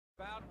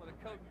on with a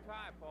coat and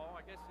tie, Paul.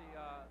 I guess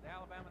the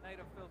Alabama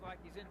native feels like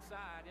he's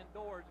inside,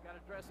 indoors, got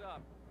to dress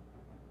up.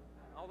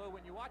 Although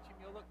when you watch him,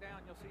 you'll look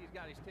down, you'll see he's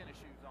got his tennis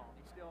shoes on.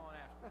 He's still on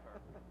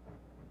AstroTurf.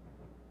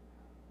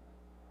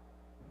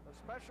 The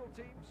special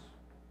teams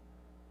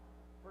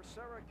for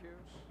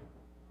Syracuse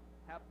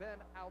have been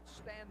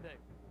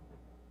outstanding.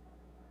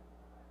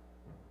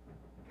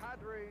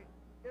 Kadri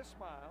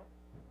Ismail,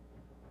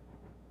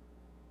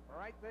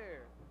 right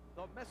there,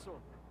 the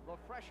missile, the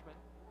freshman,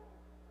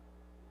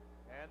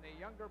 and the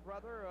younger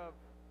brother of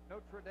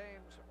Notre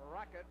Dame's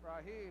Rocket,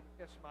 Raheem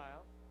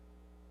Ismail,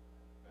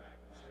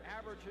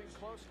 averaging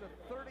close to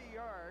 30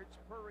 yards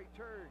per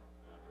return.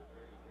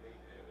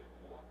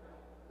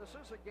 This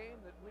is a game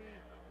that we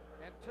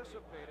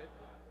anticipated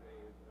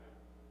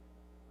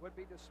would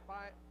be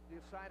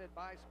decided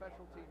by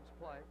special teams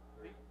play.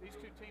 These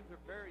two teams are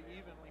very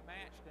evenly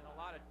matched in a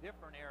lot of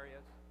different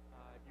areas.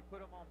 If you put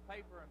them on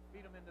paper and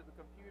feed them into the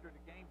computer,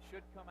 the game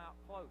should come out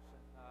close,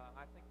 and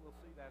I think we'll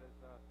see that as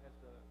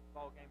the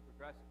ball game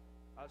progresses.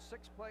 A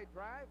 6-play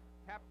drive,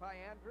 capped by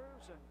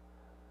Andrews, and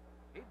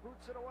he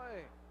boots it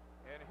away.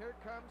 And here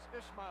comes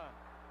Ismail,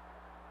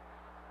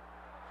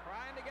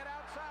 trying to get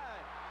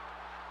outside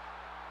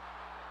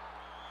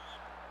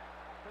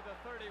to the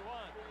 31.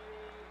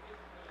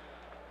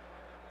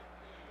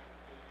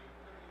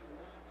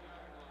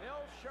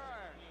 Bill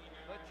Shar,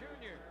 the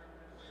junior,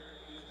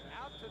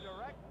 out to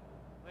direct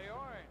the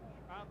orange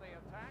on the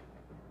attack.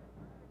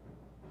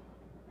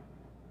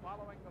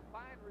 Following the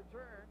fine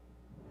return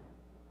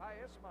by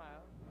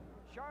Ismail,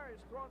 Shar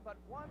has thrown but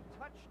one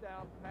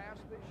touchdown pass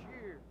this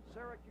year.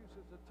 Syracuse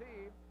as a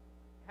team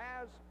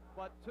has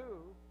but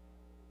two.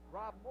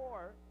 Rob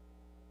Moore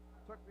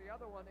took the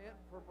other one in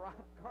from Rob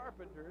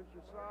Carpenter, as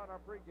you saw on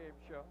our pregame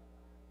show.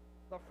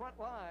 The front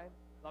line,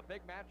 the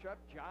big matchup,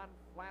 John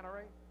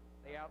Flannery,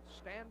 the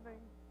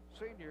outstanding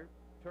senior.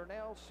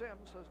 Turnell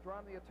Sims has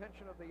drawn the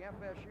attention of the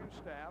FSU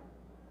staff.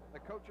 The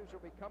coaches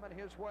will be coming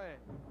his way.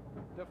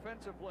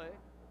 Defensively,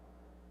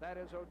 that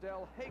is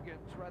Odell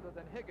Higgins rather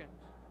than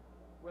Higgins,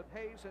 with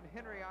Hayes and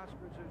Henry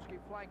Ostraszewski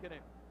flanking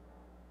him.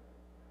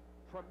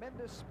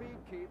 Tremendous speed,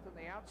 Keith, in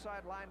the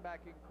outside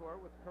linebacking core,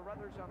 with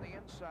Carruthers on the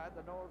inside,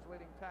 the Noles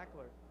leading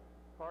tackler.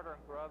 Carter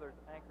and Carruthers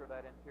anchor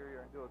that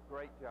interior and do a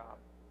great job.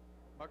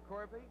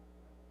 McCorvey,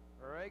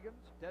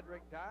 Reagans,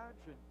 Dedrick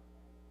Dodge, and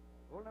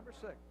rule number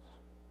 6,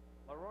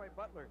 Leroy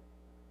Butler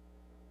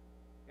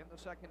in the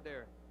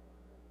secondary.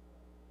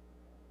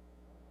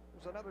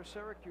 There's another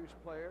Syracuse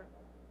player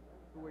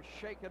who was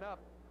shaken up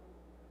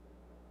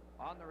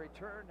on the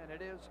return, and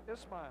it is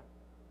Ismail.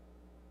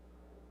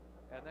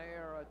 And they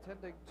are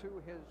attending to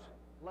his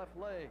left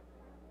leg.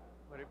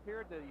 But it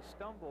appeared that he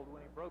stumbled when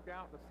he broke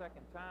out the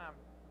second time,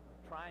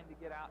 trying to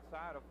get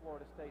outside of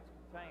Florida State's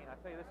contain. I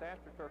tell you, this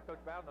AstroTurf,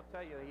 Coach Bowden will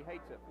tell you he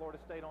hates it. Florida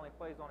State only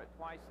plays on it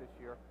twice this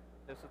year.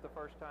 This is the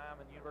first time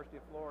in the University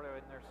of Florida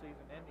in their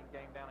season-ending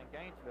game down in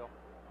Gainesville,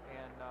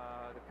 and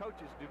the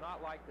coaches do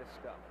not like this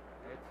stuff.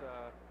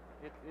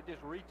 It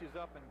just reaches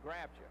up and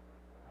grabs you.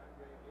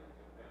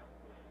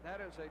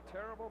 That is a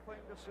terrible thing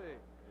to see.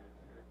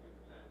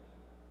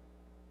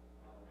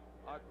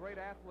 A great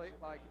athlete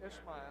like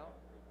Ismail,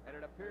 and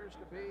it appears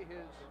to be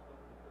his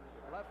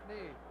left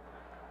knee.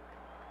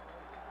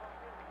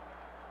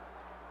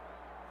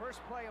 First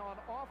play on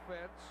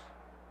offense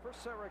for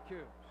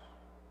Syracuse.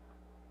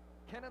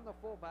 Kennan, the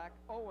fullback.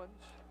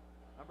 Owens,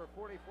 number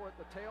 44 at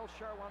the tail.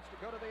 Shar wants to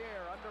go to the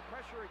air. Under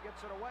pressure, he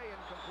gets it away,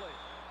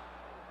 incomplete.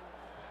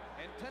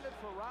 Intended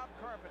for Rob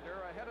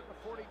Carpenter, ahead at the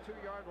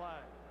 42-yard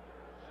line.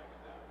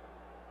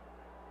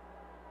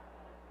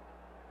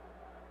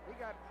 He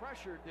got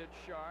pressured, did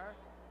Shar,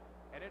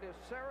 and it is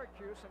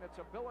Syracuse and its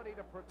ability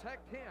to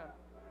protect him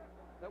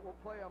that will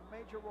play a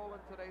major role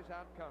in today's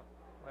outcome.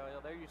 Well,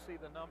 there you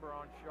see the number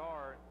on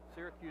Shar.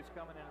 Syracuse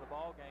coming into the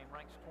ball game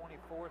ranks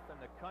 24th in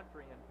the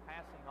country in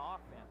passing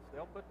offense.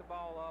 They'll put the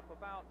ball up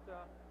about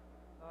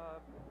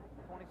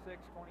 26,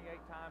 28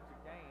 times a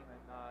game,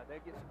 and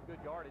they get some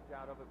good yardage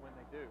out of it when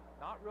they do.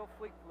 Not real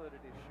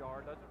fleet-footed is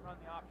Shar. Doesn't run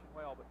the option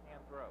well, but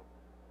can throw.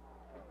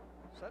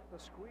 Set the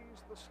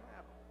squeeze, the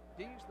snap.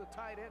 D's the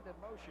tight end in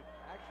motion.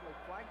 Actually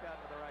flanked out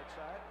to the right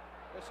side.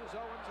 This is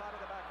Owens out of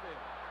the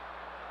backfield.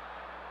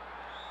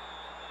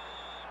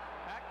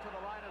 Back to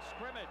the line of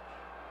scrimmage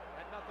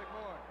and nothing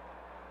more.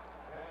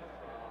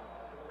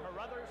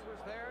 Carruthers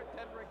was there.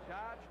 Dedrick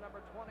Dodge,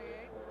 number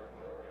 28,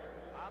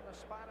 on the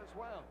spot as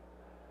well.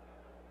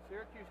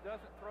 Syracuse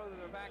doesn't throw to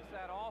their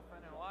backside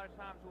often, and a lot of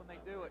times when they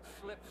do, it's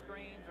slip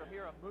screens or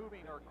here a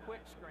moving or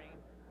quick screen.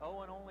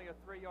 Owen only a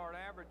 3-yard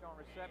average on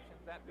receptions,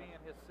 that being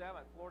his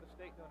 7th. Florida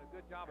State doing a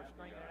good job of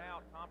stringing it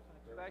out. Thompson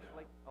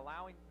especially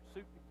allowing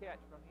Pursuit to catch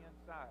from the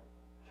inside.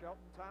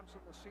 Shelton Thompson,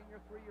 the senior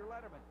 3-year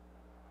letterman.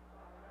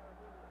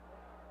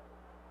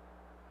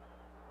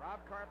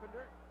 Rob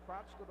Carpenter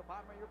trots to the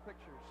bottom of your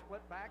picture.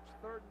 Split backs,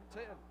 3rd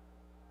and 10.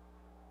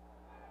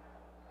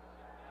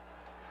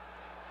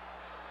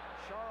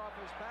 Shar off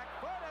his back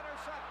foot,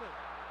 intercepted.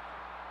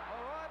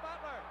 Leroy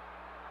Butler.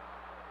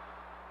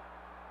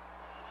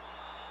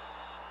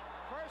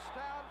 First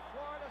down,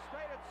 Florida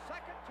State, its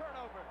 2nd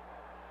turnover.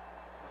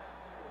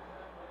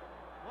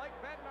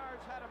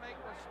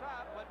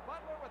 stop, but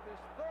Butler with his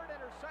third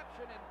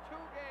interception in 2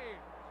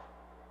 games.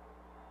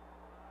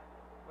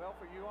 Well,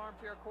 for you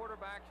armchair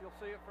quarterbacks, you'll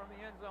see it from the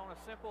end zone, a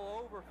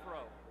simple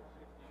overthrow.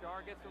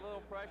 Shar gets a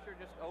little pressure,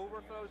 just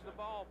overthrows the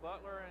ball.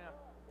 Butler in a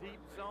deep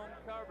zone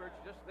coverage,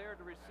 just there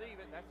to receive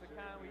it. That's the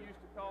kind we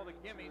used to call the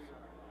gimmies.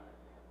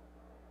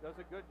 Does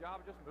a good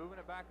job of just moving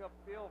it back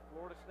upfield.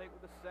 Florida State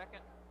with the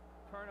second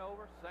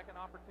turnover, second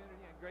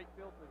opportunity, and great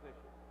field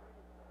position.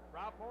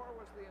 Rob Moore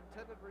was the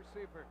intended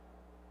receiver.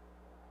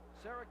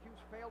 Syracuse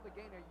failed to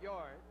gain a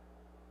yard.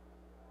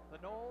 The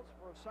Noles,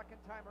 for a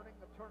second time, earning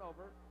the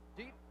turnover.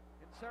 Deep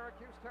in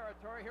Syracuse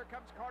territory. Here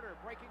comes Carter,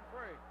 breaking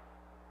free.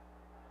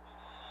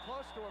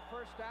 Close to a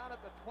first down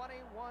at the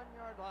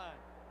 21-yard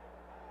line.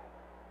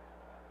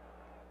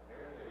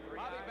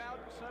 Bobby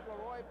Bowden said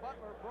Leroy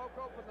Butler broke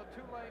open the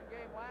two-lane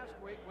game last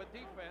week with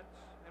defense,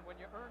 and when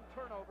you earn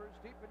turnovers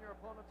deep in your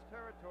opponent's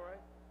territory,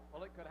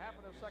 well, it could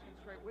happen a second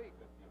straight week.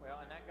 Well,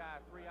 and that guy,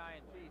 3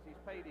 INTs,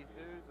 he's paid his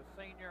dues. A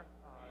senior,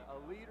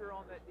 a leader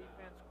on that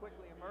defense,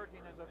 quickly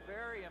emerging as a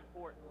very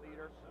important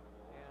leader.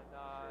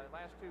 And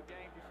last 2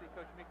 games, you see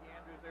Coach Mickey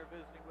Andrews there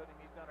visiting with him.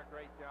 He's done a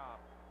great job.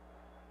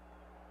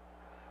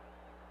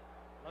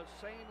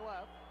 Lassane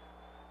left.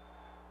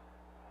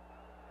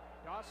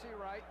 Dossie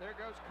right. There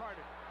goes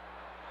Carter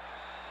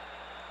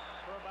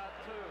for about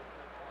 2.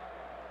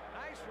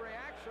 Nice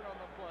reaction on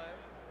the play.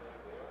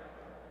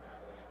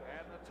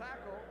 And the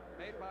tackle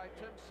made by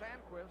Tim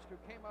Sandquist, who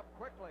came up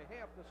quickly.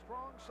 Half the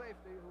strong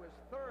safety, who is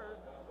 3rd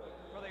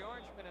for the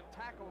Orangemen in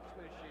tackles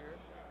this year,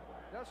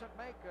 doesn't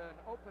make an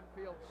open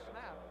field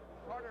snap.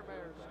 Carter may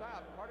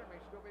stop. Carter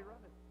may still be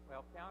running.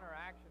 Well, counter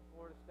action,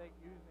 Florida State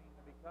using,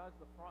 because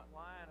the front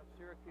line of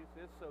Syracuse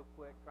is so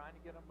quick, trying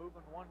to get them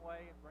moving one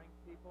way and bring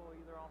people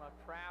either on a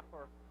trap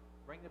or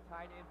bring the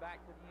tight end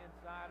back to the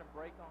inside and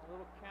break on a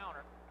little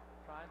counter,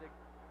 trying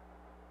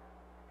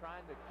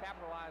to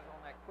capitalize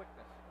on that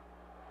quickness.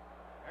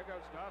 There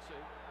goes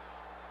Dossie.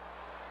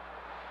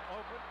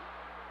 Open.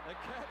 The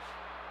catch.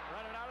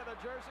 Running out of the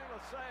jersey,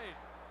 Lassane.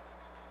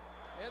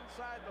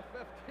 Inside the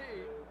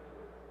 15.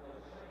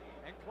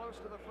 And close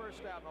to the first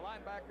down. The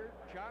linebacker,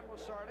 John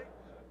Wasardi,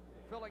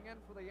 filling in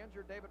for the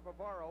injured David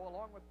Bavaro,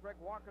 along with Greg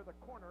Walker, the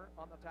corner,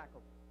 on the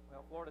tackle.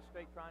 Well, Florida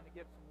State trying to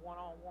get some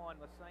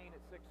one-on-one. Lassane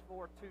at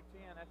 6'4",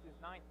 210. That's his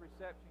 9th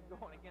reception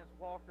going against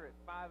Walker at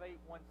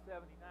 5'8",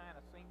 179,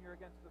 a senior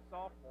against the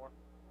sophomore.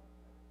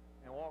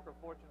 And Walker,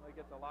 fortunately,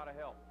 gets a lot of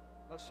help.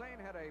 Lassane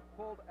had a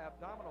pulled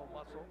abdominal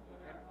muscle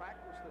in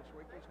practice this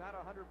week. He's not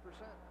 100%.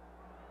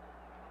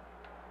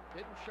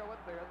 Didn't show it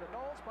there. The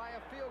Noles by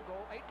a field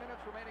goal. 8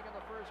 minutes remaining in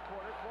the first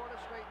quarter. Florida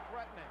State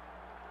threatening.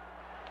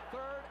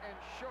 3rd and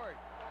short.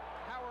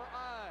 Power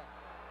I.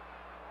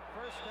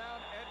 First down,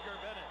 Edgar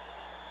Bennett.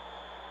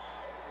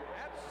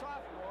 That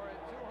sophomore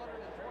at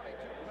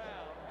 222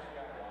 pounds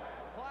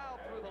plowed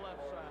through the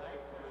left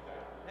side.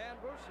 Dan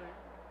Busey,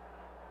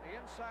 the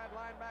inside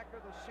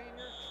linebacker, the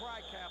senior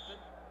tri-captain,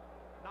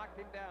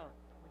 knocked him down.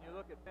 When you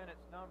look at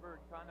Bennett's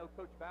number, I know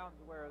Coach Bowden's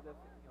aware of this,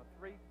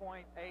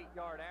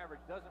 3.8-yard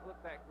average doesn't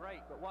look that great,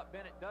 but what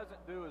Bennett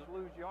doesn't do is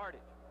lose yardage.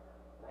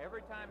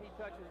 Every time he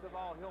touches the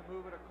ball, he'll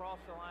move it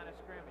across the line of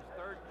scrimmage.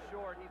 3rd and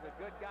short, he's a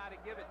good guy to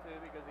give it to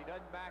because he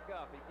doesn't back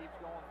up. He keeps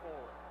going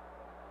forward.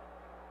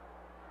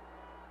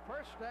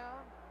 First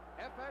down,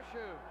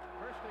 FSU.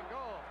 1st and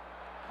goal.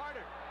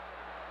 Carter.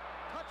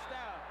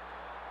 Touchdown.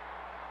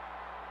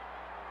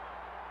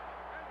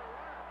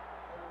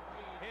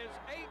 His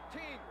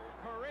 18th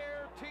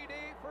career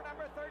TD for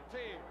number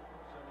 13.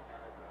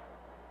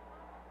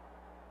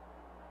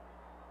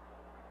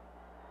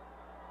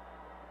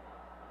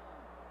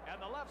 And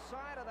the left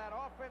side of that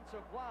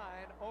offensive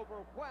line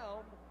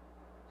overwhelmed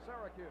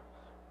Syracuse.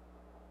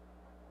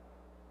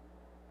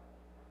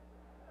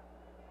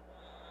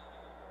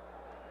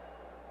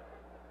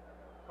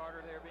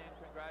 Carter there being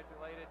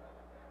congratulated.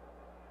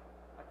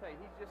 I tell you,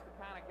 he's just the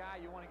kind of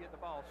guy you want to get the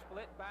ball.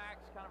 Split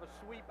backs, kind of a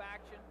sweep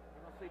action.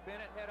 You're going to see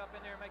Bennett head up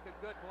in there and make a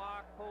good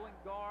block, pulling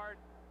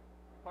guard.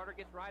 Carter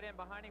gets right in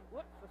behind him.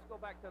 Whoops, let's go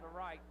back to the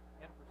right,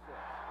 in for 6.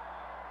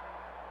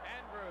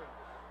 Andrews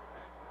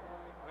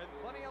with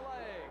plenty of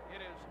leg.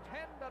 It is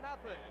 10-0.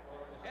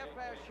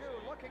 FSU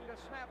looking to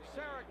snap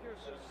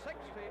Syracuse's 16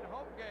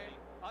 home game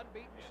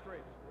unbeaten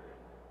streak.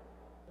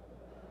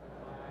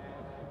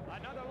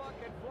 Another look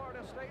at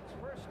Florida State's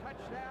first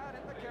touchdown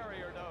in the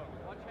Carrier Dome.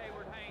 Watch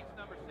Hayward Haynes,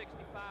 number 65,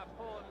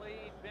 pull and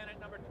lead. Bennett,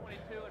 number 22,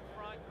 in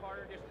front.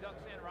 Carter just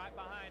ducks in right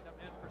behind him,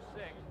 in for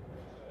 6.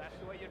 That's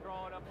the way you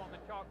draw it up on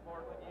the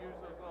chalkboard when you use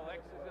those little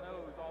X's and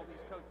O's all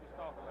these coaches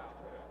talk about.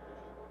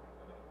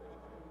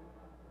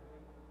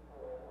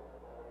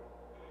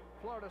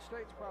 Florida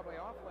State's probably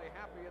awfully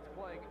happy it's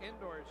playing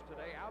indoors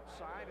today.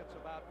 Outside, it's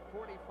about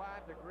 45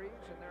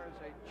 degrees, and there is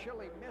a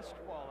chilly mist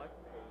falling.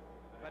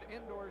 But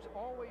indoors,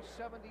 always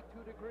 72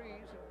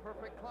 degrees and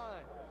perfect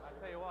climb. I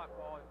tell you what,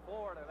 Paul, in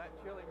Florida, that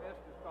chilly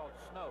mist is called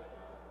snow.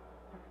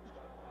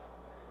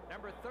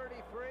 Number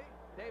 33,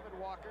 David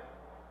Walker.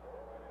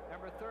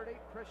 Number 30,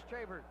 Chris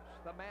Chavers.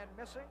 The man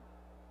missing,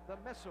 the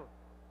missile.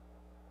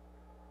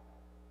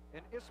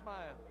 And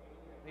Ismail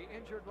the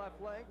injured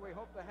left leg. We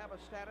hope to have a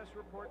status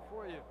report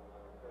for you.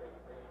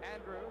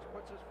 Andrews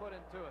puts his foot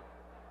into it.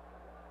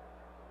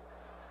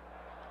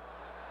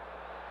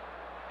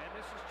 And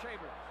this is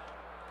Chambers.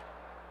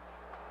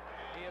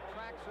 He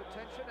attracts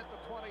attention at the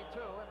 22,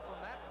 and from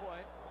that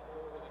point,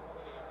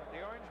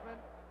 the Orangemen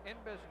in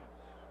business.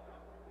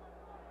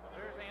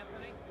 There's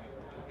Anthony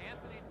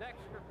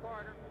Dexter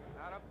Carter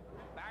out of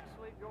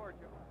Baxley,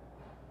 Georgia.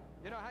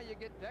 You know how you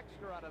get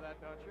Dexter out of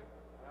that, don't you?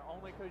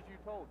 Only because you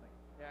told me.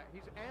 Yeah,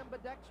 he's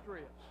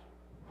ambidextrous.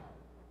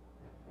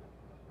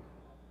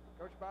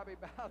 Coach Bobby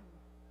Bowden,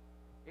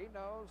 he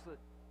knows that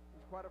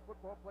he's quite a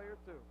football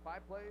player too.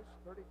 5 plays,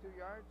 32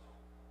 yards,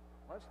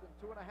 less than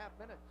 2.5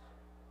 minutes.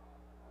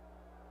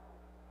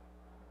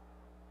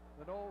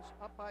 The Noles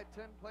up by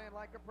 10, playing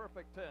like a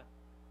perfect 10.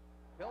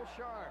 Bill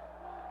Sharp,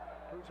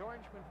 whose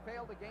Orangemen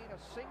failed to gain a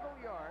single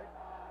yard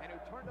and who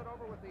turned it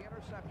over with the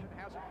interception,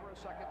 has it for a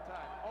second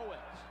time.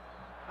 Owens,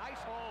 nice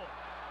hole.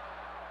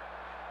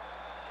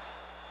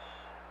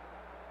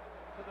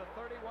 To the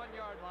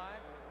 31-yard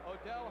line,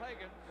 Odell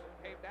Higgins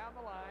came down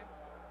the line,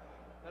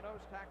 the nose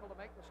tackle to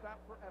make the stop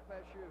for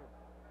FSU.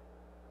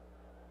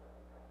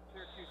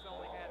 Syracuse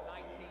only had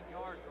 19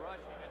 yards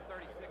rushing and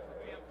 36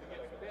 attempts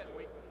against Pitt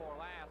week before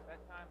last.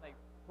 That time they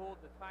pulled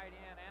the tight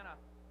end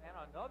and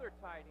another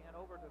tight end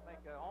over to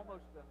make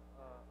almost an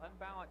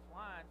unbalanced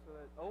line so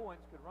that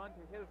Owens could run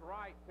to his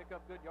right, pick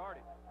up good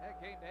yardage. Hey,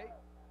 gained 8.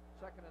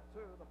 2nd and 2.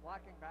 The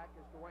blocking back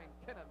is Dwayne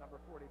Kinnan, number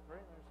 43.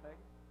 There's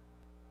Higgins.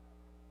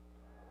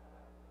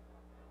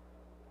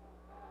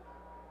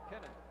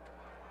 Kinnan.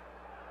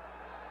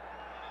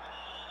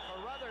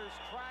 Carruthers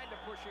trying to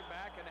push him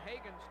back, and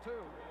Higgins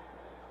too.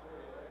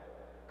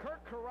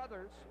 Kirk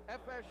Carruthers,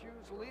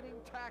 FSU's leading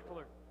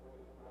tackler,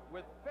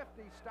 with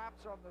 50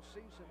 stops on the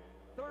season,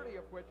 30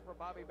 of which for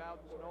Bobby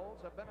Bowden's Noles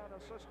have been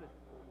unassisted.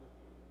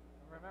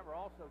 And remember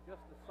also,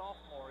 just a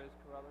sophomore is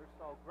Carruthers,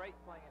 saw great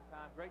playing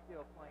time, great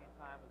deal of playing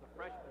time as a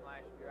freshman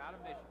last year out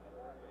of Michigan.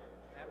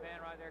 And that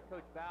man right there,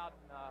 Coach Bowden,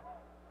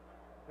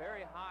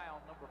 very high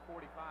on number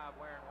 45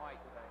 wearing white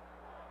today.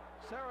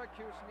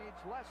 Syracuse needs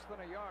less than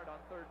a yard on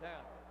 3rd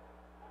down.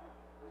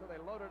 So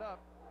they loaded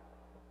up,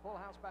 full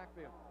house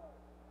backfield.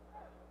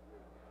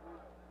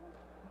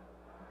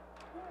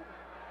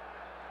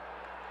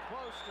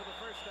 Close to the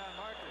first down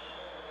marker.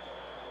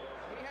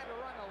 He had to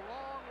run a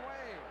long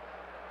way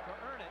to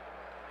earn it.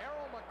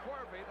 Errol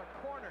McCorvey, the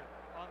corner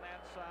on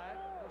that side,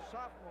 the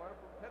sophomore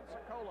from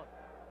Pensacola,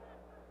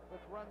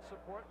 with run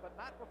support, but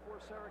not before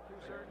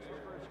Syracuse earns the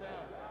first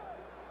down.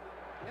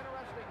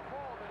 Interesting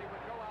call that he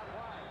would go out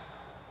wide.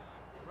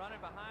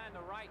 Running behind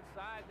the right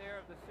side there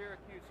of the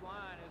Syracuse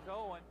line is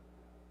Owen.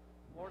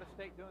 Florida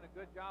State doing a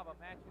good job of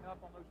matching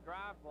up on those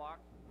drive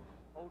blocks,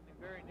 holding him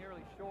very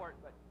nearly short,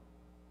 but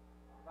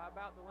by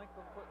about the length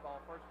of football,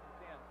 1st and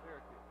 10,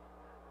 Syracuse.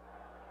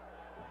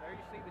 There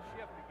you see the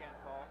shift again,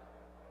 Paul.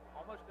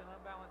 Almost an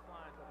unbalanced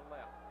line to the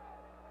left.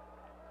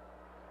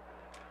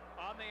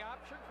 On the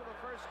option for the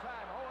first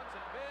time, Owens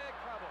in big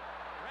trouble.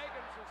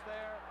 Reagans is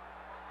there,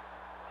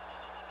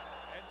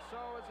 and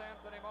so is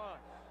Anthony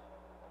Moss.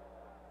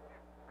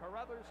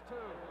 Carruthers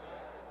too.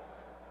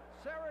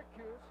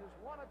 Syracuse has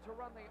wanted to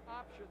run the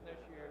option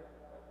this year.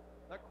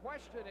 The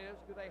question is,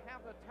 do they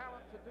have the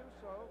talent to do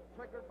so,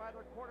 triggered by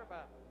their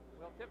quarterback?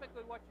 Well,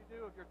 typically what you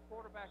do if your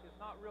quarterback is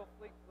not real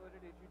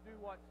fleet-footed is you do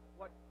what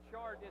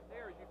Char did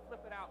there, is you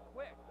flip it out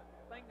quick.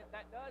 The thing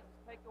that does is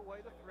take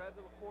away the thread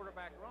of the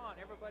quarterback run.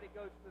 Everybody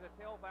goes to the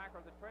tailback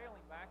or the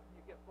trailing back, and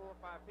you get 4 or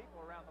 5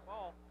 people around the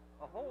ball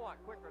a whole lot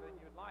quicker than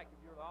you'd like if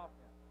you're the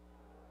offense.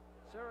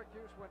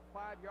 Syracuse went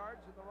 5 yards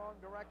in the wrong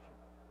direction.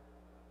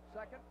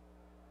 2nd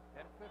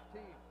and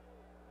 15.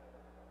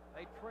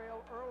 They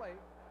trail early,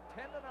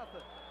 10-0.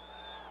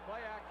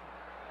 Play action.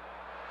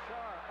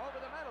 Char over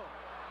the middle.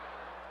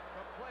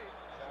 Complete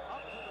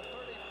up to the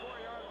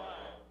 34-yard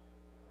line.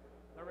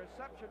 The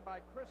reception by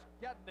Chris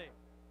Gedney,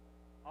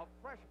 a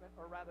freshman,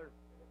 or rather,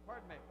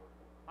 pardon me,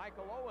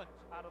 Michael Owens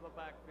out of the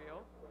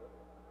backfield.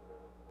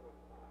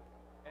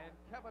 And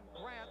Kevin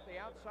Grant, the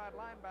outside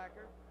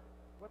linebacker,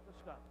 with the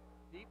stop.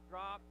 Deep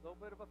drop, a little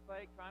bit of a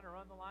fake, trying to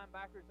run the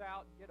linebackers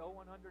out and get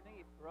Owen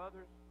underneath.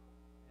 Carruthers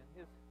and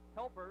his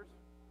helpers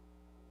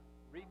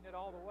reading it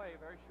all the way.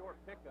 Very short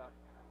pickup.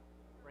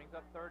 Brings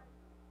up 3rd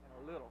and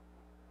a little.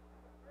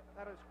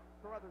 That is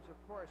Carruthers, of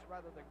course,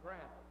 rather than Grant.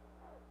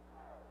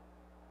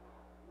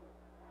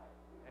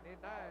 And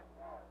in 9,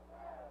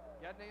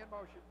 Gedney in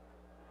motion.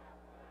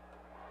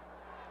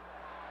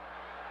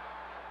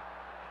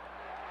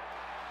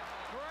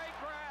 Great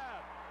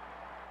grab.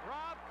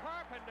 Rob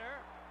Carpenter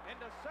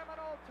into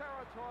Seminole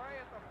territory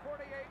at the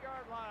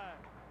 48-yard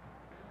line.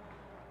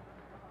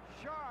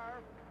 Char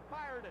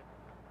fired it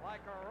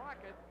like a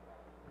rocket,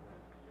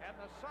 and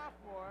the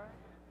sophomore,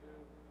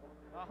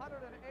 the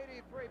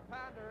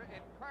 183-pounder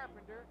in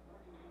Carpenter,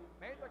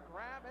 made the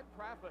grab in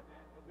traffic.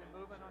 He'll be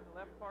moving on the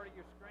left part of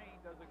your screen,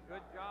 does a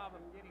good job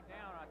of getting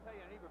down. I tell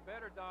you, an even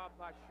better job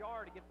by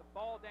Char to get the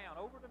ball down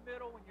over the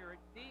middle when you're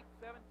in deep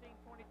 17,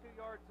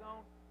 22-yard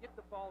zone. Get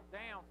the ball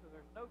down so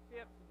there's no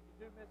tips, and if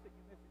you do miss it,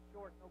 you miss it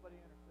short. Nobody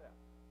intercepts.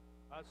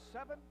 A A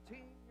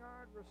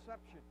 17-yard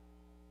reception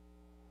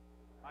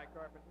by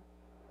Carpenter.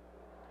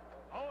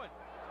 Owen,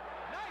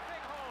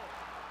 knifing home.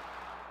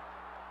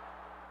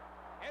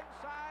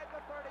 Inside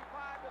the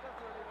 35 to the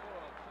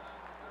 34.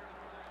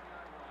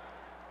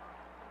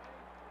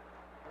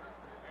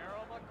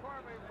 Errol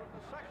McCormick from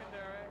the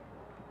secondary.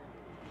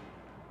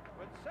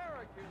 But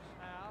Syracuse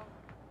now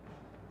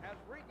has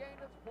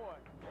regained its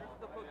poise. Here's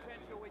the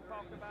potential we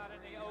talked about in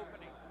the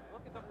opening.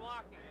 Look at the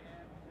blocking.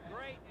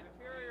 Great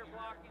interior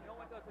blocking. No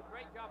one does a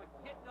great job of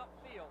getting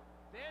upfield,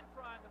 then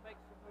trying to make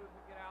some moves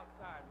and get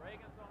outside.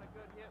 Reagan's on a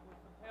good hit with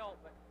some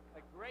help, but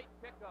a great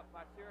pickup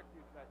by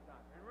Syracuse that time.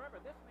 And remember,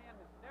 this man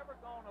has never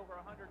gone over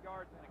 100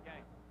 yards in a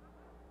game.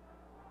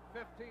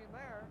 15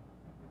 there.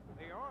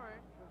 The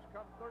Orange has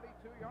come 32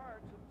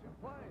 yards in 2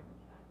 plays.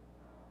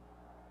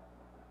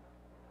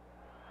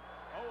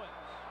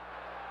 Owens.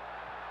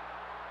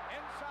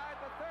 Inside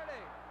the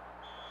 30.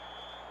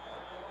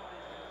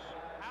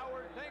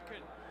 Howard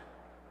Dinkins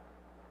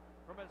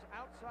from his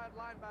outside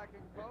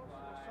linebacking post,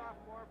 the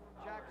sophomore from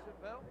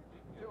Jacksonville,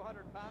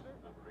 200-pounder,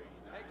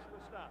 makes the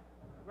stop.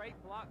 Great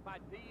block by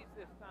Dees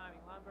this time,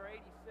 number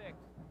 86.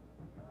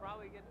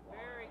 Probably get the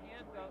very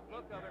end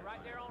look of it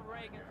right there on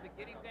Reagan to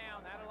get him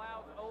down. That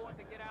allows Owen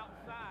to get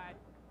outside.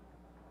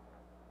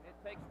 It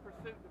takes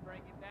pursuit to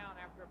bring him down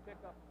after a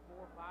pickup of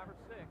 4, 5, or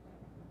 6.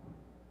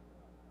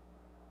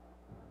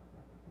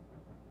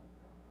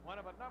 One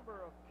of a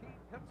number of key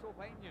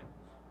Pennsylvanians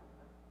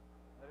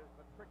that is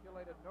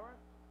matriculated north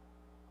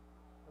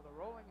to the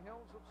rolling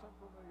hills of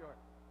central New York.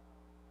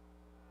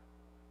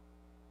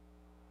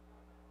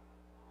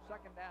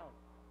 Second down.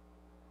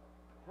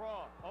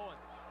 Draw.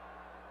 Owens.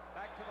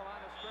 Back to the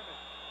line of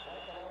scrimmage.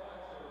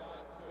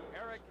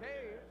 Eric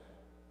Hayes,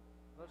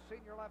 the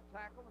senior left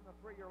tackle and the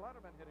 3-year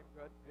letterman, hit him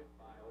good.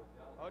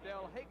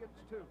 Odell Higgins,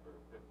 2.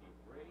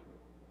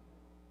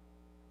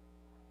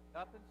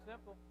 Nothing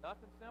simple.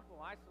 Nothing simple.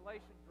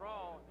 Isolation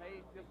draw.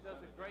 Hayes just does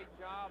a great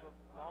job,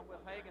 along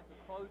with Higgins, of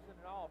closing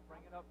it off,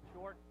 bringing up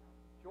short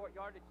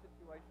yardage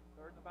situation.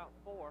 3rd and about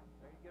 4.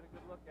 There you get a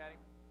good look at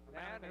him.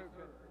 Down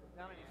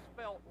in his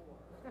spelt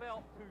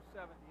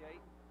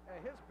 278.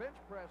 His bench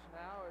press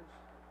now is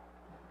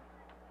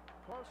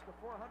close to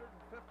 450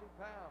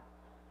 pounds.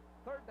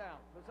 3rd down,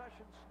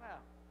 possession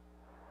snap.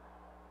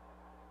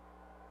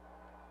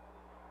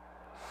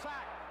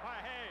 Sacked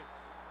by Hayes.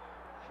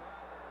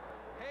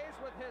 Hayes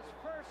with his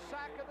first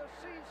sack of the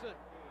season.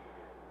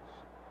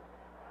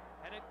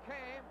 And it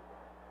came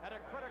at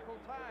a critical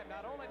time.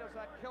 Not only does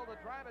that kill the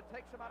drive, it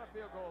takes him out of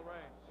field goal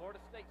range.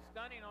 Florida State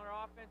stunning on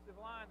our offensive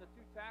line. The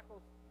 2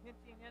 tackles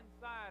hinting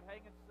inside.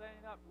 Hagen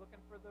setting up,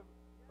 looking for the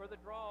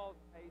draws.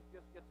 Hayes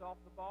just gets off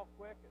the ball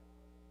quick at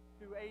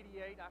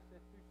 288. I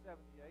said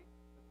 278.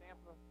 The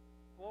Tampa,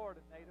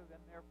 Florida native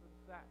in there for the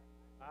sack.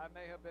 I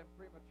may have been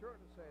premature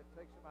to say it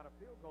takes him out of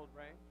field goal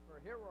range, for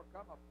here will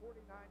come a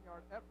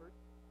 49-yard effort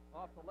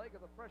off the leg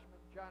of the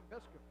freshman John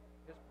Biscombe.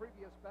 His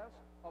previous best,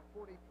 a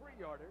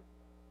 43-yarder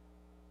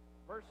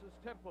versus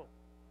Temple.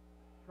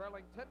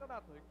 Trailing 10-0,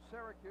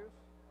 Syracuse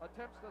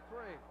attempts the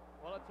 3.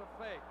 Well, it's a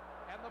fake,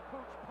 and the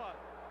pooch punt.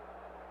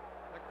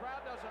 The crowd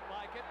doesn't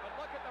like it, but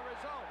look at the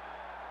result.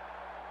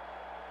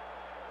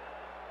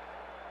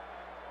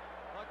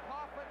 The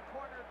coffin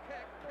corner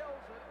kick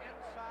kills it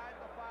inside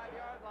the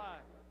 5-yard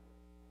line.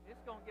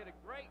 It's going to get a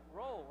great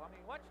roll. I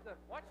mean, watch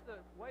the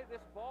way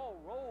this ball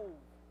rolls.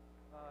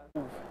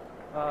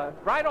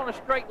 Right on a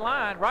straight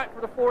line, right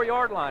for the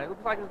 4-yard line. It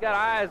looks like it's got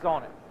eyes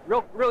on it.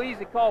 Real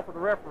easy call for the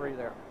referee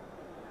there.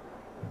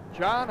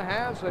 John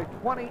has a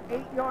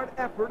 28-yard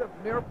effort of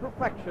near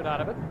perfection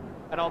out of it.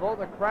 And although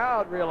the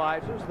crowd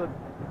realizes that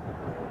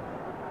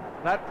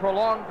that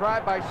prolonged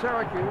drive by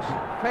Syracuse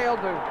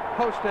failed to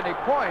post any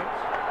points,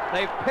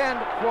 they've pinned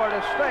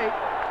Florida State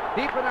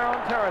deep in their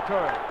own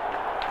territory.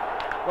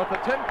 With a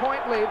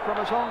 10-point lead from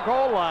his own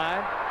goal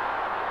line,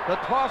 the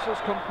toss is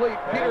complete.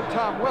 Peter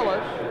Tom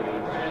Willis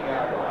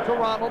to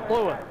Ronald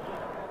Lewis.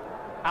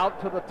 Out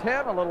to the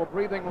 10, a little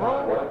breathing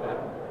room.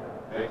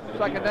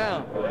 2nd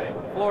down.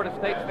 Florida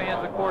State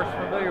fans, of course,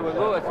 familiar with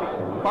Lewis.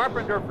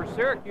 Carpenter for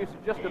Syracuse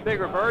is just a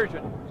bigger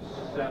version.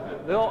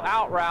 Little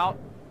out route.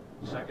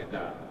 2nd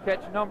down.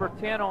 Catch number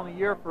 10 on the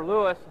year for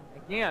Lewis.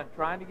 Again,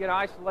 trying to get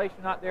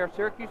isolation out there.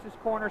 Syracuse's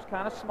corner's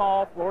kind of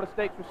small. Florida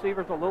State's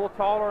receivers a little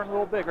taller and a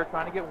little bigger,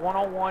 trying to get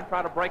one-on-one,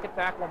 try to break a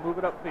tackle and move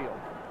it upfield.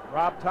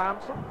 Rob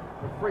Thompson,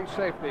 the free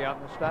safety on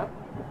the stop.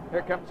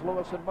 Here comes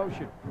Lewis in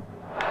motion.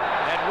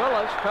 And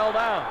Willis fell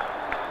down.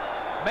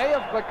 May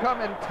have become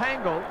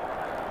entangled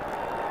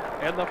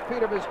in the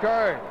feet of his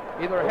guard,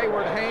 either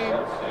Hayward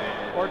Haynes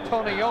or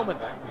Tony Yeoman.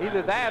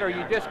 Either that or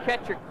you just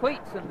catch your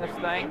cleats in this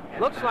thing.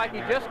 Looks like he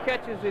just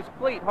catches his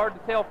cleat. Hard to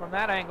tell from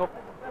that angle.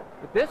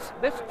 But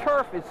this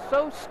turf is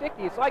so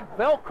sticky. It's like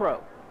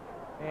Velcro.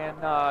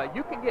 And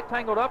you can get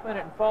tangled up in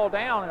it and fall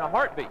down in a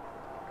heartbeat.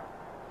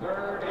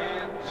 3rd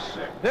and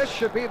 6. This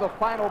should be the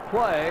final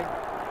play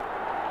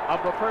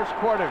of the first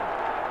quarter.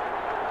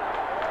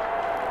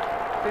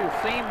 See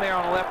the seam there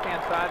on the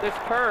left-hand side. This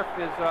turf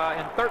is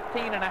in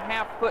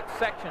 13.5-foot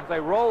sections. They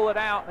roll it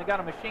out, and they got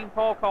a machine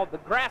ball called the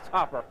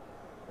Grasshopper.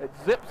 that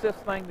zips this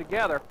thing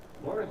together.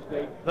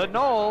 The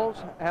Noles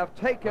have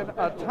taken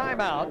a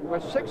timeout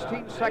with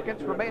 16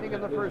 seconds remaining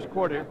in the first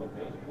quarter.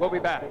 We'll be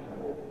back.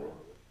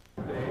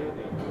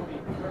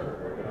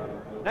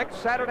 Next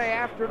Saturday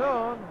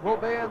afternoon, we'll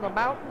be in the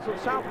mountains of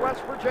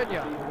Southwest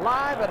Virginia,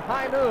 live at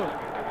high noon.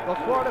 The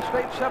Florida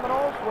State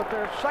Seminoles with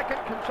their second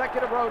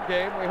consecutive road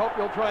game. We hope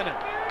you'll join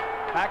us.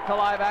 Back to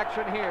live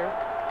action here,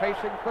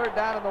 facing third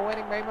down in the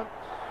waning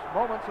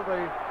moments of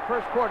the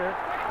first quarter.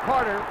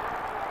 Carter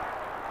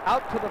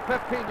out to the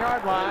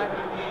 15-yard line.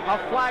 A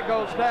flag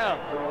goes down.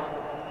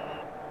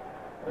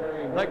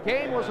 The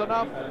gain was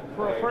enough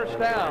for a first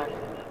down,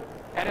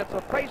 and it's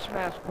a face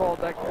mask call,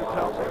 Dexter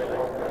tells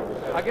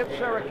us, against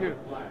Syracuse.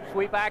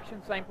 Sweep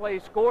action, same play he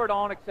scored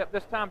on, except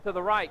this time to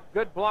the right.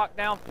 Good block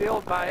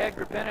downfield by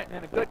Edgar Bennett,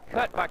 and a good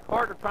cut by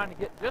Carter trying to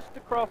get just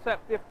across that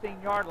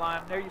 15-yard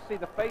line. There you see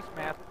the face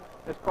mask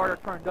as Carter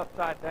turned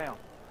upside down.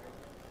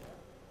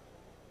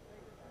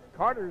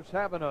 Carter's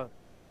having a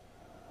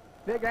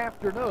big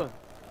afternoon,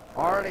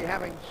 already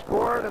having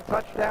scored a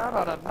touchdown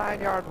on a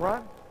 9-yard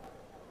run,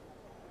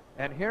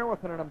 and here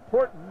with an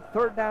important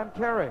third down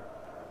carry.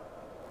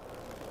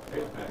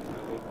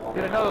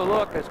 Get another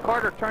look as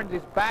Carter turns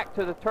his back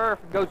to the turf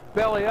and goes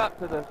belly up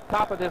to the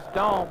top of this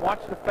dome. Watch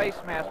the face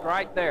mask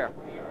right there.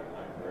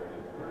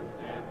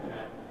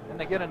 And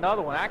they get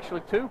another one,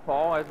 actually two,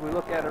 Paul, as we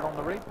look at it on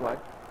the replay.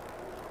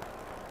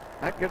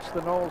 That gets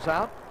the Noles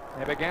out.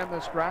 They began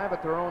this drive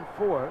at their own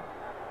 4.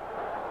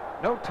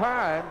 No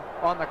time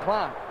on the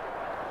clock.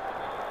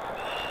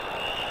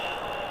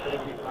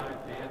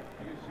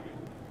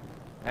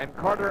 And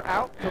Carter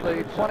out to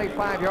the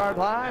 25-yard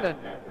line, and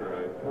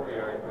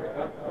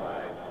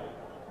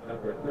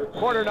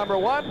quarter number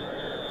 1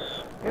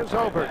 is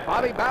over.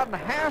 Bobby Bowden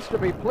has to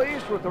be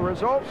pleased with the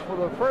results for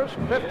the first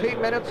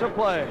 15 minutes of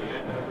play.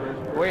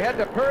 We head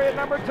to period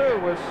number 2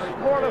 with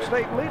Florida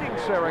State leading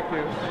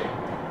Syracuse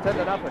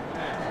 10-0.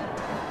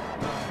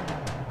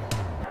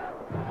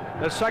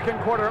 The second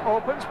quarter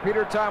opens.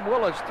 Peter Tom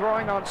Willis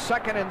throwing on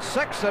 2nd and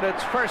 6, and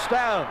it's first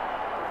down.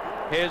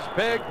 His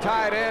big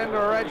tight end,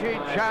 Reggie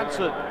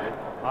Johnson,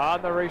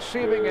 on the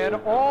receiving end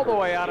all the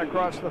way out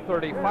across the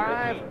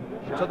 35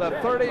 to the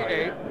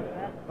 38.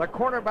 The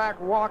cornerback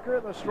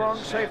Walker, the strong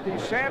safety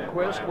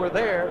Sandquist were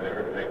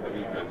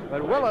there,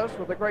 but Willis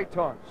with a great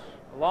toss.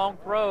 A long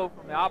throw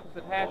from the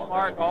opposite hash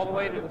mark all the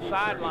way to the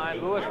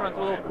sideline. Lewis runs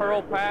a little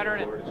curl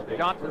pattern, and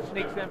Johnson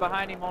sneaks in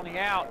behind him on the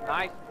out.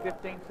 Nice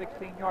 15,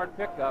 16-yard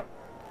pickup.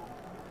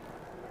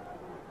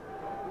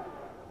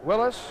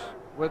 Willis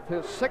with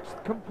his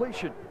 6th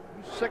completion.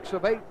 6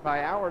 of 8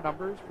 by our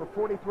numbers for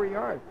 43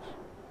 yards.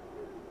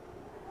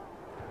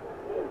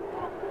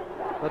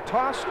 The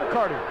toss to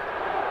Carter.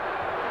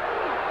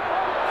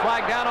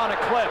 Flag down on a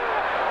clip.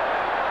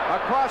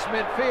 Across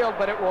midfield,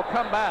 but it will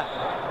come back.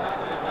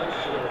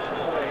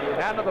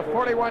 Down to the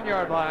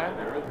 41-yard line.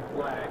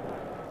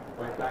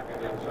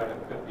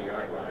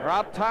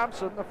 Rob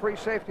Thompson, the free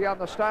safety on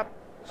the stop.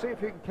 See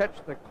if he can catch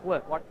the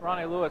clip. Watch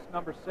Ronnie Lewis,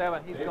 number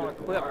 7. He's going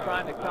to clip,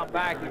 trying to come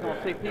back. You're going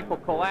to see people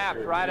collapse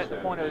right at the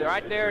point of it.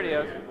 Right there it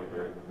is.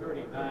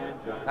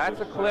 That's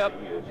a clip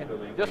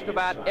in just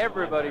about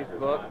everybody's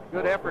book.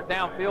 Good effort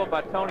downfield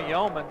by Tony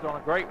Yeomans on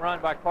a great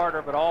run by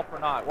Carter, but all for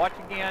naught. Watch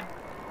again.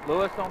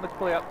 Lewis on the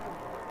clip.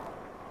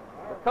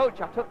 But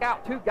Coach, I took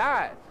out 2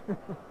 guys.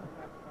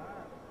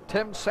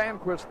 Tim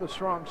Sandquist, the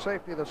strong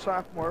safety, the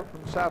sophomore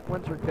from South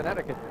Windsor,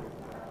 Connecticut.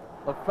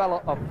 The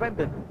fellow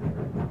offended.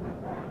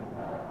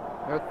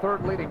 Their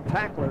 3rd leading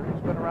tackler.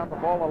 He's been around the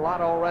ball a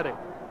lot already.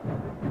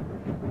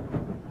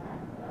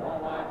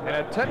 In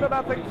a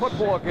 10-0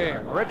 football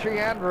game, Richie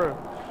Andrews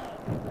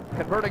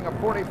converting a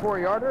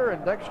 44-yarder,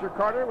 and Dexter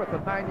Carter with a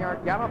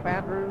 9-yard gallop.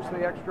 Andrews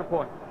the extra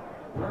point.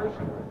 1st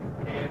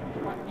and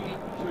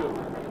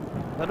 22.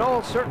 The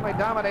Noles certainly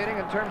dominating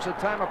in terms of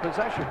time of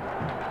possession.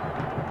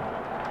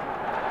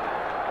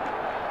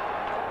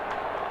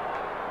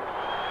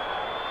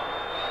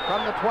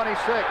 From the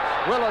 26,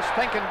 Willis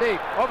thinking deep,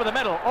 over the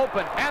middle,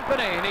 open,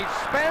 Anthony, and he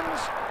spins,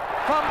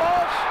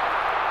 fumbles,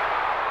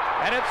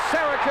 and it's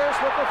Syracuse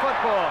with the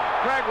football.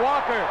 Greg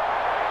Walker.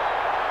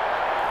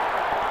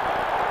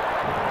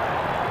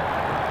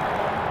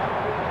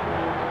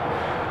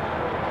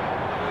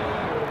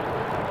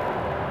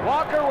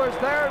 Walker was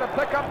there to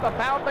pick up the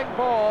bounding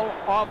ball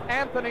of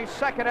Anthony's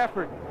 2nd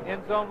effort.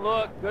 End zone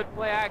look, good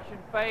play action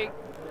fake.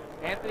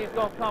 Anthony's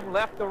going to come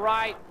left to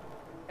right.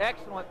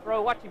 Excellent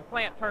throw. Watch him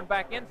plant, turn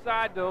back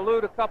inside to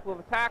elude a couple of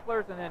the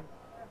tacklers, and then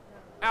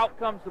out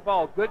comes the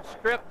ball. Good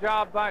strip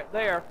job right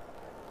there.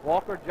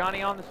 Walker,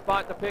 Johnny on the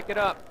spot to pick it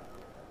up.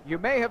 You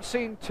may have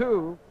seen,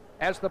 too,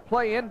 as the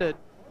play ended,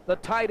 the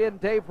tight end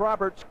Dave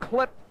Roberts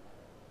clipped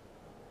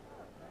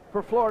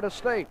for Florida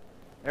State.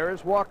 There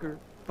is Walker,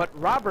 but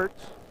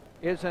Roberts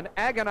is in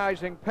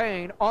agonizing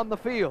pain on the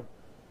field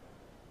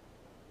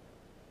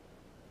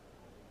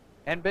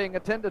and being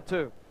attended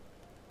to.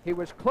 He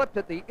was clipped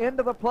at the end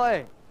of the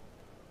play.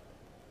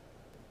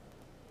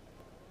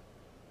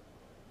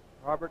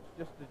 Roberts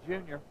just a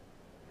junior.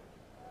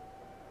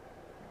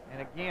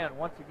 And again,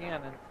 once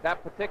again, in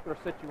that particular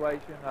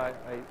situation,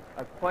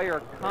 a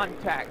player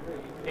contact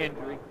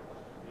injury.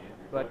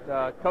 But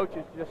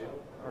coaches just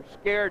are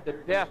scared to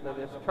death of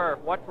this turf.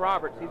 Watch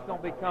Roberts. He's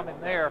going to be coming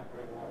there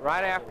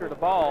right after the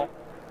ball.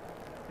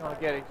 He's going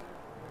to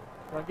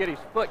get his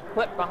foot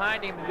clipped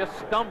behind him and just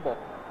stumble.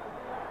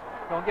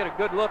 Going to get a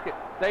good look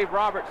at Dave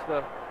Roberts,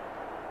 the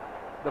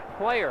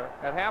player,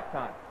 at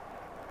halftime.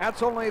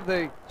 That's only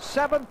the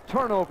 7th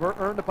turnover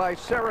earned by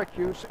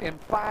Syracuse in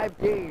 5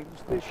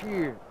 games this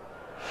year.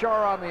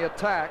 Shar on the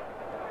attack.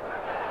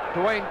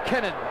 Dwayne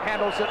Kinnan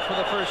handles it for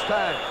the first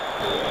time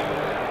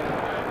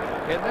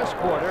in this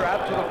quarter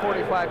out to the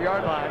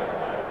 45-yard line.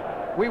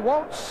 We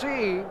won't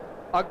see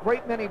a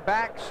great many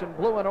backs in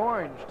blue and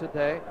orange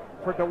today.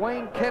 For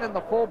Dwayne Kinnan,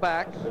 the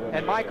fullback,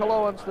 and Michael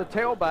Owens, the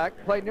tailback,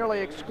 play nearly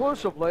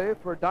exclusively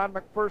for Don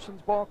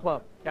McPherson's ball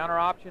club. Counter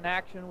option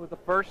action with the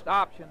first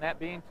option, that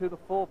being to the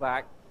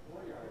fullback.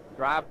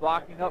 Drive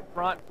blocking up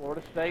front.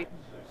 Florida State and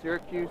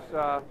Syracuse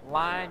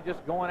line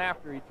just going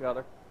after each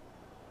other.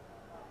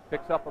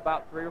 Picks up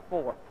about 3 or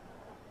 4.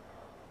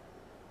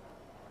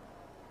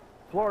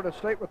 Florida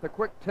State with the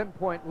quick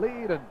 10-point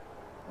lead, and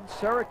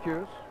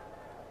Syracuse,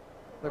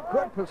 the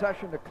good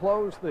possession to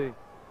close the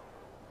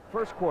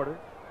first quarter.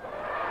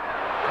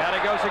 And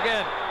it goes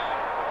again.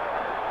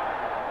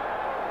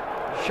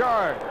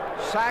 Shard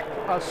sacked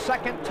a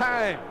second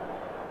time.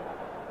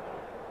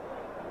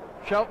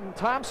 Shelton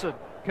Thompson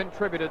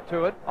contributed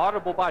to it.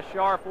 Audible by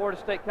Shar. Florida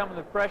State coming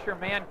to pressure,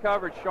 man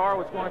coverage. Shar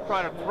was going to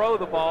try to throw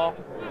the ball.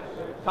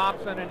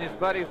 Thompson and his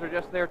buddies are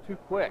just there too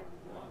quick.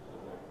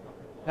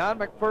 Don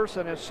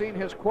McPherson has seen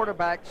his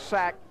quarterback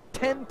sacked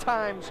 10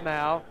 times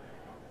now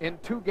in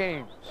 2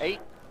 games. 8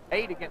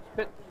 against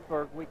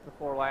Pittsburgh week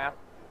before last.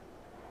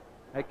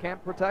 They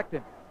can't protect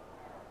him.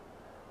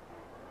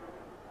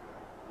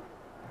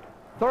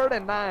 3rd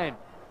and 9.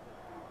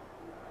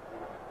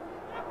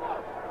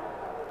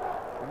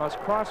 He must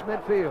cross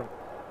midfield.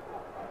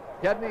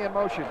 Gedney in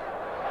motion.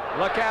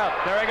 Look out.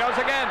 There he goes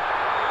again.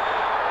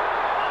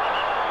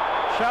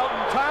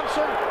 Shelton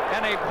Thompson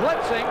and a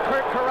blitzing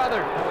Kurt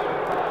Carruthers.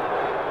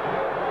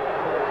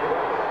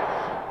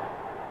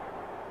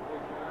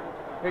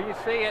 Here you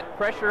see it.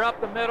 Pressure up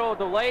the middle.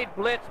 Delayed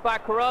blitz by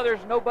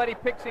Carruthers. Nobody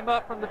picks him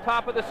up from the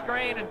top of the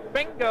screen. And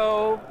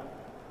bingo.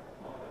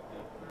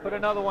 Put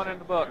another one in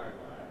the book.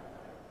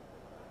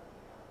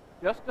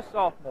 Just a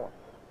sophomore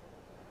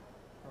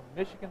from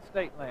Michigan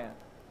State land.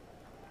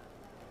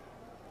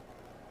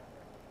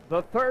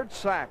 The 3rd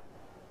sack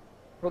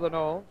for the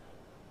Noles.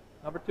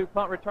 Number 2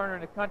 punt returner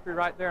in the country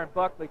right there in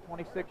Buckley,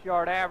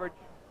 26-yard average.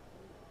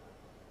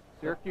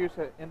 Syracuse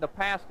in the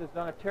past has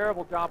done a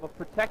terrible job of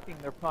protecting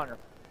their punter.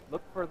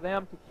 Look for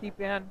them to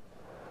keep in.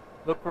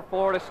 Look for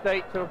Florida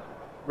State to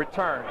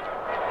return.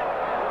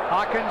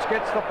 Hawkins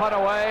gets the punt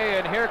away,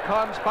 and here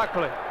comes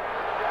Buckley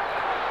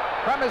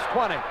from his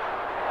 20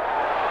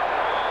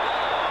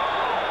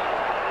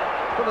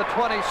 to the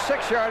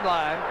 26-yard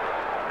line.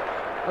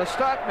 The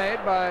stop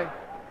made by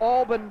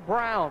Alban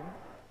Brown.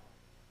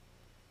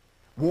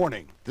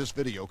 Warning, this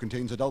video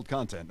contains adult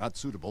content not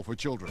suitable for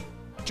children.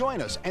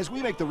 Join us as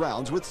we make the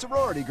rounds with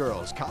sorority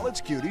girls,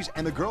 college cuties,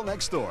 and the girl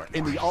next door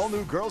in the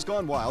all-new Girls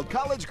Gone Wild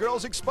College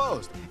Girls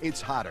Exposed. It's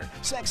hotter,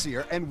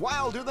 sexier, and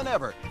wilder than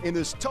ever in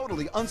this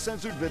totally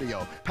uncensored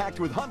video, packed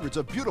with hundreds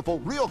of beautiful,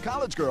 real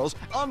college girls,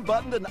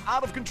 unbuttoned and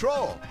out of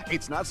control.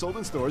 It's not sold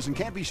in stores and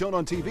can't be shown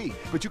on TV,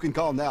 but you can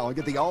call now and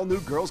get the all-new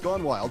Girls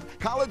Gone Wild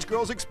College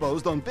Girls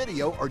Exposed on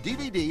video or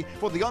DVD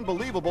for the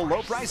unbelievable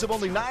low price of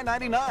only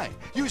 $9.99.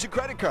 Use your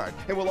credit card,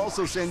 and we'll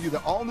also send you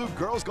the all-new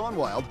Girls Gone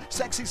Wild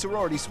Sexy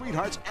Sorority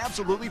Sweethearts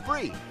absolutely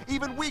free.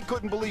 Even we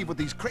couldn't believe what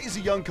these crazy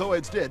young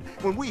co-eds did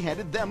when we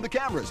handed them the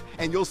cameras.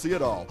 And you'll see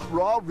it all,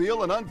 raw,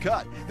 real, and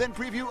uncut. Then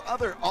preview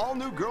other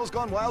all-new Girls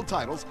Gone Wild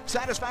titles.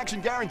 Satisfaction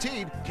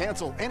guaranteed.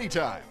 Cancel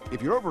anytime.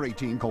 If you're over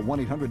 18, call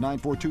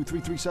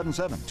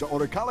 1-800-942-3377 to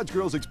order College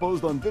Girls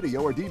Exposed on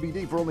video or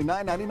DVD for only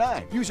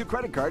 $9.99. Use your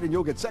credit card and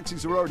you'll get Sexy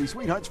Sorority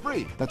Sweethearts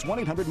free. That's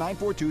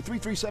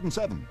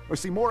 1-800-942-3377. Or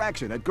see more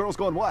action at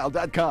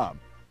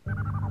girlsgonewild.com.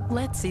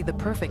 Let's see the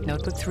perfect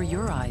notebook through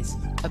your eyes.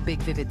 A big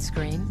vivid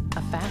screen,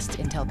 a fast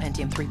Intel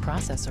Pentium 3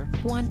 processor,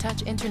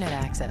 one-touch internet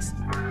access.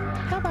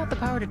 How about the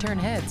power to turn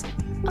heads?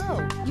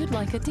 Oh, you'd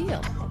like a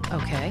deal.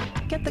 Okay,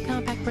 get the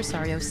compact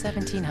Presario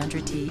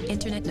 1700T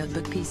Internet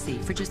Notebook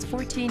PC for just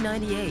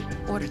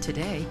 $14.98. Order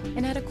today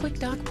and add a quick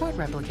dock port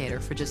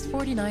replicator for just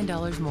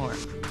 $49 more.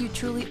 You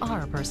truly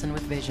are a person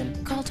with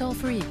vision. Call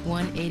toll-free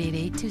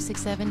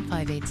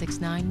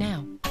 1-888-267-5869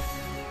 now.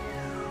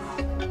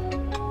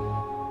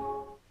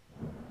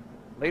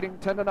 Leading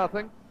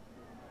 10-0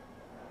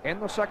 in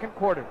the second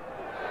quarter.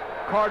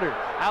 Carter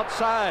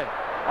outside,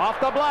 off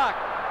the block,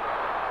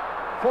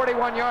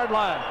 41-yard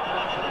line.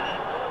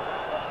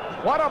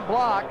 What a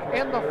block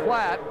in the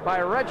flat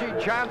by Reggie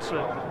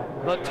Johnson,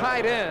 the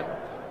tight end,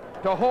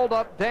 to hold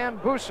up Dan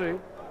Busey,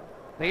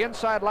 the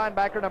inside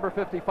linebacker, number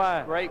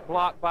 55. Great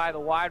block by the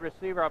wide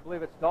receiver. I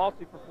believe it's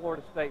Dulcie for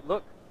Florida State.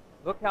 Look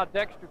Look how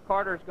Dexter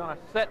Carter is going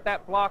to set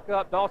that block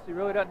up. Dawsey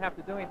really doesn't have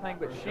to do anything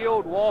but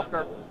shield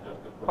Walker.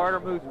 Carter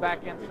moves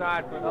back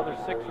inside for another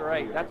 6 or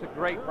 8. That's a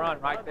great run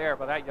right there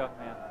by that young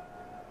man.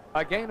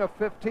 A gain of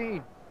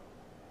 15.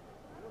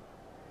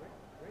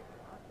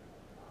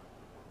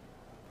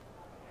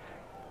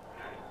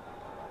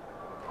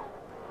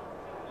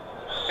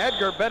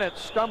 Edgar Bennett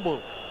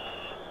stumbled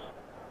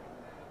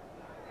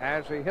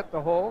as he hit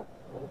the hole.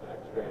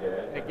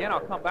 Again, I'll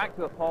come back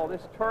to it, Paul.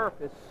 This turf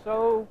is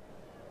so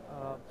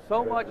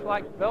much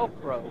like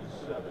Velcro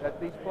that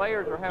these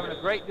players are having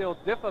a great deal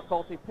of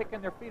difficulty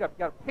picking their feet up.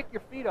 You got to pick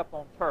your feet up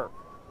on turf.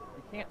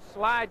 You can't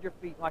slide your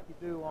feet like you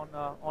do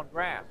on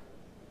grass.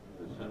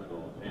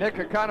 Nick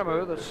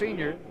Economou, the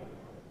senior,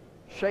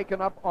 shaken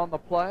up on the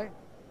play.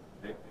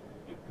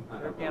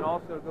 There again,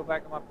 also to go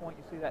back to my point,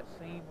 you see that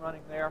seam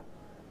running there.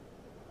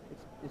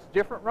 It's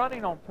different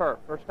running on turf.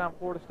 First time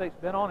Florida State's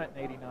been on it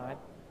in '89.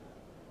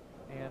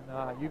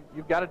 And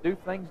you've got to do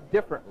things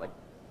differently.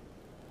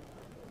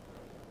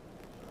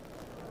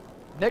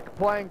 Nick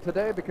playing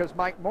today because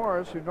Mike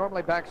Morris, who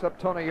normally backs up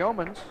Tony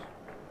Yeomans,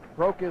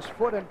 broke his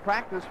foot in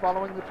practice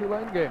following the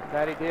Tulane game.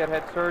 That he did,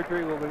 had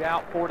surgery, will be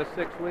out 4 to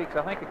 6 weeks.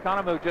 I think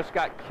Economou just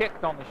got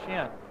kicked on the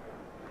shin.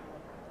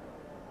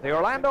 The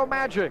Orlando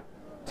Magic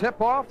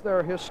tip off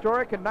their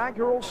historic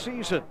inaugural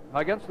season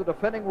against the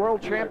defending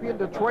world champion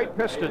Detroit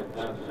Pistons.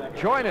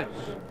 Join us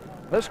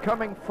this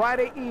coming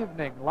Friday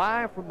evening,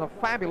 live from the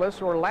fabulous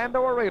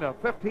Orlando Arena.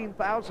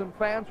 15,000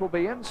 fans will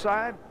be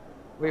inside.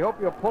 We hope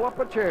you'll pull up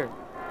a chair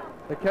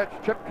to catch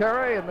Chip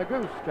Carey and the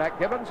Goose, Jack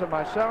Gibbons and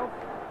myself,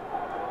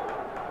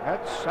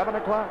 at 7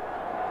 o'clock,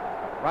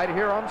 right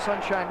here on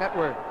Sunshine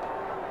Network.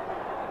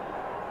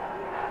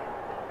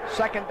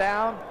 Second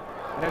down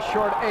and a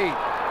short 8.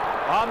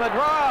 On the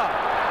draw,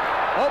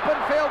 open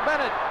field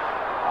Bennett.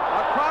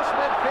 Across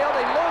midfield,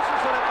 he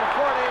loses it at the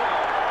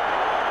 40.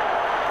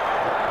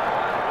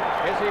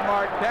 Is he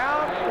marked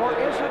down, or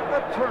is it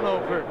a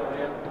turnover?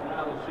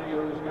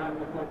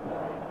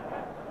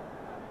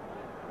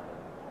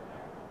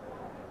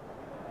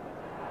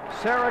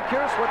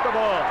 Syracuse with the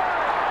ball.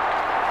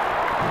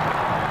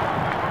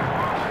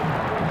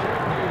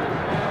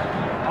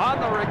 On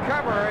the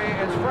recovery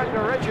is Fred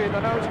DeRicci, the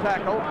nose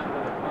tackle.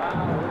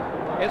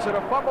 Is it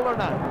a fumble or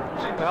not?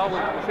 Well, we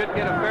should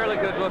get a fairly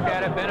good look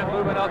at it. Bennett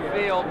moving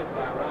upfield.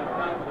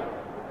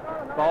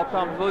 Ball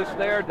comes loose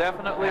there.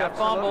 Definitely a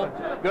fumble.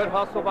 Good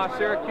hustle by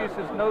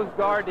Syracuse's nose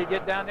guard to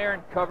get down there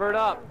and cover it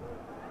up.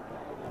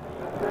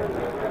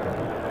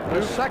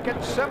 The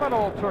second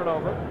Seminole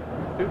turnover.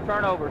 2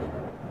 turnovers.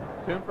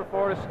 2 for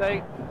Florida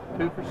State,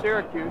 2 for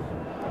Syracuse.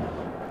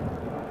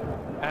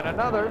 And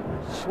another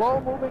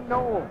slow-moving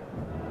Knoll.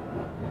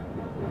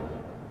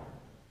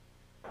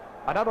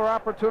 Another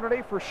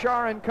opportunity for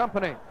Shar and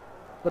company.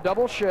 The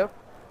double shift.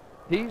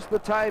 He's the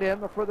tight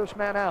end, the furthest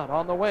man out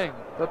on the wing.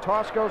 The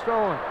toss goes to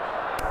Owens.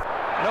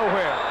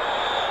 Nowhere.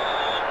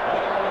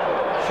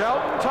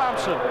 Sheldon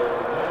Thompson,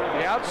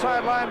 the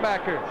outside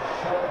linebacker.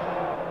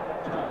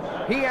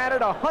 He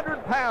added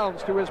 100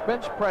 pounds to his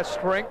bench press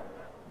strength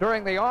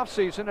during the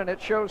offseason, and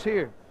it shows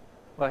here.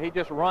 Well, he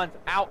just runs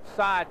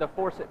outside to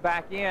force it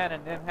back in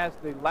and then has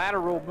the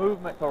lateral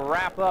movement to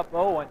wrap up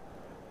Owen.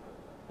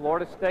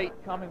 Florida State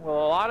coming with a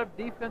lot of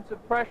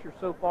defensive pressure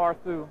so far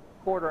through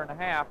quarter and a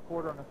half,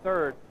 quarter and a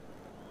third,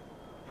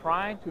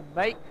 trying to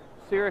make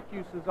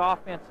Syracuse's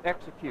offense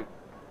execute,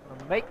 or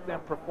make them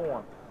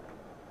perform.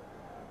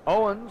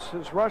 Owens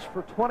has rushed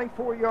for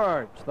 24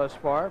 yards thus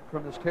far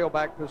from this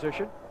tailback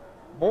position.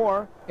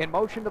 Moore in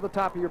motion to the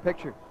top of your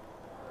picture.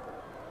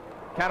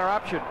 Counter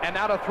option, and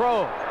now to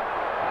throw.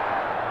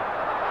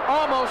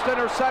 Almost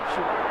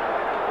interception.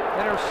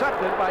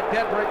 Intercepted by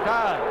Dedrick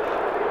Dodge.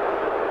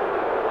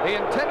 The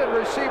intended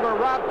receiver,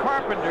 Rob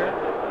Carpenter,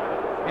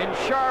 and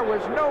Shar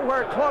was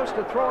nowhere close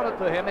to throwing it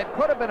to him. It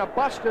could have been a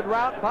busted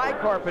route by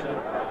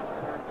Carpenter.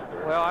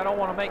 Well, I don't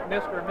want to make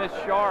Mr. and Miss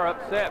Shar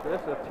upset, but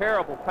this is a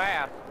terrible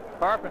pass.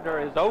 Carpenter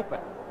is open.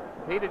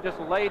 If he'd have just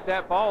laid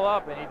that ball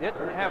up and he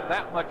didn't have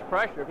that much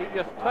pressure, if he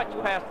just touched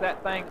past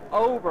that thing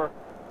over,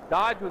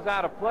 Dodge was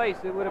out of place,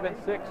 it would have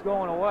been 6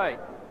 going away.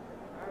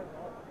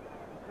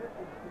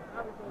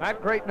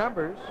 Not great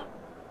numbers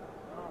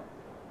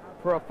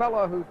for a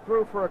fellow who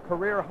threw for a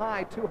career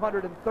high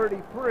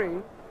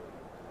 233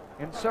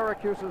 in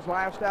Syracuse's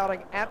last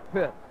outing at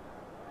Pitt.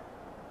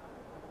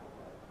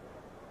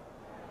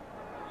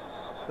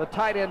 The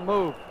tight end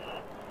move.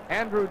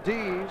 Andrew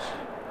Dees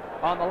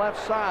on the left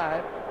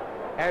side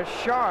as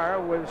Shar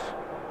was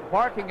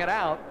barking it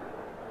out.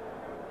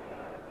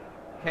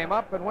 Came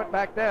up and went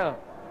back down.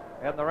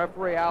 And the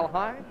referee, Al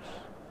Hines,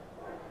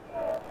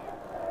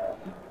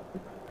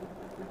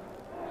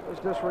 says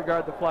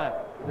disregard the flag.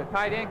 The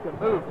tight end can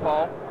move,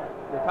 Paul.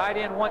 The tight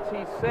end, once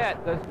he's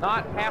set, does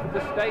not have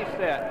to stay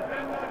set.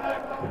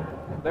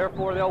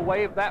 Therefore, they'll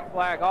wave that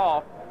flag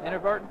off,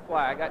 inadvertent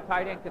flag. That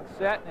tight end can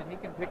set, and he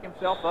can pick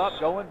himself up,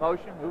 go in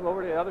motion, move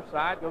over to the other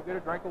side, go get a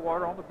drink of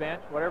water on the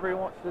bench, whatever he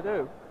wants to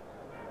do.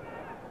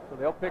 So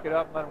they'll pick it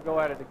up and let him go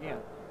at it again.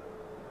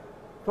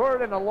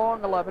 Third and a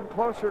long 11,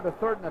 closer to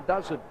third and a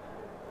dozen.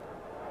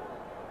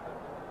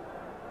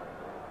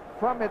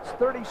 from its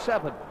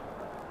 37.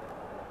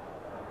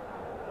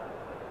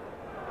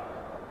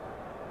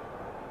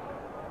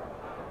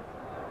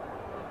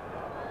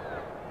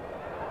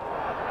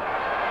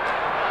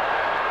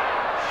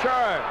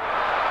 Sure.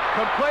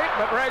 Complete,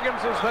 but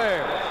Reagans is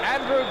there.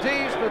 Andrew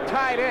Dees, the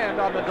tight end,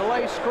 on the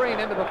delay screen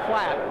into the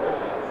flat.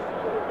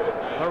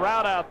 The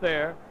route out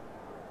there,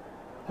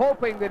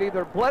 hoping that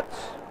either blitz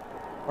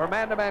or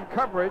man-to-man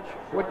coverage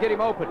would get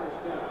him open.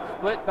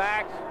 Split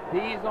backs,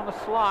 Dees on the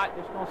slot,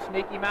 just going to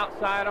sneak him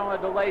outside on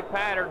a delay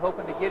pattern,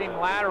 hoping to get him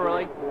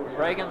laterally.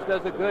 Reagans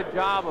does a good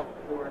job of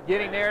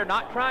getting there,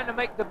 not trying to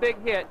make the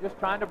big hit, just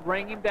trying to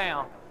bring him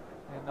down.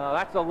 And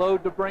that's a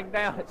load to bring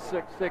down at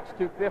 6'6",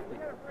 250.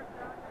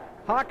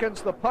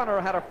 Hawkins, the punter,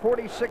 had a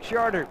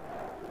 46-yarder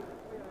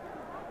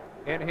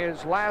in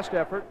his last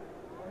effort.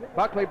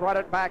 Buckley brought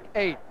it back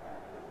 8.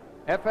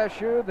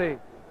 FSU, the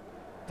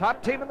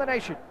top team in the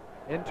nation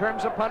in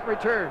terms of punt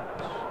returns.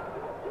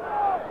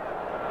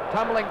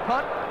 Tumbling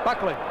punt,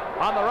 Buckley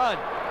on the run.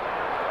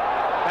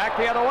 Back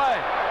the other way.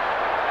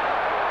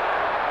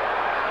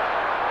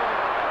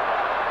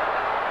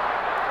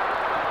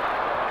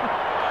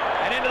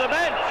 And into the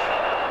bench.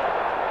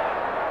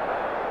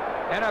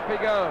 And up he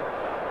goes.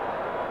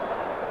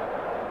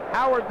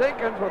 Howard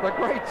Dinkins with a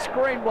great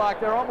screen block.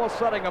 They're almost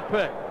setting a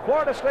pick.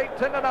 Florida State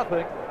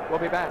 10-0. We'll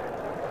be back.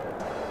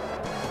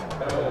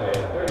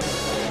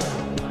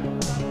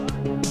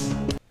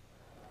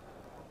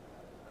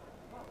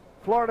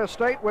 Florida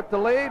State with the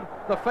lead.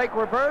 The fake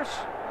reverse.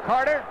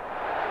 Carter.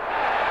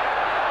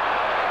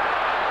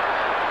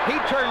 He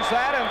turns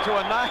that into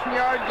a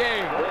 9-yard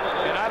gain.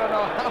 And I don't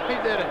know how he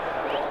did it.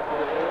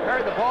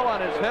 Carried the ball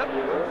on his hip,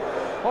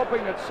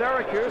 hoping that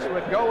Syracuse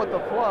would go with the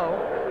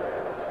flow.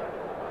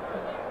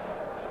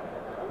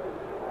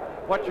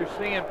 What you're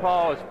seeing,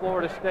 Paul, is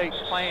Florida State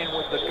playing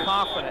with the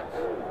confidence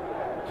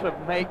to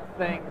make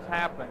things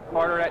happen.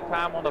 Carter that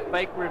time on the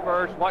fake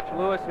reverse. Watch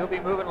Lewis. He'll be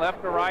moving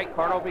left to right.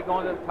 Carter will be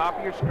going to the top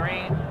of your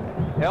screen.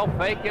 They'll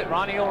fake it.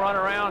 Ronnie will run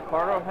around.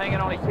 Carter will hang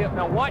it on his hip.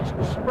 Now watch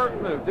the spurt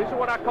move. These are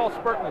what I call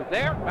spurt moves.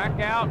 There, back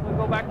out. We'll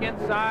go back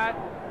inside.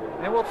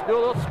 Then we'll do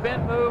a little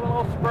spin move, a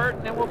little spurt,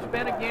 and then we'll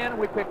spin again, and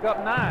we pick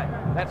up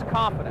 9. That's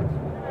confidence.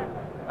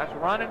 That's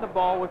running the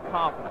ball with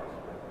confidence.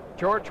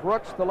 George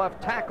Rooks, the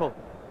left tackle,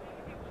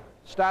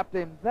 stopped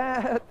him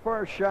that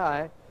far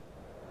shy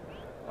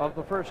of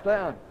the first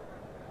down.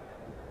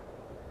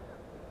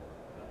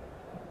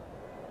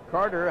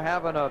 Carter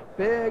having a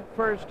big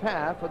first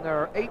half, and there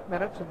are 8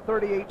 minutes and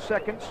 38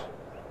 seconds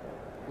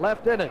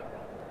left in it.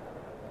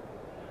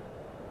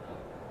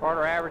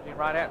 Carter averaging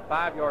right at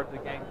 5 yards a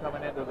game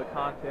coming into the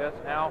contest.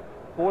 Now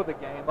for the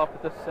game up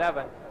at the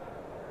 7.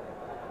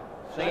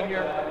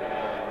 Senior,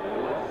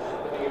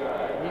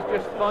 he's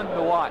just fun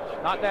to watch.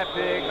 Not that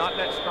big, not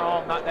that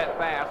strong, not that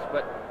fast,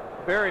 but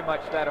very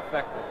much that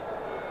effective.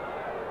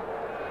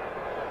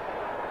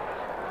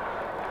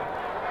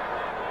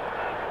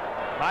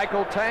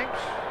 Michael Tanks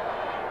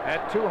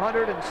at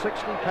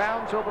 260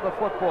 pounds over the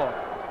football.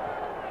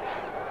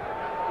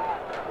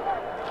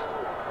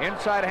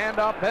 Inside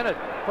handoff, Bennett.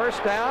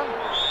 First down,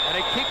 and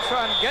he keeps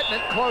on getting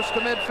it close to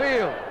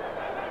midfield.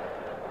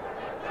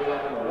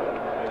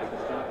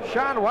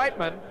 Sean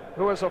Whiteman,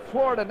 who is a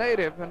Florida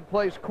native and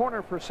plays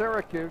corner for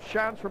Syracuse.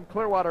 Sean's from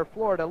Clearwater,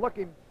 Florida. Look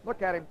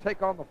at him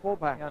take on the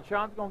fullback. Yeah, and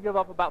Sean's going to give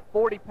up about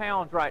 40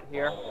 pounds right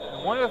here.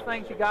 And one of the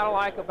things you got to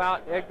like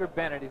about Edgar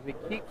Bennett is he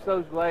keeps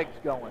those legs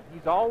going.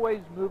 He's always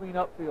moving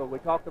upfield. We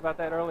talked about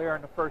that earlier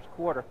in the first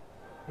quarter.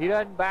 He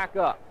doesn't back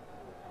up.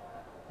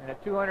 And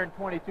at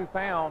 222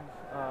 pounds,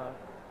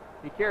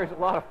 he carries a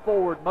lot of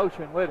forward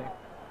motion with him.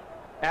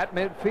 At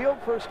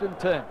midfield, 1st and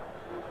 10.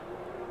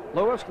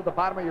 Lewis to the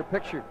bottom of your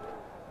picture.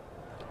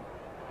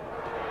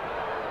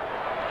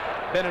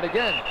 Bennett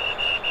again.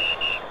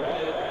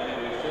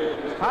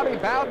 Bobby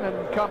Bowden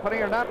and company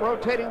are not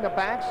rotating the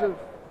backs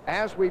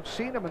as we've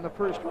seen them in the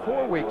first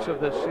 4 weeks of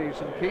this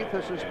season, Keith.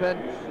 This has been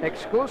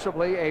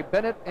exclusively a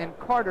Bennett and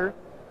Carter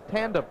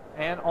tandem.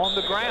 And on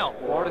the ground,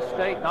 Florida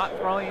State not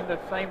throwing the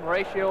same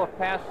ratio of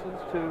passes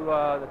to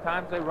the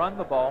times they run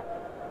the ball,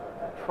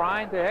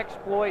 trying to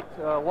exploit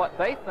what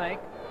they think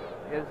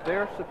is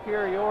their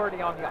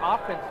superiority on the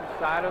offensive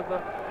side of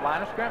the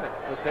line of scrimmage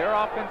with their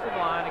offensive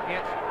line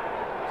against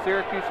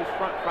Syracuse's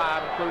front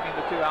 5, including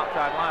the 2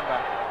 outside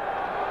linebackers.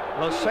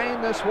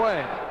 Lassane this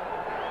way.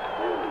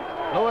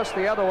 Lewis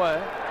the other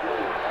way.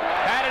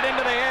 Batted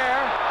into the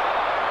air.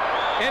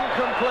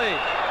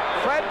 Incomplete.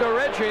 Fred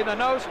DeRiggi, the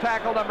nose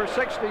tackle, number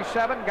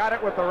 67, got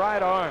it with the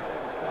right arm.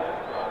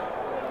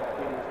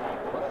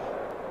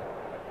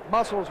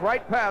 Muscles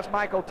right past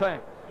Michael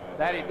Tank.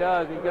 That he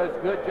does. He does a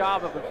good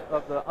job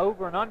of the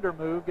over and under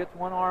move. Gets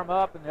one arm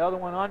up and the other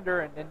one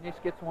under, and then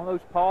just gets one of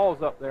those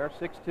paws up there.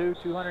 6'2",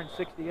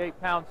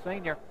 268-pound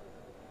senior.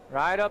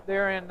 Right up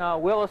there in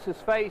Willis's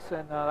face,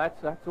 and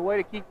that's a way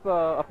to keep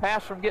a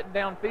pass from getting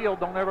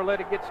downfield. Don't ever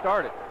let it get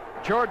started.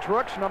 George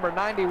Rooks, number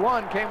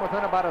 91, came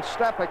within about a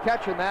step of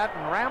catching that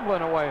and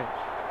rambling away.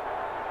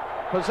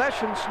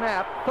 Possession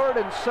snap,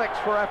 3rd and 6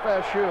 for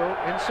FSU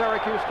in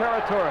Syracuse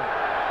territory.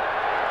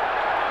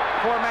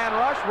 four-man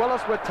rush.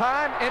 Willis with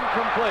time,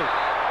 incomplete.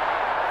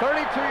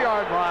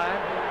 32-yard line.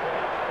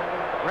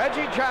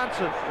 Reggie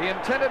Johnson, the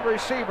intended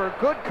receiver.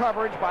 Good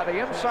coverage by the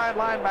inside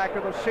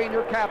linebacker, the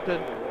senior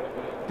captain,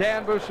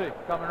 Dan Busey.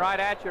 Coming right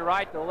at you,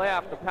 right to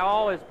left. The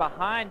ball is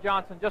behind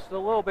Johnson just a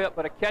little bit,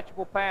 but a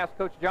catchable pass.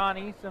 Coach John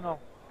Eason will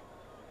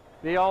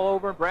be all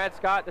over. Brad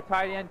Scott, the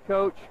tight end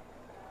coach,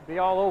 be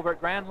all over it.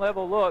 Grand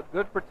level look.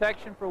 Good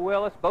protection for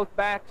Willis. Both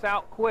backs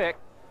out quick.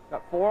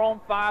 Got 4 on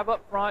 5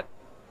 up front.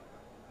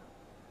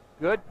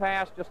 Good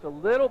pass, just a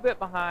little bit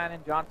behind,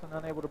 and Johnson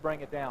unable to bring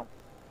it down.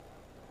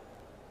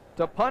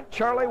 To punt,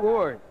 Charlie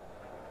Ward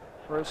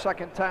for a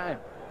second time.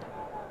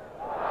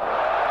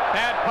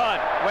 Bad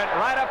punt. Went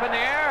right up in the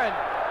air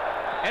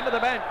and into the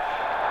bench.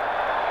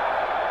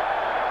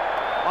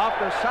 Off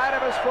the side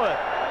of his foot.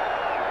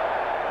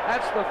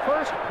 That's the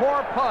first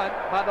poor punt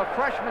by the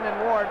freshman in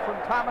Ward from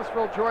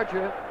Thomasville,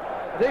 Georgia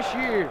this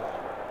year.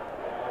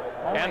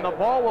 And the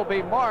ball will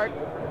be marked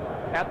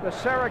at the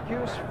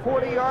Syracuse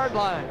 40-yard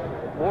line.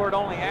 Ward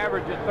only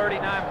averaging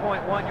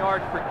 39.1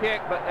 yards per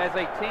kick, but as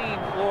a team,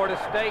 Florida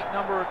State,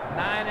 number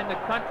 9 in the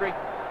country,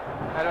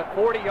 at a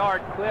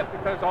 40-yard clip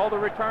because all the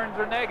returns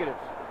are negatives.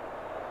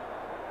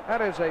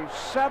 That is a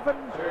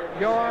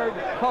 7-yard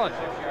punt.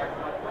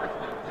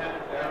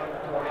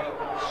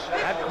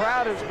 That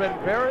crowd has been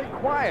very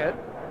quiet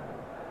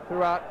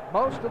throughout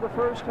most of the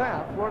first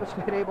half. Florida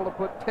State able to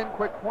put 10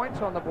 quick points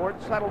on the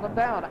board, settle them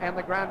down, and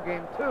the ground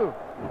game too.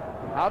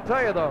 I'll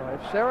tell you though,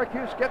 if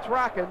Syracuse gets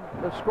rocking,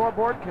 the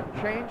scoreboard can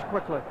change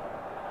quickly.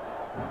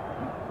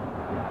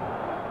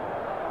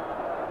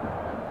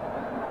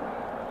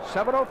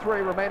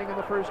 .7:03 remaining in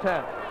the first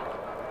half.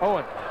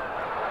 Owen.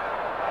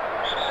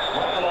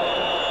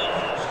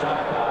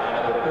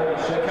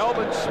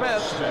 Kelvin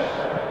Smith,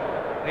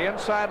 the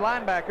inside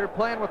linebacker,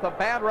 playing with a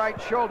bad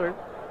right shoulder,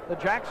 the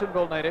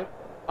Jacksonville native,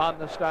 on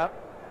the stop.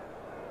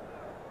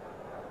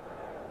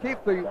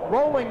 Keith, the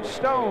Rolling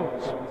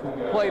Stones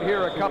played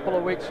here a couple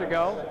of weeks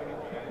ago,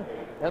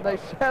 and they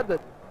said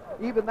that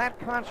even that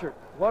concert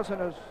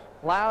wasn't as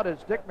loud as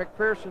Dick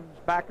McPherson's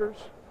backers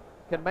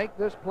can make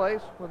this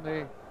place when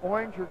the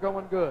Orange are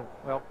going good.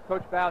 Well,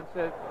 Coach Bowden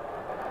said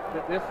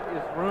that this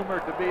is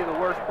rumored to be the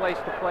worst place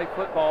to play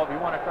football if you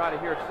want to try to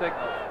hear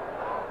signals.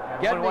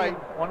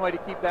 One way to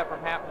keep that from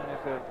happening is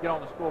to get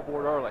on the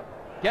scoreboard early.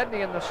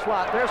 Gedney in the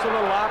slot. There's a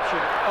little option.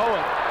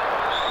 Owen.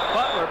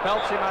 Butler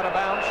belts him out of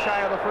bounds,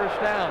 shy of the first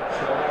down.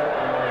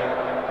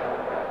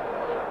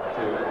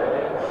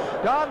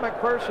 Don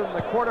McPherson,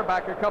 the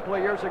quarterback a couple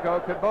of years ago,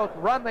 could both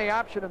run the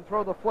option and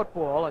throw the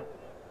football, and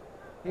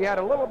he had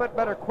a little bit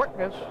better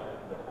quickness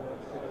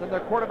than the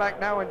quarterback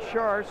now in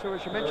charge. So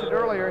as you mentioned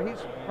earlier,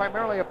 he's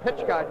primarily a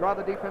pitch guy. Draw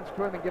the defense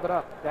to him and give it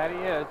up. That he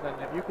is, and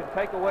if you can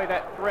take away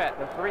that threat,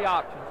 the 3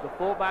 options, the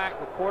fullback,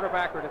 the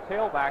quarterback, or the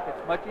tailback,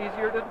 it's much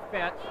easier to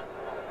defense.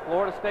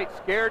 Florida State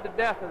scared to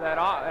death of that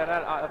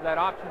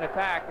option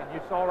attack, and you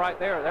saw right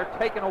there, they're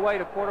taking away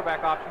the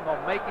quarterback option, they'll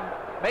make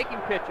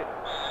him pitch it,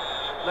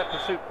 let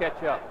pursuit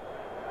catch up.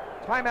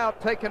 Timeout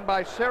taken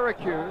by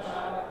Syracuse,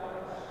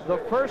 the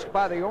first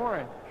by the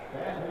Orange.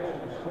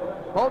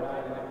 Both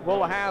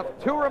will have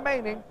 2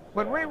 remaining.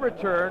 When we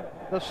return,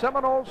 the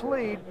Seminoles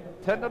lead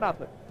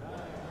 10-0.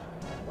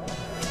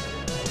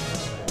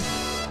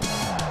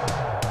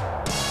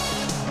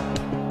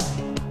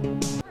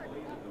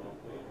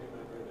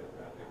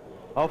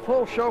 A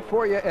full show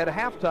for you at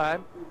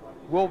halftime.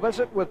 We'll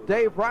visit with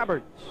Dave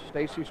Roberts.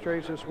 Stacy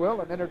Strays as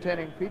well, an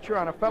entertaining feature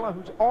on a fellow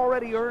who's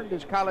already earned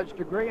his college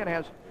degree and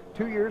has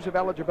 2 years of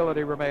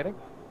eligibility remaining.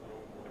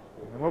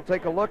 And we'll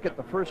take a look at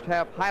the first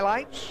half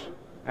highlights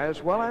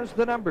as well as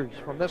the numbers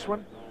from this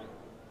one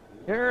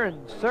here in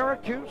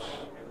Syracuse,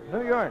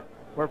 New York,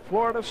 where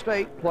Florida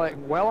State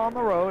playing well on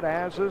the road,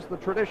 as is the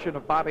tradition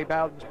of Bobby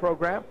Bowden's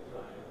program,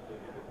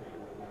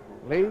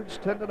 leads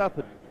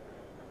 10-0.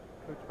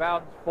 Coach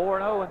Bowden's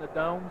 4-0 in the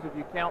domes if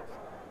you count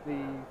the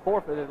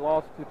forfeited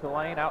loss to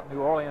Tulane out in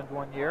New Orleans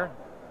one year.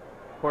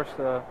 Of course,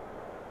 the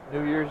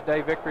New Year's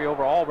Day victory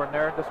over Auburn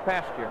there this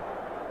past year.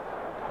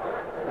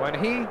 When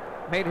he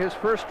made his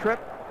first trip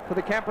to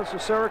the campus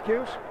of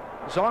Syracuse,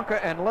 Zonka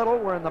and Little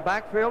were in the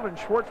backfield, and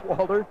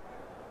Schwartzwalder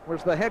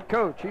was the head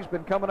coach. He's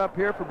been coming up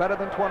here for better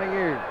than 20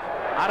 years.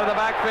 Out of the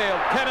backfield,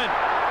 Kinnan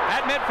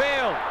at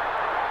midfield.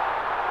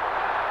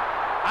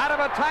 Out of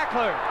a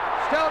tackler,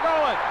 still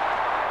going.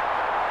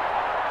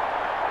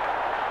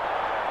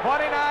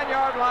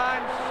 29-yard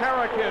line,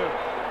 Syracuse.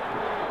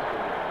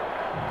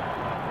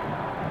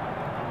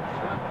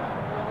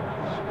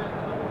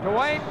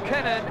 Dwayne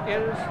Kinnan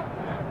is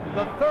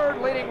the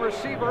 3rd leading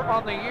receiver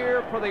on the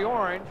year for the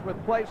Orange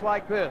with plays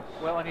like this.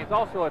 Well, and he's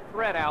also a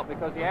threat out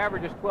because the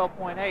average is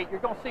 12.8.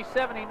 You're going to see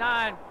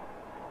 79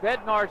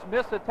 Bednar's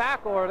miss a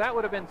tackle, or that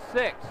would have been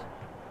 6.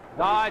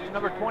 Dodge,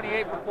 number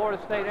 28 for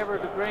Florida State, ever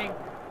to bring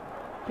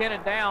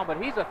Kinnan down,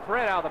 but he's a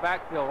threat out of the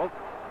backfield.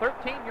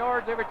 13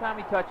 yards every time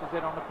he touches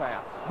it on the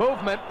pass.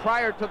 Movement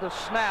prior to the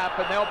snap,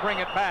 and they'll bring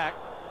it back.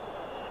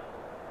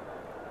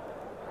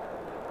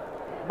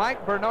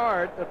 Mike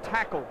Bernard, the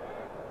tackle.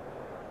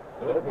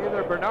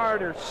 Either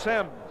Bernard or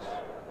Sims.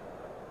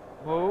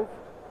 Move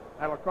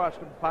That'll cost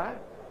him 5.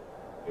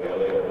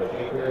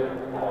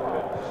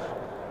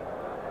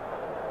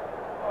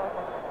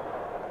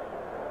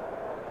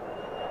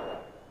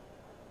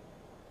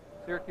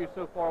 Syracuse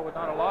so far with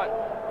not a lot.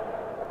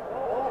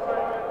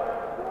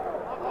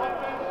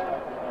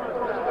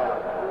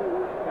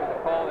 There's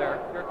a call there.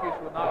 Syracuse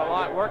with not a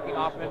lot working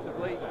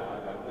offensively.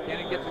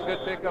 Kenny gets a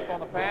good pickup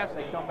on the pass.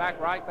 They come back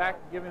right back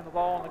and give him the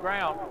ball on the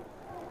ground.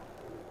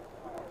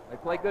 They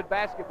play good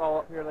basketball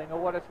up here. They know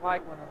what it's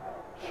like when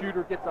a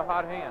shooter gets a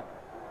hot hand.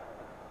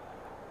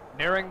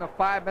 Nearing the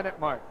 5-minute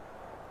mark.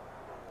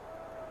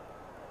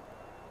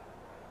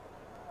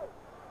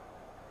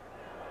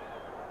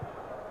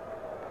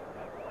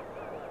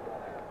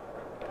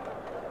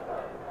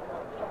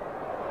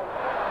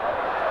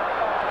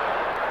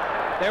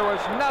 There was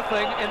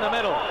nothing in the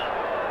middle.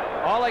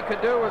 All they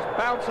could do was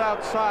bounce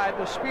outside.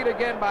 The speed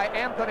again by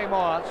Anthony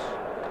Moss.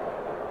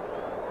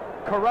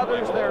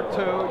 Carruthers there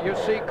too. You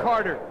see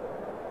Carter.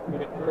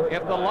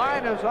 If the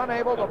line is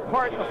unable to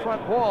part the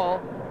front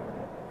wall,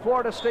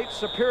 Florida State's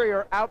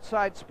superior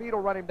outside speed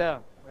will run him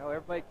down. Well,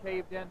 everybody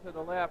caved in to the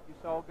left. You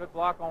saw a good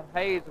block on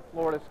Hayes of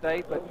Florida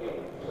State, but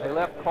they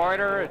left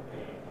Carter and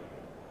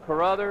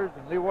Carruthers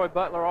and Leroy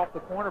Butler off the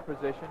corner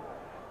position,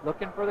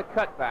 looking for the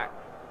cutback.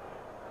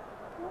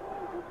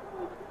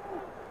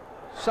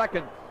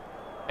 2nd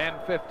and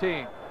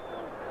 15.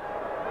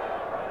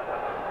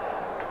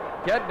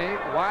 Gedney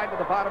wide to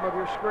the bottom of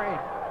your screen.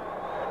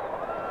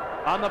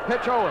 On the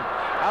pitch, Owens.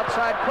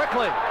 Outside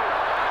quickly.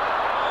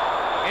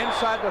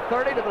 Inside the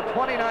 30 to the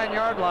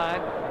 29-yard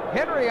line.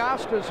 Henry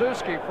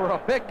Ostaszewski, for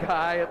a big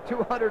guy at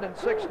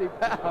 260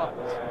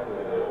 pounds,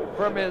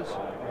 from his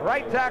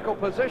right tackle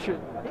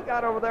position, he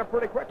got over there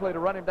pretty quickly to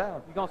run him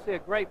down. You're going to see a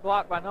great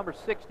block by number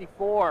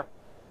 64,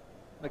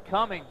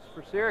 McCummings,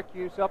 for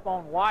Syracuse up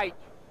on White.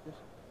 Just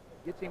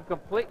gets him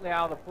completely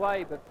out of the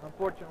play, but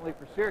unfortunately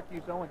for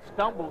Syracuse, Owens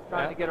stumbles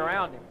trying to get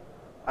around him.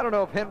 I don't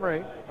know if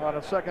Henry, on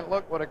a second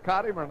look, would have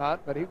caught him or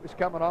not, but he was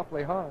coming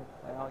awfully hard.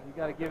 Well, you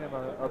got to give him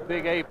a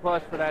big A+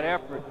 for that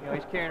effort. You know,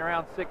 he's carrying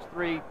around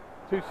 6'3",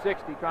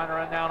 260, trying to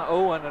run down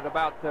Owen at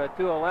about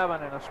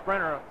 211, and a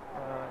sprinter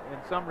in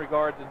some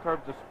regards in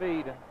terms of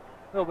speed, and a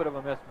little bit of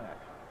a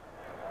mismatch.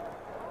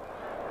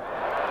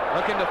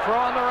 Looking to throw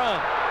on the run.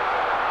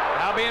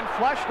 Now being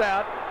flushed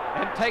out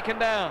and taken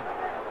down.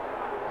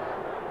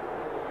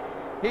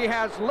 He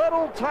has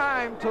little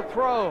time to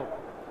throw.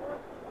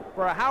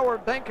 For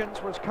Howard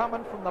Dinkins was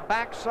coming from the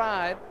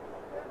backside,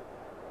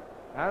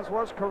 as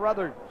was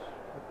Carruthers.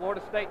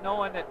 Florida State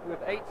knowing that with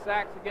 8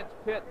 sacks against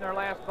Pitt in their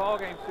last ball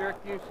game,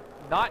 Syracuse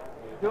not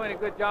doing a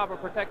good job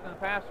of protecting the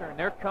passer, and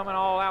they're coming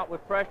all out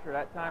with pressure.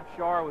 That time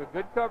Shar with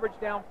good coverage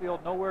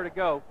downfield, nowhere to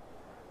go.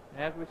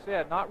 And as we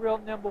said, not real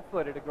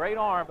nimble-footed, a great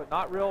arm, but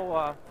not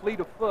real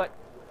fleet of foot.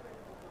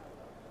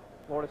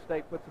 Florida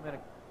State puts them in a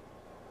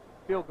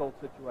field goal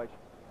situation.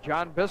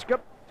 John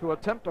Biscup to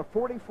attempt a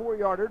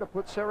 44-yarder to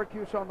put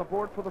Syracuse on the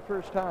board for the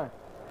first time.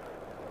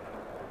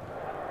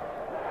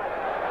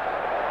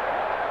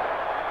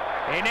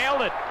 He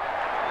nailed it.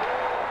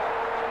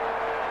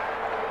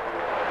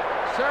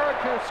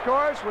 Syracuse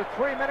scores with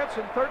 3 minutes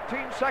and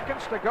 13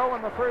 seconds to go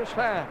in the first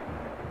half.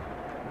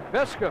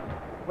 Biscup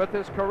with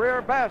his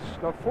career best,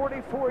 a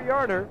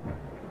 44-yarder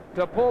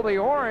to pull the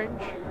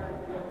Orange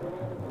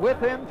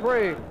within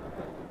 3.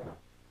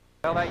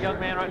 Well, that young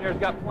man right there has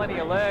got plenty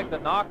of leg. The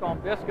knock on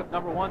Biscup,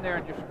 number 1 there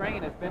in your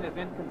screen, has been his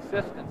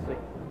inconsistency.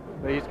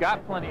 But he's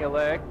got plenty of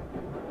leg.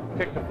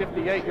 Kicked a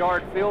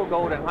 58-yard field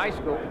goal in high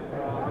school.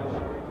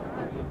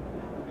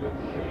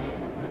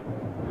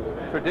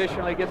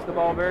 Traditionally gets the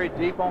ball very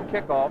deep on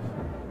kickoffs.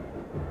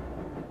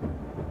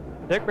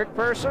 Dick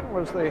McPherson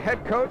was the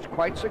head coach,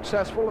 quite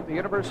successful at the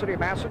University of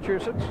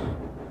Massachusetts.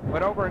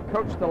 Went over and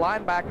coached the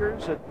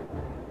linebackers at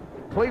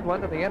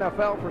Cleveland in the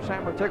NFL for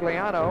San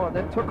Martigliano, and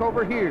then took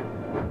over here.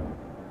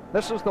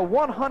 This is the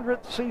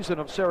 100th season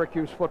of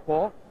Syracuse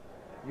football.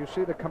 You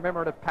see the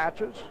commemorative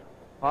patches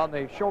on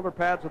the shoulder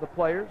pads of the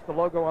players, the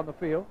logo on the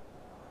field.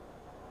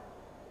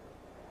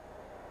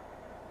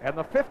 And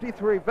the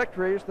 53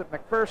 victories that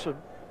McPherson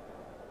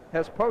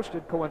has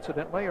posted,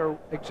 coincidentally, are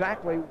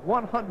exactly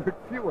 100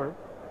 fewer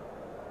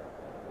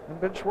than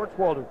Ben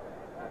Schwartzwalder,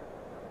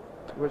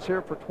 who was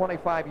here for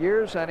 25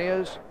 years and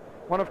is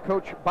one of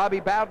Coach Bobby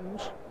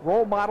Bowden's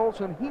role models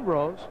and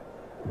heroes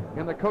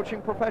in the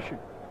coaching profession.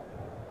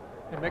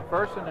 And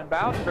McPherson and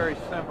Bowden very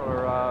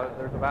similar.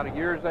 There's about a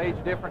year's age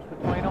difference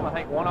between them. I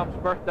think one of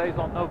them's birthday's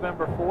on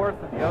November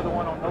 4th and the other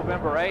one on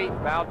November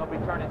 8th. Bowden will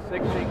be turning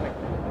 60.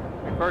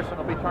 McPherson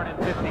will be turning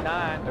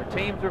 59. Their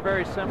teams are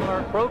very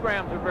similar.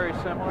 Programs are very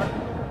similar.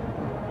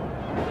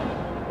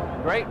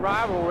 Great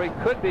rivalry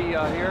could be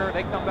here.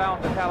 They come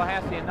down to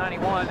Tallahassee in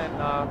 '91, and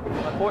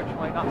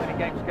unfortunately not many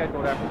games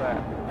scheduled after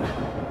that.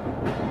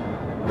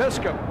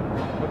 Biscup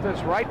with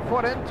his right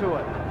foot into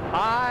it.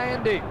 High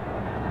and deep.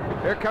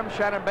 Here comes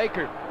Shannon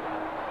Baker.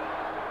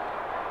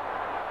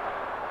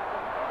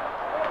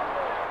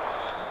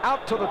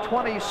 Out to the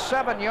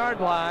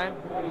 27-yard line.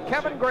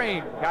 Kevin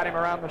Green got him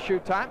around the shoe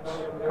tops,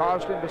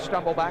 caused him to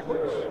stumble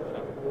backwards.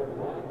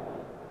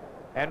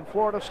 And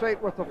Florida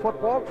State with the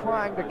football,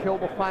 trying to kill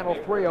the final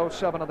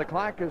 3:07 of the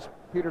clock as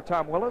Peter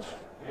Tom Willis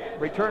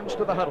returns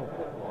to the huddle.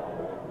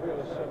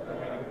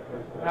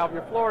 Now, if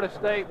you're Florida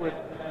State with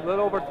a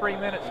little over 3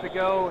 minutes to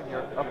go and your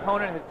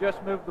opponent has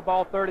just moved the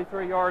ball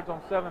 33 yards on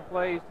 7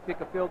 plays to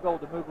kick a field goal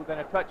to move within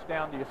a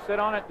touchdown, do you sit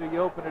on it? Do you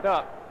open it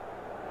up?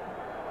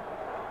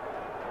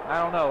 I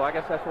don't know. I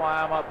guess that's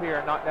why I'm up here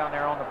and not down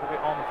there on the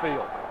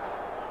field.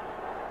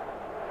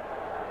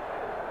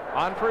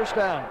 On first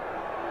down.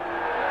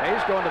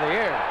 He's going to the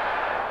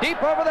air.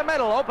 Deep over the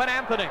middle, open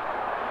Anthony.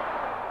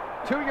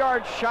 2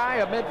 yards shy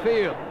of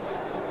midfield.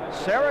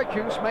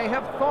 Syracuse may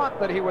have thought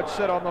that he would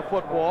sit on the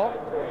football.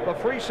 The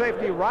free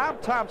safety,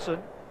 Rob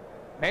Thompson,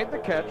 made the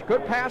catch.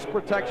 Good pass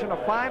protection, a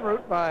fine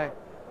route by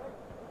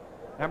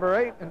number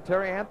 8 and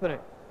Terry Anthony.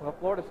 Well,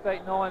 Florida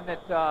State, knowing that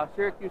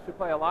Syracuse would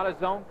play a lot of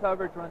zone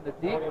coverage, run the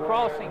deep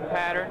crossing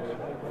patterns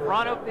in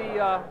front of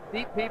the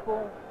deep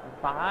people,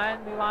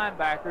 behind the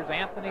linebackers.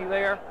 Anthony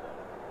there,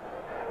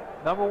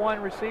 number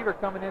 1 receiver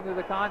coming into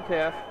the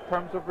contest in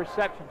terms of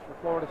receptions for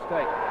Florida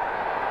State.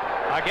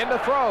 Again to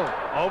throw,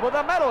 over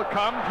the middle,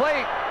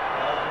 complete.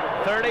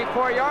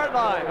 34-yard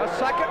line, a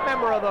second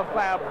member of the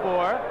Fab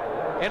Four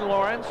in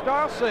Lawrence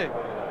Darcy.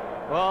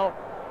 Well,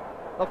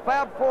 the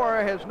Fab Four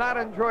has not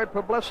enjoyed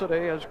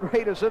publicity as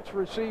great as it's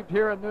received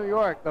here in New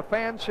York. The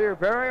fans here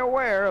very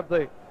aware of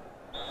the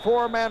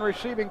 4-man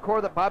receiving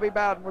corps that Bobby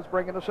Bowden was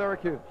bringing to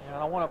Syracuse. And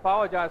I want to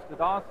apologize to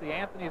Darcy.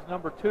 Anthony is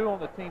number 2 on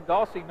the team.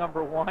 Darcy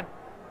number 1.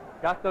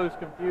 Got those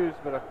confused,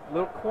 but a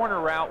little corner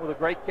route with a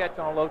great catch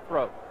on a low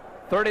throw.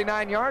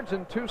 39 yards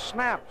and 2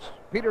 snaps.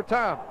 Peter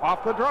Tom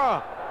off the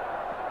draw.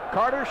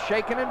 Carter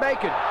shaking and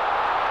baking.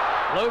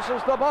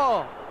 Loses the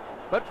ball.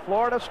 But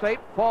Florida State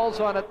falls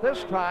on it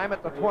this time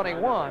at the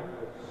 21.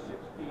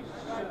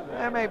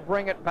 They may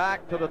bring it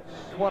back to the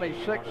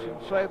 26 and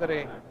say that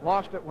he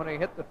lost it when he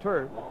hit the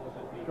turf.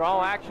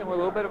 Draw action with a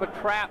little bit of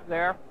a trap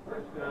there.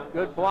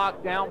 Good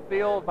block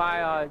downfield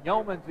by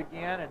Yeomans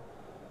again, and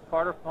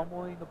Carter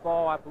fumbling the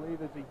ball, I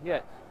believe, as he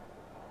hits.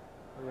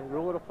 Do they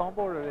rule it a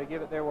fumble, or do they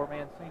give it there where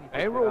Mancini?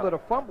 They ruled it a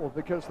fumble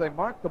because they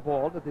marked the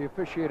ball to the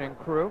officiating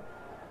crew.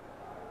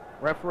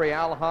 Referee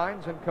Al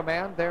Hines in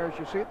command there, as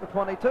you see, at the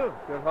 22.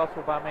 Good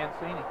hustle by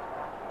Mancini.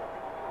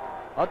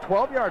 A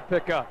 12-yard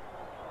pickup.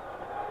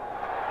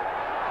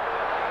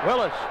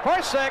 Willis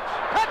for 6.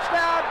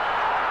 Touchdown!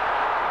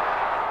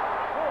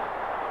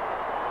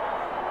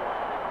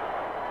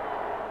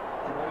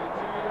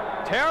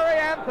 Terry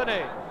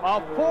Anthony,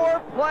 a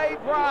 4-play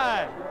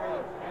drive.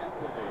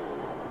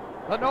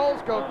 The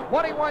Noles go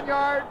 21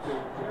 yards,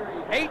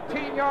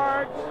 18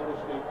 yards,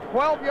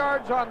 12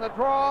 yards on the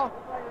draw,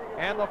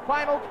 and the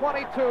final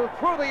 22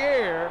 through the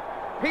air.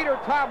 Peter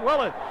Tom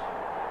Willis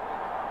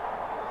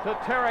to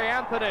Terry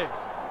Anthony.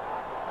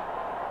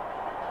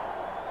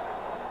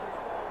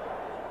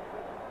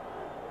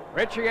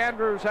 Richie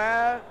Andrews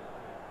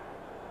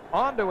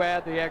on to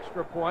add the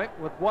extra point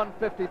with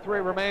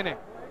 1:53 remaining.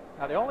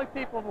 Now, the only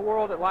people in the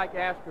world that like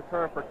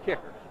AstroTurf are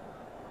kickers,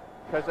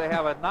 because they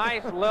have a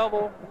nice,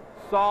 level,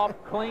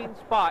 soft, clean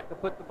spot to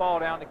put the ball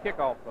down to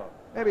kickoff of.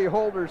 Maybe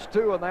holders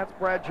too, and that's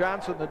Brad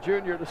Johnson, the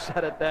junior, to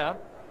set it down.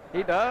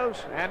 He does.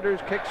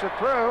 Andrews kicks it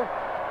through.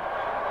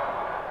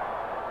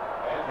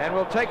 And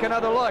we'll take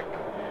another look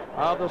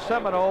of the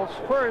Seminoles'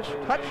 first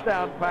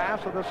touchdown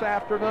pass of this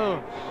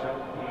afternoon.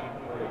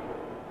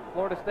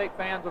 Florida State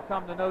fans will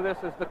come to know this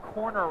as the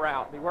corner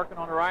route. Be working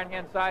on the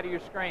right-hand side of your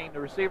screen. The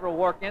receiver will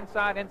work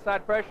inside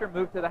pressure,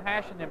 move to the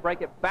hash, and then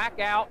break it back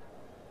out.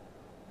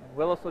 And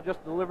Willis will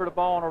just deliver the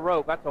ball on a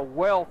rope. That's a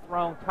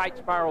well-thrown,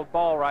 tight-spiraled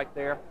ball right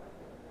there.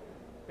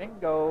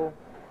 Bingo.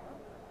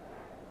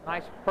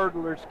 Nice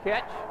hurdler's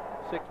catch.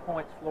 6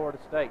 points, Florida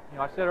State. You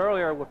know, I said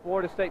earlier, would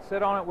Florida State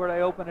sit on it where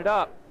they open it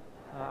up?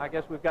 I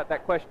guess we've got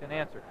that question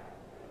answered.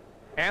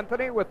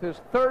 Anthony with his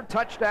 3rd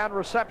touchdown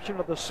reception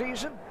of the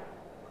season.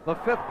 The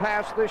 5th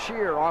pass this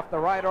year off the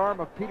right arm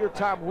of Peter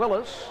Tom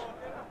Willis.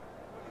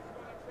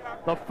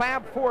 The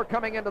Fab Four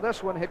coming into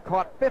this one had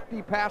caught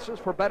 50 passes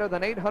for better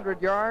than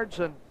 800 yards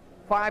and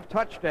 5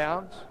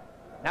 touchdowns.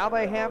 Now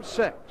they have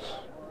 6.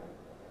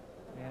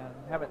 And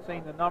haven't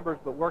seen the numbers,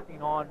 but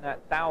working on that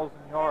 1,000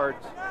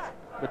 yards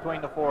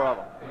between the 4 of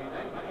them.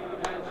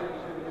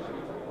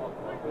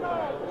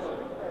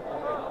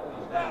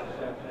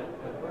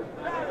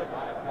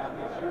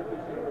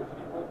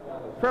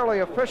 Fairly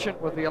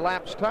efficient with the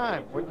elapsed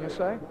time, wouldn't you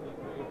say?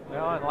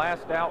 Well, in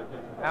last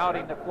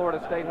outing that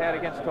Florida State had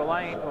against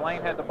Tulane,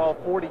 Tulane had the ball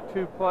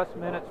 42-plus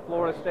minutes.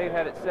 Florida State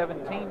had it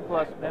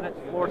 17-plus minutes.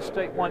 Florida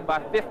State won by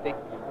 50.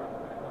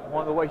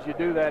 One of the ways you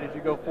do that is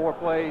you go 4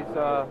 plays,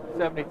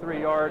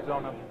 73 yards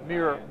on a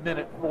mere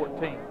minute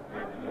 14.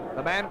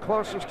 The man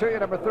closest to you,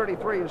 number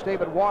 33, is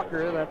David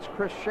Walker. That's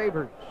Chris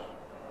Shavers.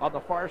 On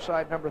the far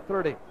side, number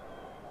 30.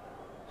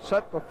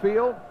 Set the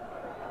field.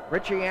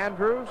 Richie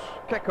Andrews,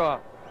 kickoff.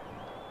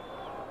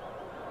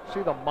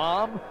 See the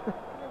mom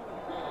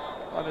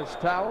on his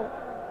towel?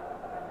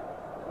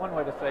 One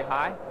way to say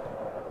hi.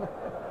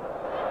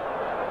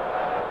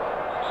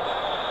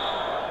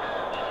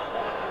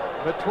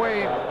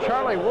 between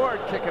Charlie Ward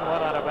kicking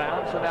one out of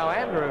bounds and now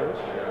Andrews.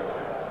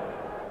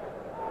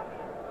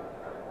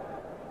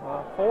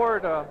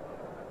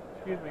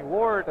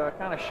 Ward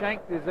kind of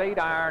shanked his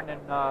 8-iron and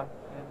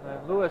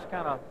Lewis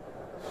kind of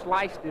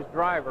sliced his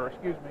driver.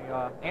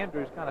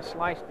 Andrews kind of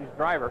sliced his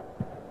driver.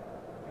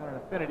 Got an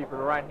affinity for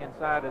the right-hand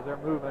side as they're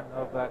moving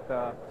of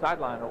that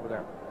sideline over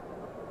there.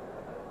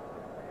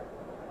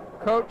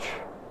 Coach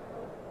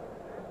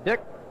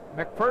Dick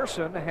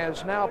McPherson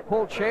has now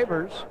pulled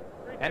Shavers,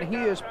 and he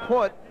has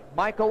put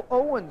Michael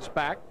Owens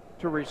back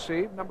to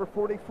receive, number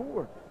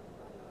 44.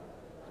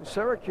 So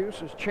Syracuse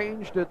has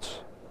changed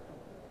its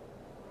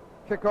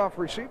kickoff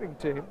receiving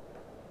team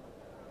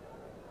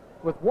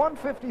with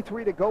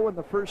 1:53 to go in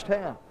the first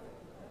half.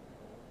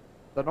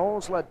 The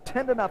Noles led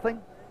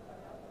 10-0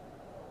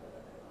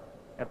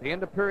 at the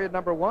end of period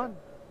number 1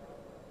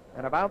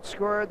 and have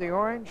outscored the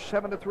Orange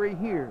 7-3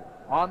 here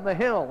on the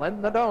hill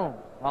in the dome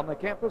on the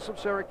campus of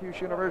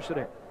Syracuse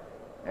University.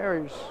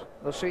 There's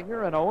the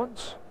senior and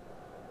Owens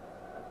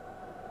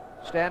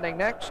standing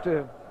next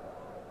to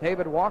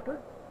David Walker.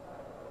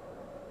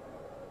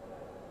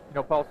 You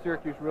know, Paul,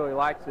 Syracuse really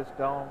likes this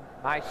dome.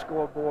 Nice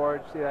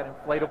scoreboard. See that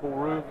inflatable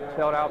roof? It's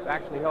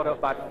actually held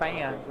up by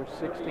fans. There's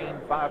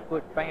 16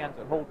 5-foot fans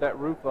that hold that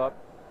roof up.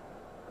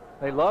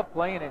 They love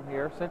playing in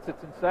here. Since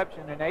its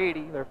inception in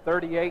 '80, they're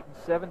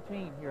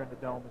 38-17 here in the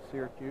dome of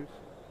Syracuse.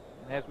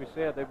 And as we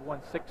said, they've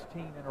won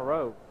 16 in a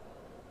row.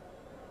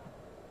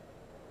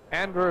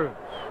 Andrews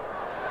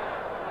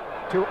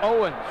to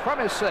Owens from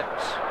his 6.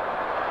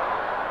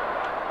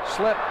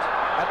 Slipped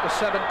at the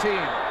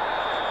 17.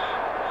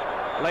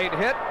 Late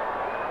hit.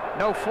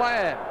 No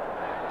flag.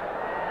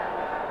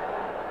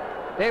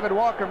 David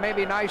Walker may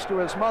be nice to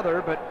his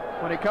mother, but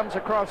when he comes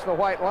across the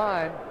white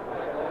line,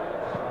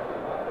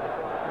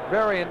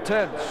 very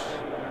intense.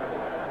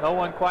 No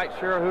one quite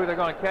sure who they're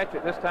going to catch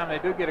it. This time they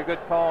do get a good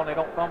call and they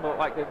don't fumble it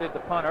like they did the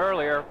punt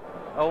earlier.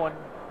 Owen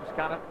just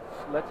kind of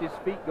lets his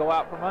feet go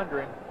out from under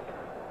him.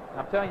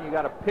 I'm telling you,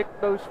 got to pick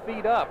those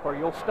feet up or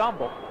you'll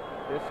stumble.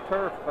 This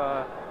turf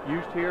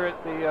used here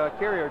at the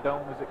Carrier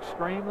Dome is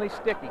extremely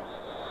sticky.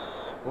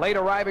 Late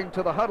arriving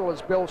to the huddle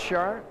is Bill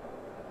Sharp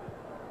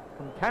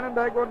from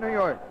Canandaigua, New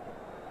York.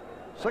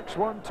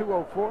 6'1",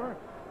 204.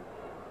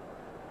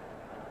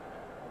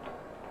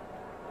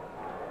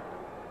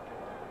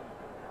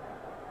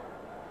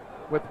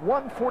 With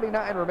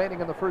 1:49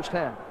 remaining in the first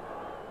half.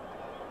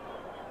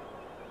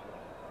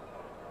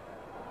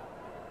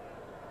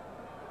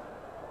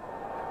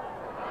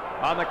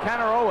 On the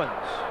counter, Owens.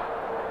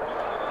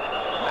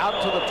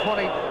 Out to the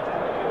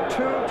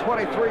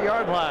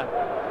 23-yard line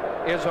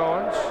is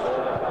Owens.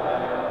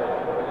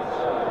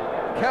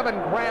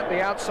 Kevin Grant,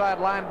 the outside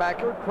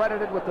linebacker,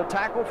 credited with the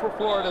tackle for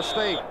Florida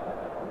State.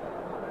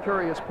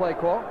 Curious play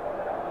call.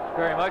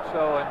 Very much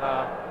so, and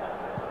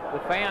the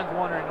fans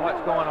wondering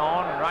what's going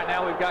on. And right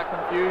now we've got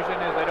confusion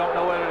as they don't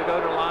know whether to go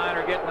to the line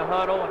or get in the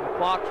huddle, and the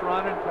clock's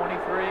running.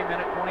 23,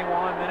 minute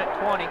 21, minute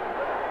 20.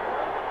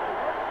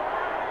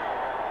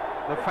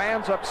 The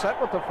fans upset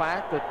with the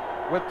fact that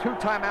with 2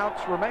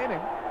 timeouts remaining,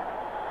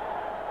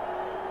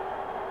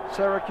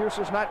 Syracuse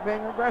is not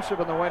being aggressive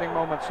in the waning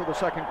moments of the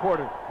second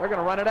quarter. They're going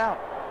to run it out.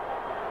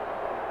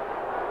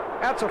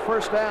 That's a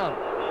first down.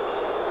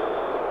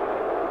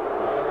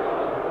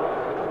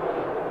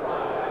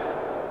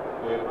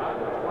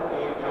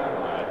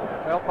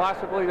 Well,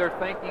 possibly their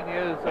thinking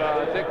is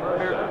Dick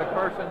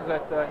McPherson's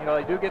that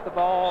they do get the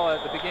ball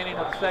at the beginning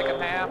of the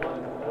second half.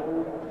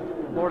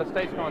 Florida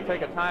State's going to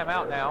take a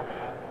timeout now.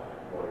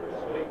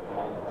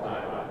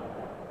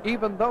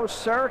 Even though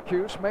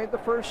Syracuse made the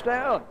first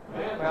down.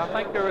 Well, I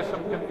think there was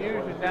some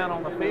confusion down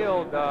on the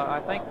field. I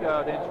think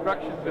the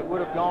instructions that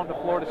would have gone to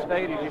Florida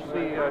State, as you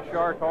see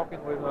Shar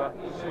talking with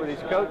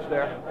his coach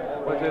there,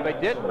 was if they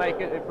didn't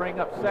make it, they'd bring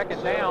up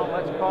second down.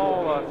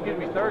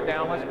 Third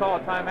down. Let's call a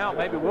timeout.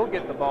 Maybe we'll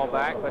get the ball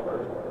back. But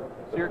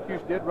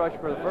Syracuse did rush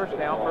for the first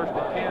down, 1st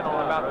and 10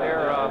 on about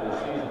their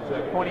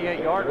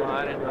 28-yard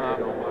line. And a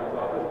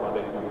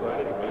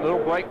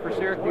little break for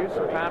Syracuse,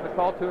 some time to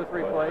call 2 or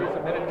 3 plays,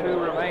 a minute 2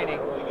 remaining.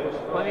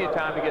 Plenty of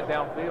time to get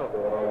downfield.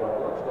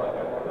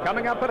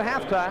 Coming up at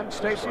halftime,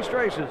 Stacy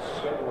Straces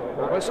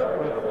will visit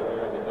with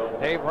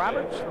Dave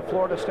Roberts, the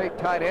Florida State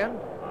tight end.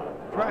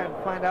 Try and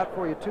find out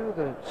for you, too,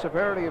 the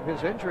severity of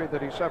his injury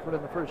that he suffered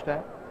in the first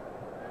half.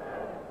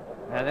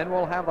 And then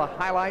we'll have the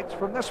highlights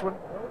from this one.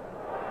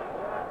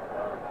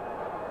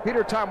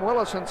 Peter Tom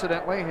Willis,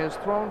 incidentally, has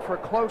thrown for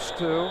close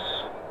to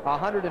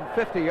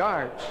 150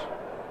 yards.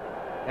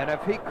 And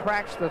if he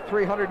cracks the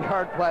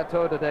 300-yard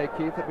plateau today,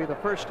 Keith, it'd be the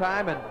first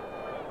time in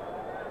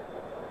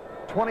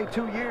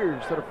 22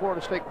 years that a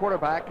Florida State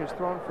quarterback has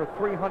thrown for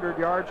 300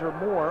 yards or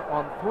more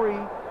on 3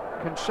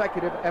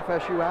 consecutive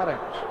FSU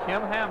outings.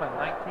 Kim Hammond,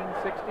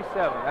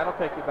 1967. That'll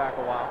take you back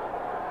a while.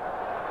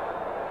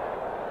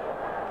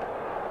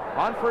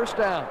 On first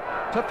down,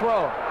 to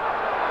throw.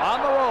 On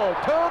the roll,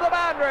 to the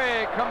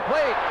boundary,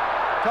 complete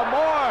to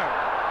Moore.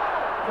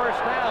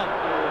 First down.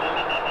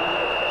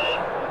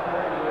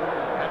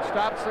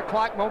 Stops the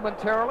clock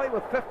momentarily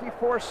with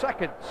 54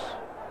 seconds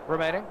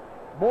remaining.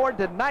 Moore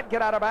did not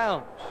get out of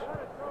bounds.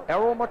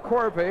 Errol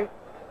McCorvey,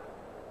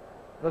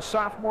 the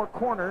sophomore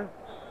corner,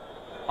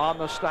 on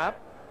the stop.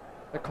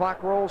 The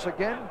clock rolls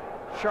again.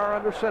 Shar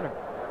under center.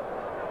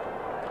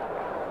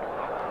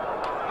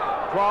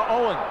 Draw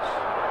Owens,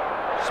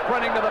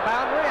 sprinting to the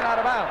boundary and out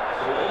of bounds.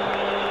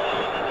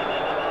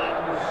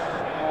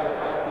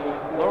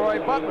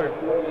 Leroy Butler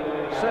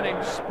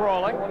sitting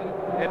sprawling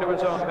into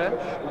his own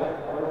bench.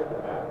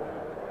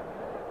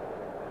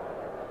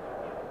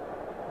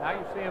 Now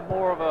you're seeing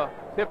more of a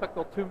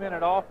typical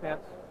 2-minute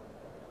offense.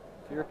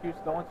 Syracuse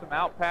throwing some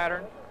out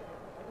patterns,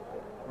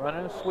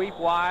 running a sweep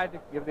wide to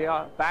give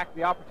the back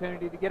the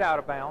opportunity to get out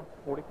of bounds.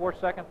 44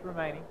 seconds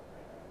remaining.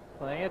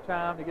 Plenty of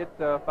time to get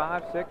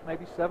 5, 6,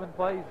 maybe 7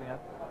 plays in.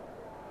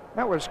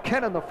 That was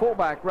Kennan, the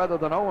fullback, rather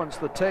than Owens,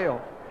 the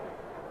tail.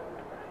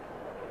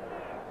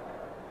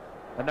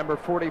 And number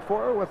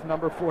 44 with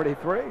number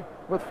 43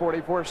 with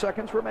 44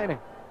 seconds remaining.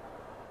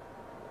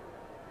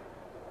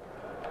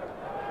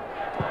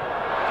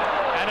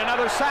 And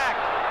another sack.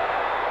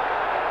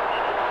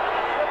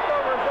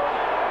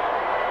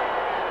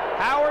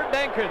 Howard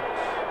Denkins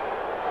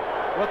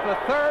with the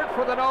third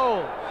for the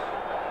Noles.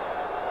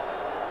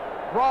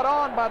 Brought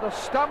on by the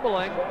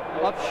stumbling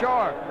of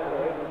Shar.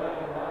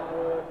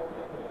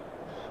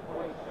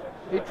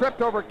 He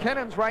tripped over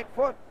Kennan's right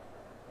foot.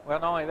 Well,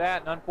 not only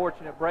that, an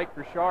unfortunate break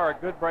for Shar, a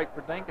good break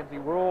for Denkins. He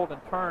rolled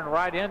and turned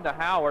right into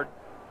Howard.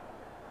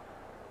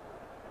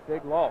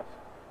 Big loss.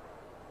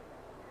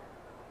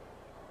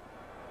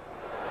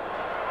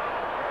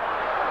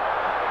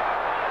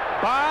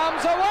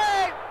 Bombs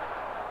away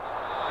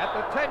at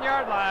the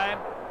 10-yard line.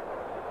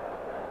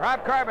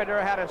 Rob Carpenter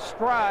had a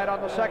stride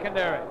on the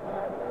secondary.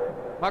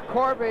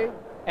 McCorvey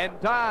and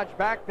Dodge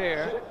back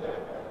there,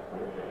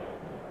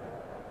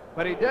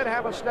 but he did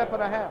have a step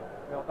and a half.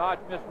 Well, Dodge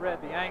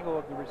misread the angle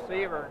of the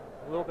receiver,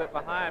 a little bit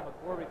behind.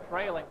 McCorvey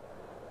trailing.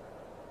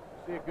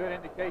 See a good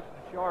indication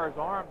of Shar's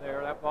arm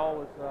there. That ball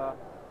was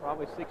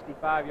probably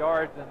 65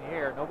 yards in the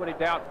air. Nobody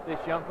doubts that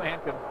this young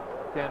man can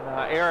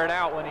air it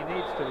out when he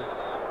needs to.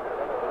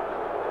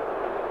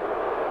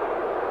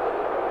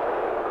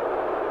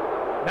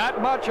 Not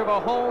much of a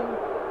home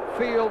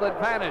field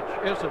advantage,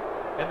 is it,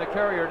 in the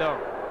Carrier Dome?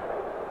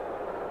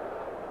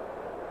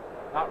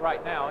 Not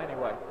right now,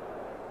 anyway.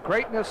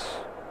 Greatness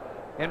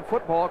in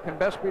football can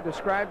best be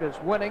described as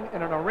winning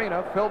in an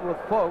arena filled with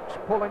folks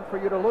pulling for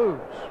you to lose.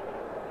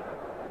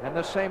 And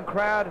the same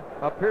crowd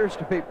appears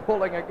to be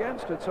pulling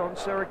against its own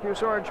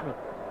Syracuse Orangemen.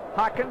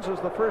 Hawkins, as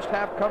the first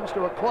half comes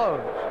to a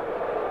close.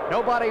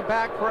 Nobody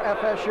back for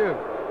FSU.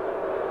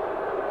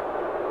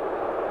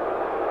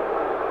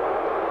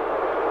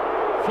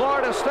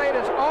 Florida State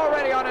is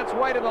already on its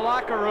way to the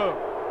locker room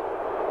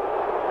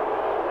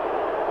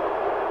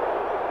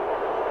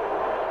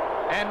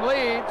and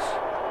leads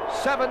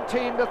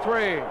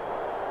 17-3.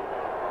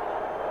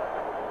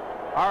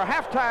 Our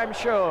halftime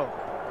show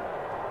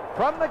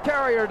from the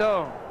Carrier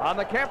Dome on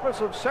the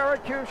campus of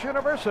Syracuse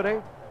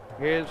University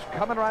is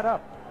coming right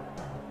up.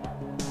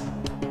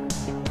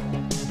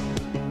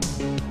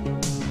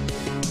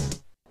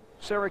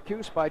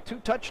 Syracuse by 2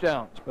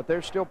 touchdowns, but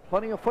there's still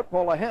plenty of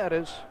football ahead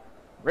as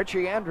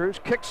Richie Andrews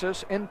kicks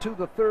us into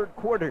the third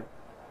quarter.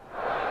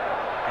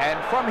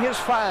 And from his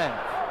 5,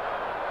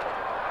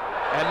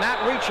 and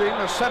not reaching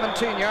the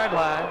 17-yard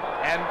line,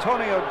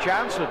 Antonio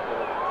Johnson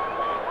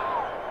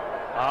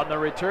on the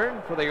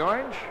return for the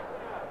Orange.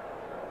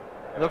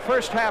 The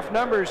first half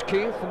numbers,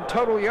 Keith, in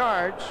total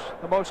yards,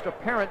 the most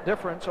apparent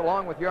difference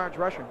along with yards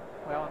rushing.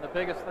 Well, and the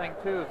biggest thing,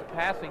 too, is the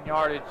passing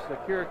yardage.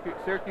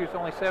 Syracuse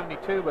only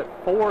 72, but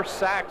 4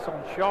 sacks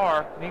on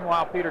Shar.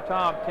 Meanwhile, Peter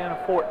Tom, 10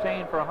 of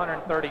 14 for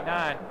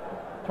 139.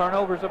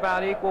 Turnovers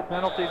about equal,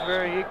 penalties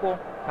very equal.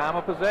 Time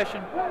of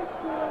possession,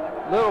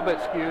 a little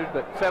bit skewed,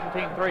 but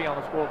 17-3 on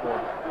the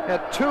scoreboard.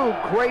 Had 2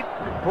 great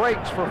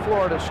breaks for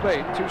Florida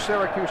State, 2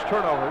 Syracuse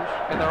turnovers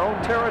in their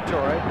own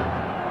territory,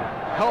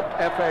 helped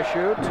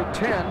FSU to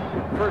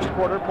 10 first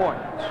quarter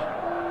points.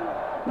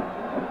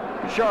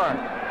 Shar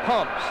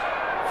pumps,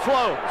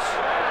 floats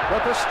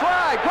with a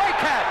stride, great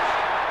catch.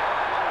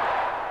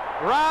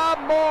 Rob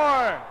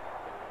Moore,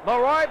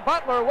 Leroy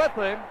Butler with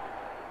him.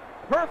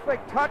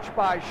 Perfect touch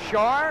by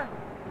Shar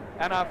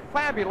and a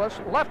fabulous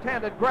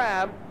left-handed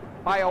grab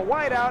by a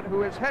wideout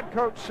who his head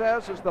coach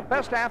says is the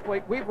best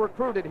athlete we've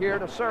recruited here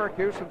to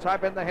Syracuse since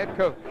I've been the head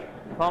coach.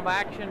 Pump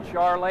action,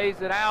 Shar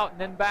lays it out and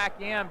then back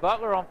in.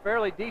 Butler on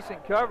fairly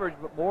decent coverage,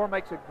 but Moore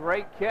makes a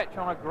great catch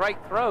on a great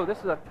throw. This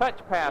is a touch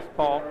pass,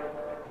 Paul.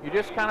 You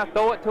just kind of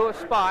throw it to a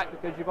spot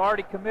because you've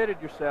already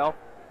committed yourself.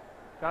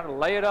 Trying to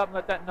lay it up and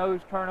let that nose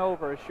turn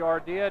over as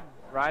Shar did,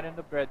 right in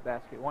the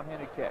breadbasket.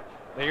 One-handed catch.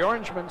 The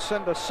Orangemen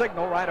send a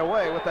signal right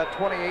away with that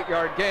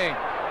 28-yard gain.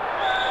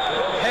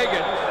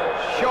 Higgins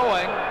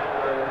showing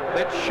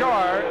that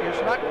Shar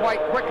is not quite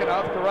quick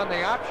enough to run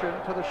the option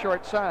to the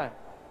short side.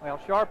 Well,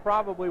 Shar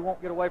probably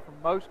won't get away from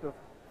most of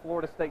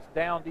Florida State's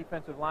down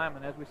defensive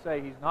linemen. As we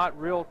say, he's not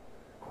real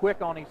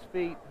quick on his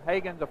feet.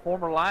 Higgins, a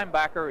former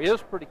linebacker,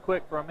 is pretty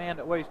quick for a man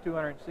that weighs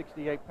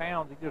 268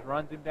 pounds. He just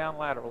runs him down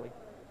laterally.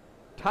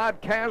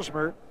 Todd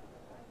Kasmer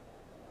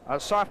A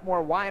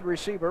sophomore wide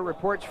receiver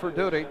reports for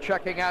duty,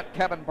 checking out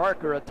Kevin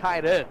Barker, a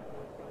tight end.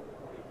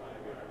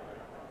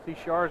 See,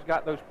 Shar's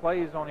got those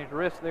plays on his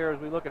wrist there as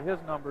we look at his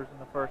numbers in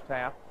the first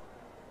half.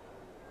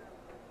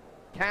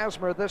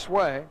 Kasmer this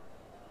way.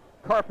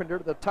 Carpenter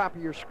to the top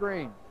of your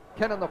screen.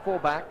 Kennan the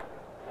fullback.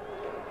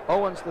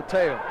 Owens the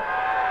tail.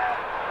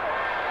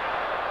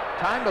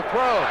 Time to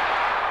throw.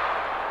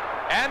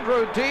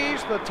 Andrew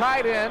Dees, the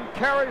tight end,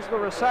 carries the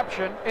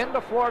reception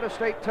into Florida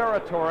State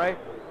territory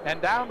and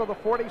down to the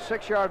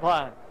 46-yard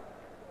line.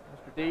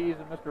 Mr. Dees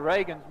and Mr.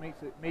 Reagans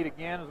meet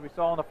again as we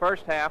saw in the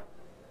first half.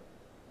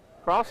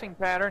 Crossing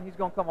pattern, he's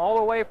going to come all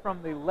the way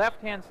from the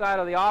left-hand side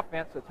of the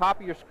offense, the top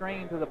of your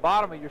screen to the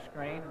bottom of your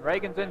screen.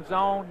 Reagan's in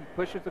zone, he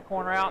pushes the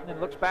corner out and then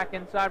looks back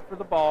inside for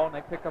the ball, and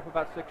they pick up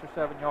about 6 or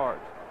 7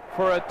 yards.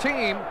 For a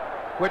team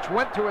which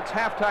went to its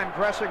halftime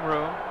dressing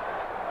room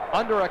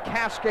under a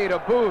cascade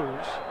of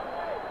boos,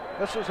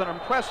 this is an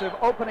impressive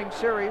opening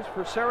series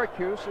for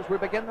Syracuse as we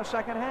begin the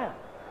second half.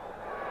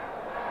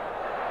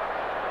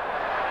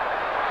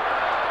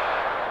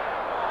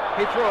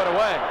 He threw it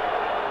away.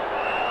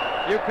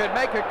 You could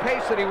make a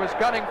case that he was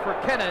gunning for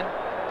Kennan.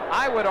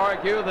 I would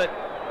argue that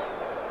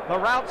the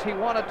routes he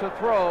wanted to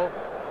throw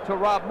to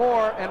Rob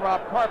Moore and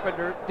Rob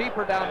Carpenter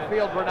deeper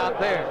downfield were not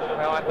there.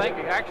 Well, I think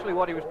actually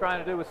what he was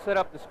trying to do was set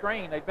up the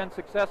screen. They've been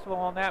successful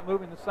on that,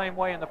 moving the same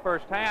way in the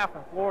first half,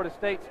 and Florida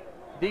State's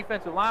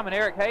defensive lineman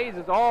Eric Hayes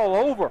is all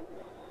over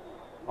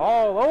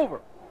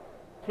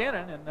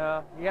Kennan, and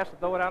he has to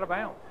throw it out of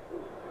bounds.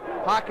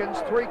 Hawkins,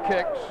 3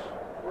 kicks,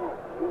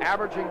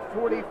 averaging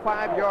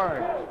 45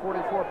 yards,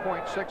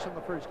 44.6 in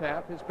the first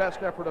half, his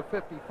best effort of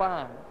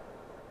 55.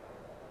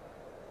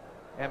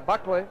 And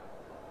Buckley,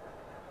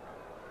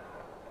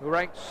 who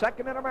ranked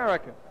 2nd in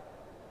America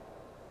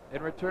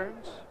in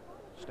returns,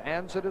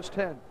 stands at his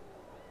 10.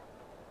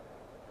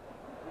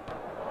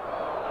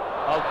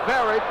 A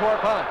very poor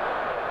punt.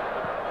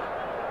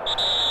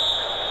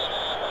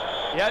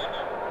 Yet,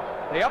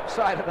 the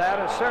upside of that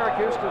is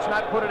Syracuse does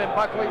not put it in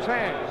Buckley's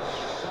hands.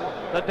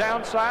 The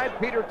downside,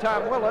 Peter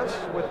Tom Willis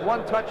with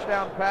 1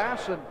 touchdown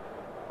pass and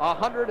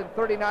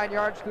 139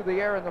 yards through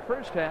the air in the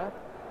first half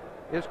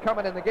is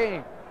coming in the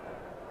game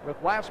with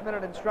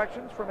last-minute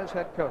instructions from his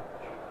head coach.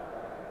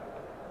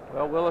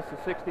 Well, Willis is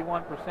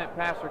 61%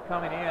 passer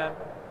coming in.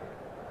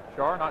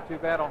 Shar, not too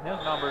bad on his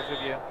numbers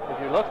if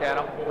you look at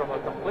them from a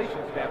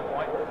completion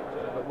standpoint.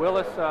 But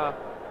Willis,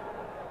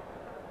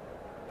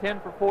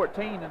 10 for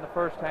 14 in the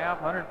first half,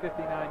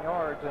 159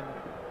 yards, and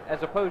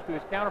as opposed to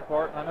his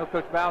counterpart, and I know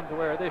Coach Bowden's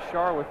aware of this,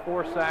 Shar with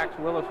 4 sacks,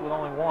 Willis with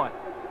only 1.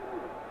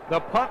 The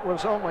punt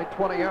was only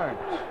 20 yards.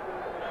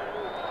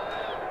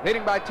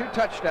 Leading by 2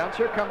 touchdowns,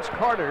 here comes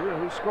Carter,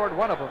 who scored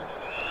 1 of them.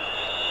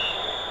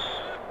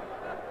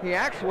 He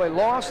actually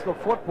lost the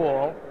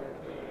football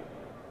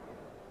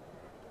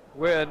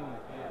when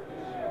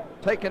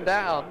taken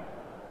down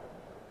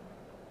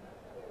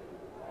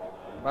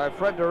by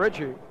Fred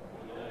DeRiggi.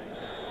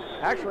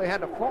 Actually had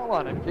to fall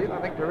on it, Keith.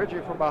 I think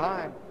DeRiggi from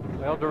behind.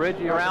 Well,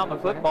 DeRiggi around the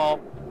football.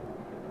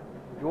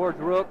 George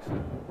Rooks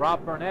and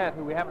Rob Burnett,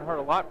 who we haven't heard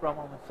a lot from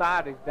on the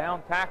side, is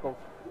down tackles.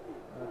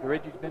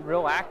 DeRiggi's been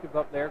real active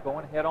up there,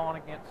 going head-on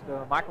against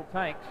Michael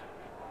Tanks.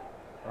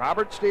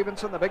 Robert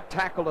Stevenson, the big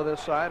tackle to this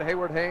side.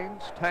 Hayward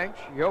Haynes, Tanks,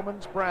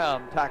 Yeomans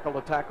Brown, tackle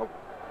to tackle.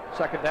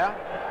 Second down.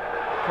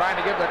 Trying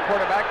to give the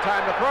quarterback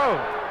time to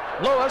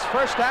throw. Lewis,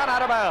 first down,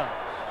 out of bounds.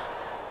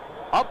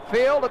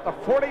 Upfield at the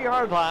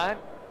 40-yard line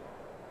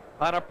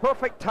on a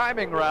perfect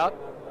timing route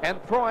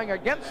and throwing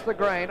against the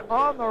grain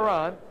on the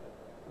run.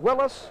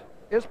 Willis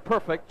is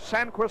perfect.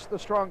 Sandquist, the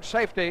strong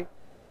safety,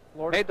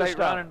 Florida State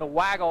running the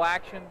waggle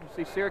action. You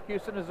see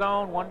Syracuse in the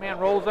zone. One man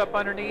rolls up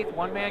underneath.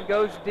 One man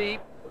goes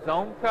deep.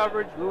 Zone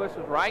coverage. Lewis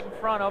is right in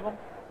front of him.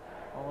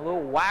 On a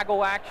little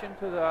waggle action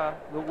to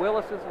the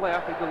Willis's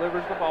left. He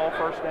delivers the ball,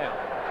 first down.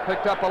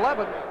 Picked up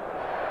 11.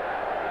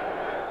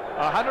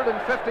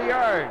 150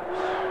 yards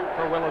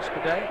for Willis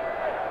today.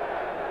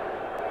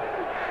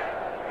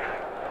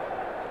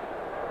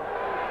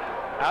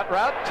 Out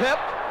route,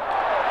 tipped,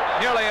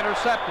 nearly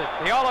intercepted.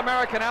 The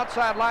All-American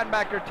outside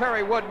linebacker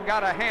Terry Wooden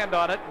got a hand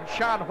on it, and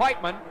Sean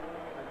Whiteman,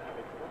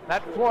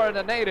 that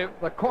Florida native,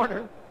 the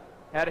corner,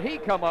 had he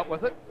come up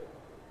with it,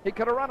 he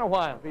could have run a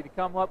while. If he'd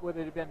come up with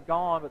it, he'd been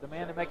gone, but the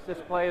man that makes this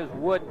play is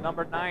Wooden,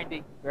 number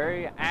 90.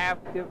 Very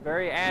active,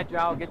 very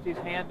agile, gets his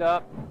hand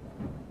up,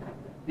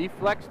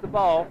 deflects the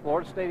ball.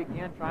 Florida State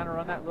again trying to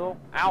run that little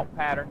out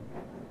pattern.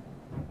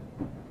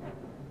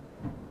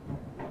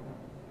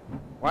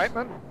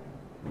 Whiteman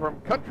from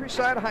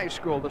Countryside High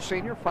School, the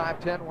senior,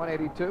 5'10",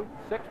 182.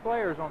 6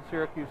 players on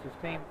Syracuse's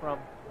team from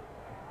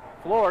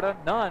Florida,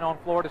 none on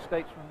Florida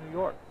State's from New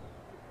York.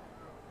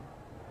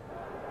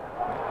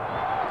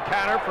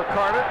 Counter for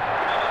Carter.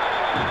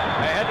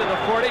 Ahead to the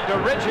 40,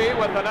 DeRiggi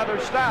with another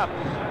stop.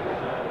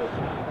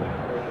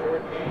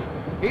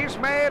 He's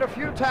made a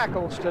few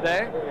tackles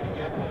today,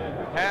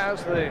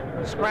 has the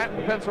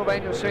Scranton,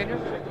 Pennsylvania senior. A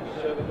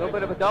little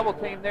bit of a double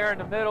team there in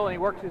the middle, and he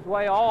works his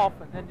way off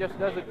and then just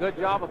does a good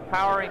job of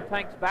powering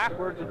Tanks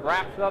backwards and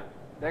wraps up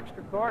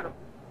Dexter Carter.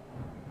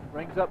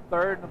 Brings up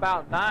third and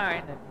about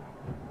 9, and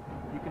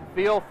You can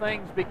feel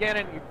things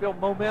beginning. You feel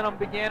momentum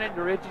beginning.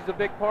 DeRiggie's a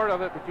big part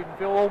of it, but you can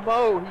feel old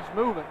Mo. He's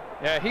moving.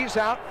 Yeah, he's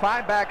out.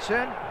 5 backs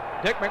in.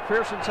 Dick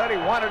McPherson said he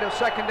wanted his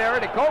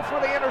secondary to go for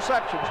the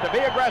interceptions, to be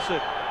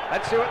aggressive.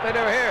 Let's see what they do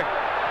here.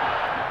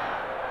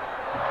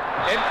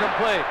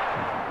 Incomplete.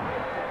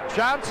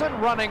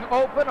 Johnson running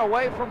open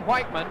away from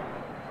Whiteman.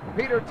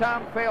 Peter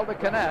Tom failed to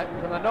connect,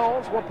 and the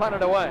Noles will punt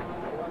it away.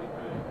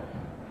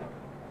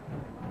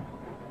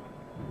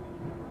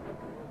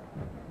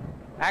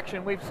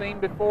 Action we've seen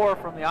before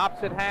from the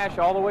opposite hash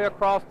all the way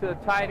across to the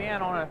tight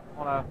end on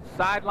a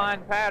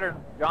sideline pattern.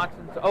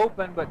 Johnson's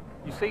open, but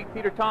you see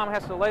Peter Tom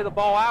has to lay the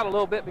ball out a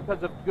little bit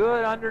because of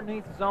good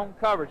underneath zone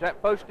coverage.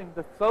 That pushed him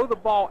to throw the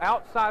ball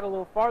outside a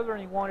little farther,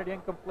 and he wanted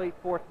incomplete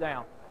 4th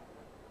down.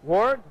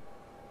 Ward,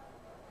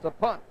 it's a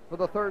punt for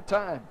the 3rd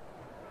time.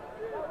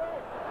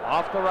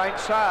 Off the right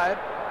side.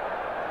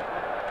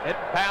 It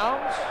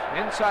bounds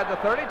inside the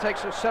 30,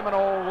 takes a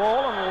Seminole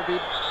roll, and will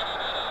be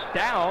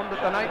down at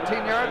the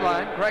 19-yard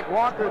line. Greg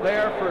Walker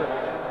there for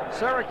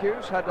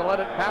Syracuse had to let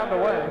it pound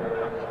away.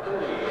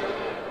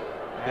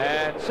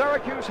 And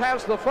Syracuse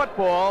has the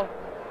football,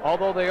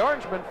 although the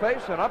Orangemen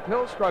face an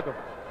uphill struggle.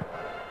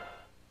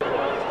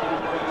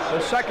 The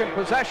second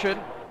possession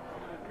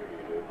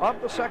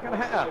of the second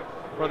half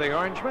for the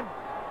Orangemen.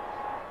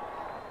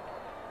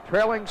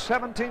 Trailing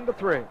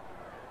 17-3.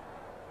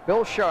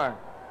 Bill Sharn.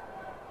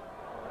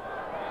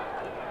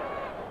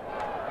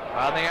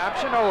 On the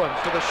option, Owens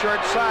to the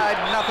short side,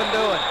 nothing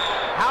doing.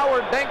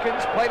 Howard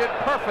Dinkins played it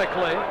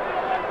perfectly.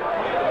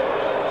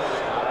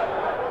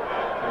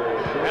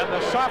 And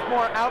the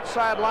sophomore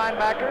outside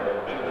linebacker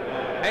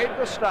made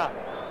the stop.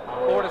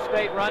 Florida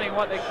State running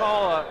what they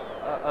call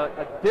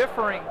a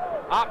differing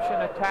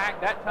option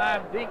attack. That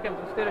time, Dinkins,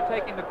 instead of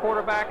taking the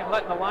quarterback and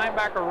letting the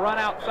linebacker run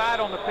outside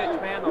on the pitch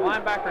man, the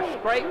linebacker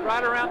straight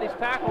right around his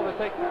tackle to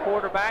take the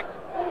quarterback.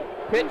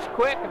 Pitch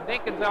quick, and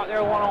Dinkins out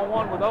there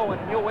one-on-one with Owen,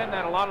 and he'll win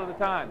that a lot of the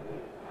time.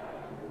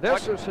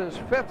 This is his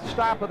 5th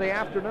stop of the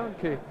afternoon,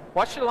 Keith.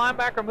 Watch the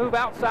linebacker move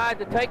outside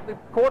to take the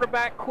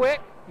quarterback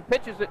quick. He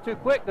pitches it too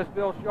quick, does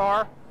Bill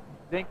Sharr.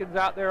 Dinkins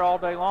out there all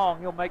day long.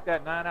 He'll make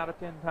that 9 out of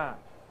 10 times.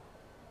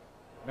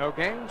 No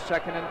gain,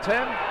 2nd and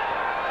 10.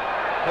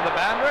 To the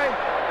boundary,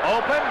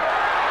 open,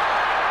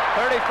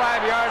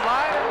 35-yard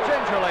line, and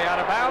gingerly out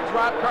of bounds,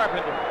 Rob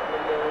Carpenter.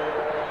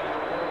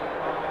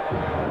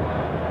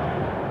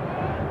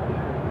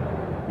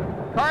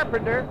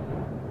 Carpenter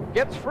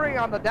gets free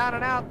on the down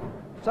and out,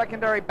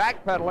 secondary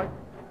backpedaling.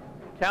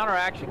 Counter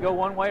action, go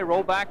one way,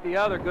 roll back the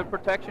other. Good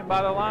protection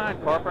by the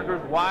line.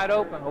 Carpenter's wide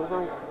open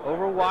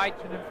over White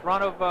and in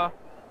front of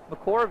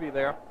McCorvey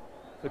there.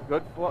 It's a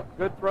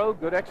good throw,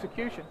 good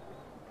execution.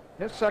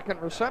 His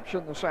second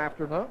reception this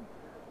afternoon.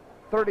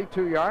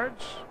 32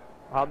 yards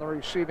on the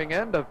receiving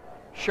end of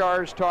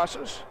Shar's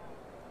tosses.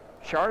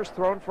 Shar's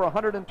thrown for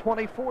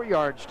 124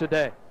 yards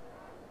today.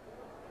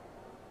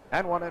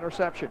 And 1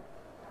 interception.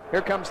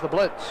 Here comes the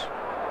blitz.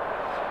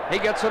 He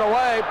gets it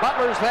away.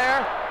 Butler's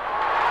there.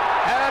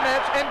 And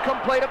it's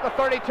incomplete at the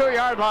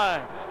 32-yard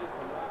line.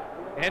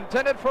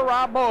 Intended for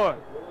Rob Moore.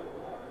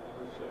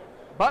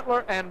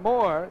 Butler and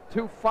Moore,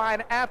 2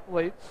 fine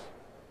athletes,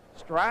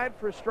 stride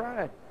for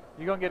stride.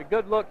 You're going to get a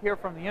good look here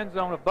from the end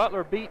zone of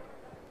Butler beat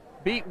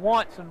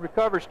once and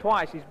recovers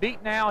twice. He's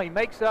beat now. He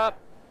makes up.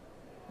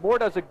 Moore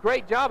does a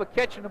great job of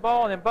catching the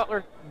ball, and then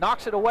Butler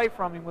knocks it away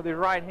from him with his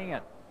right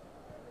hand.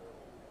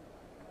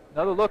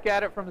 Another look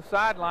at it from the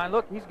sideline.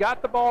 Look, he's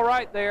got the ball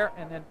right there,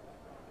 and then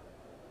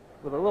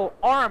with a little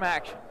arm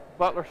action,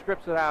 Butler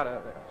strips it out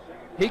of there.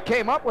 He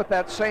came up with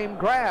that same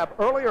grab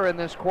earlier in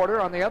this quarter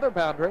on the other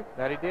boundary.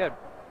 That he did.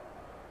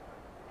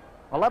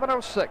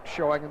 11:06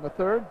 showing in the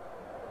 3rd.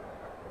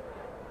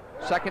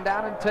 2nd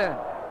down and 10.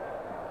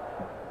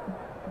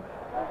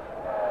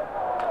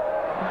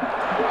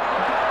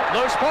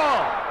 Loose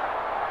ball.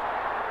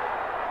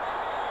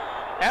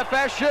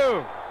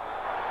 FSU.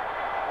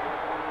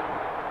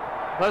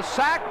 The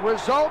sack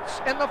results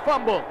in the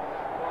fumble.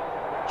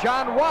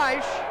 John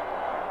Weish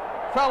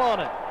fell on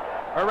it,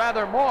 or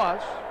rather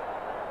Moss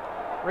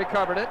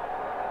recovered it.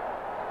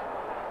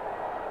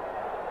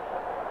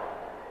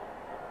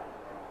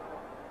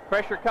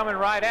 Pressure coming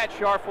right at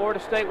Sharp. Florida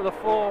State with a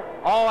full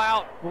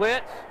all-out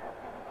blitz.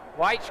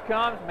 White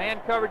comes, man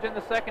coverage in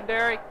the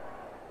secondary.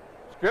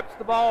 Strips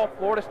the ball.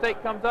 Florida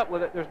State comes up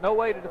with it. There's no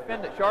way to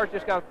defend it. Sharp's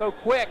just got to throw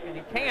quick, and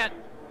he can't.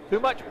 Too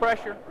much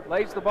pressure.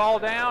 Lays the ball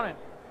down, and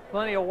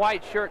plenty of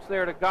white shirts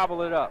there to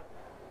gobble it up.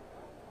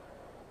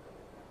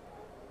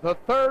 The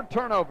 3rd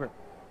turnover.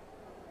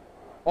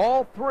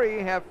 All 3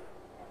 have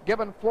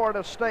given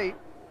Florida State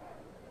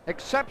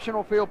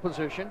exceptional field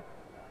position.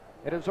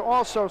 It is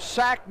also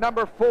sack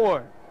number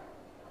 4.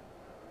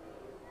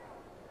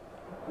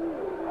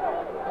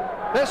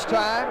 This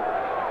time,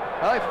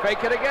 well, they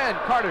fake it again.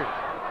 Carter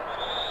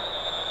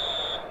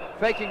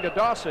faking to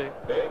Dawsey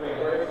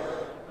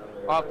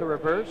off the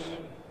reverse.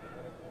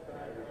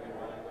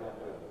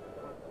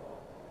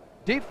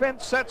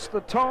 Defense sets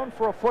the tone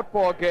for a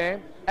football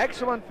game.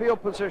 Excellent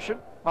field position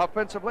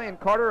offensively, and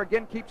Carter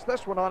again keeps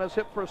this one on his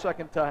hip for a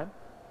second time.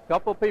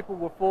 couple of people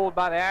were fooled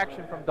by the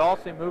action from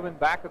Dawsey moving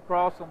back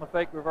across on the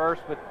fake reverse,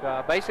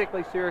 but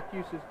basically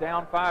Syracuse is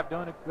down 5,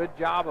 doing a good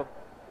job of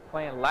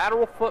playing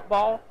lateral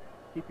football,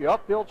 keep your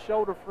upfield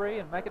shoulder free,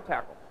 and make a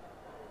tackle.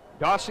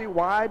 Dawsey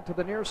wide to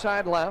the near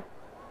side left.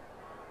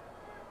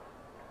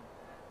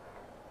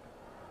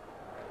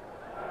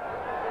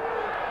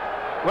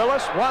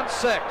 Willis wants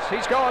 6.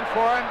 He's going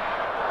for him.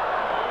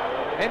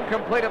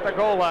 Incomplete at the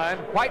goal line.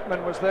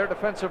 Whiteman was there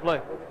defensively.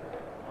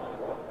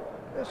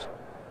 This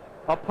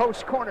a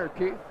post corner,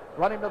 Keith.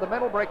 Running to the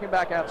middle, breaking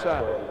back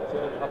outside.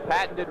 A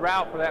patented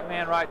route for that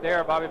man right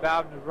there. Bobby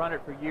Bowden has run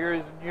it for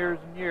years and years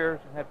and years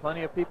and had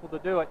plenty of people to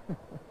do it.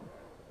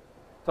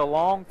 It's a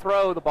long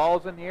throw. The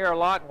ball's in the air a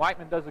lot, and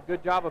Whiteman does a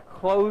good job of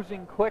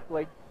closing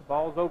quickly. The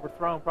ball's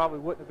overthrown, probably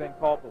wouldn't have been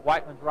caught, but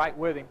Whiteman's right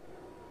with him.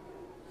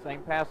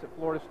 Same pass that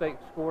Florida State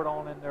scored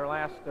on in their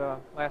last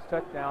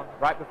touchdown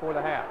right before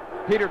the half.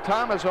 Peter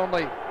Thomas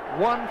only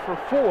 1 for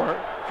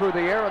 4 through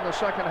the air in the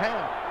second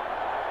half.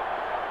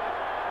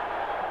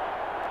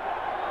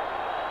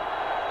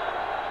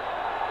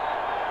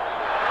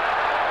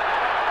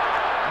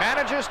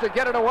 Manages to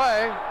get it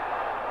away.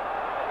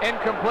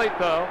 Incomplete,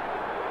 though.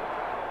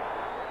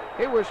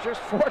 He was just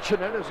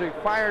fortunate as he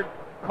fired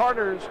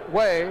Carter's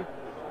way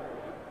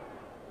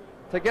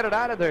to get it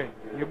out of there.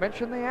 You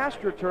mentioned the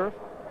AstroTurf.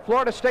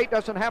 Florida State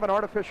doesn't have an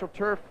artificial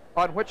turf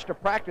on which to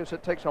practice.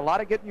 It takes a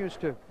lot of getting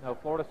used to. No,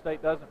 Florida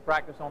State doesn't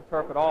practice on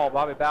turf at all.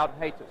 Bobby Bowden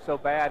hates it so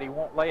bad he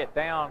won't lay it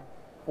down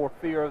for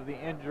fear of the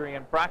injury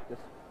in practice.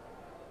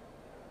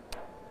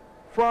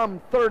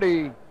 From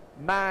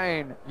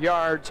 39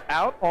 yards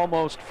out,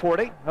 almost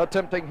 40,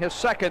 attempting his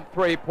second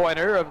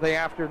three-pointer of the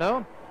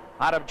afternoon.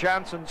 Out of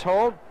Johnson's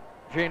hold,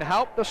 Gene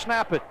Haupt to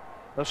snap it.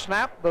 The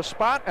snap, the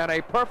spot, and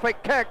a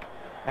perfect kick.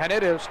 And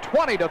it is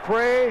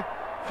 20-3,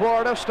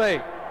 Florida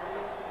State.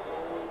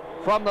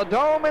 From the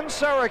Dome in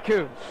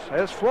Syracuse,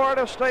 as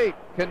Florida State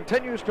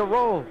continues to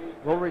roll,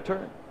 we'll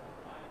return.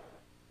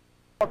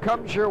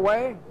 Comes your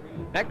way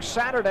next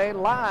Saturday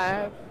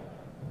live,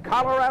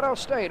 Colorado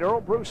State,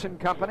 Earl Bruce and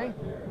company,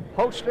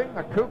 hosting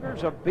the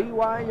Cougars of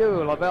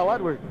BYU, Lavelle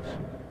Edwards.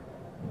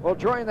 We'll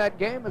join that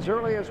game as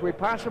early as we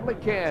possibly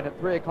can at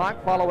 3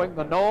 o'clock following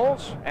the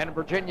Knowles and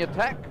Virginia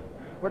Tech,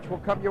 which will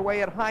come your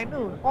way at high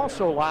noon,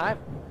 also live.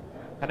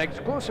 An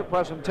exclusive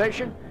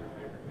presentation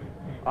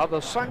of the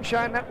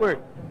Sunshine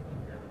Network.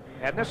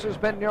 And this has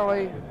been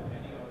nearly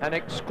an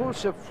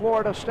exclusive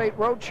Florida State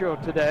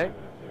roadshow today.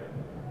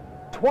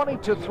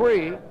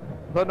 20-3,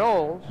 the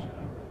Knowles.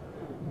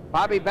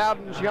 Bobby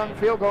Bowden's young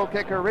field goal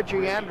kicker,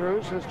 Richie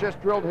Andrews, has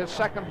just drilled his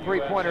second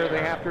three-pointer of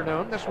the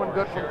afternoon. This one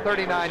good from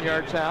 39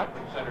 yards out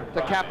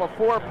to cap a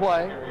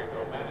 4-play,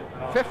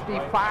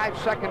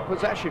 55-second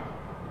possession.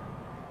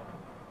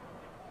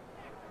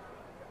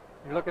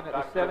 You're looking at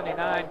the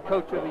 79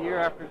 Coach of the Year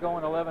after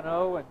going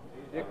 11-0, and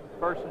Dick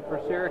Person for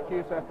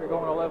Syracuse after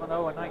going 11-0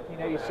 in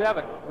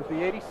 1987 was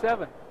the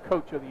 87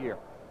 Coach of the Year.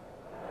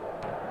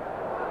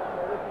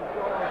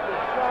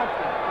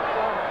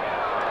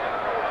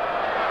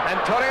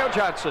 Antonio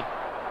Johnson.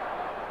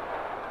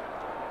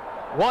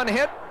 1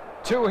 hit,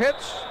 2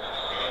 hits,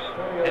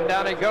 and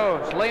down he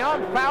goes.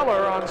 Leon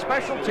Fowler on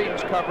special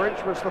teams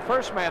coverage was the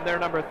first man there,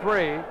 number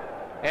 3.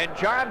 And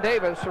John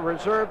Davis, a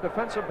reserve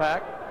defensive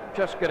back,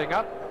 just getting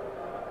up,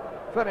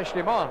 finished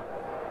him off.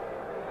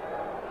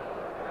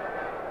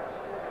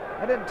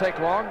 That didn't take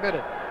long, did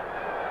it?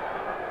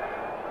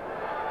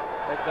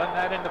 They've done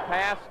that in the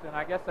past, and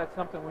I guess that's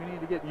something we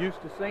need to get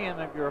used to seeing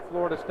if you're a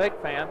Florida State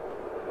fan.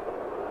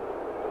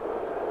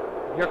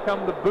 Here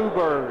come the Boo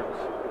Birds.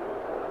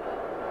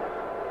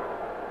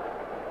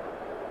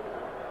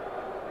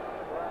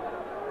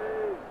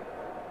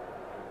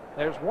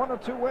 There's 1 or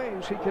 2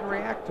 ways he can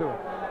react to it.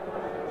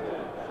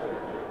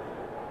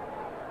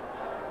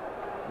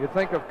 You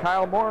think of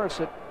Kyle Morris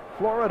at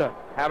Florida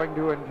having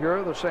to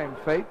endure the same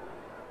fate.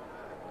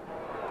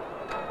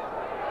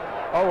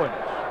 Owens.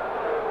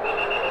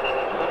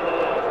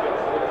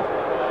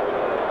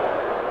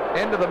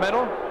 Into the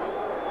middle.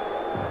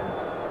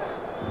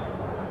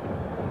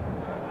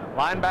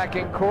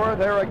 Linebacking core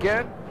there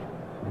again.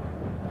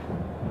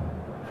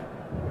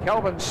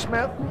 Kelvin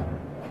Smith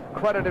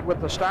credited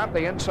with the stop,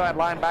 the inside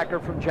linebacker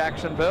from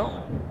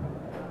Jacksonville.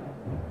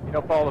 You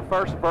know, Paul, the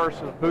first verse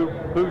of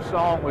Boo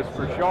song was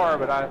for Shar,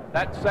 but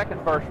that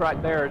second verse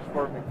right there is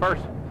for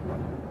McPherson.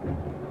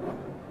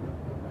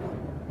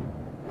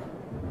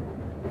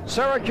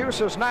 Syracuse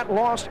has not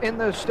lost in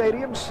this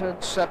stadium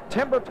since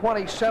September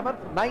 27th,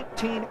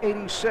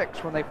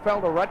 1986, when they fell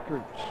to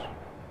Rutgers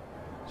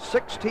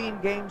 16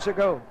 games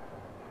ago.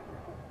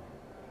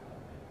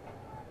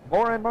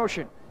 Moore in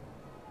motion.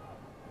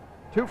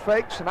 2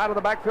 fakes and out of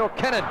the backfield,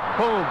 Kennan,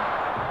 boom.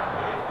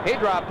 He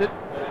dropped it.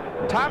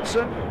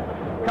 Thompson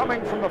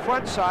coming from the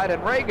front side,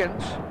 and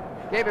Reagans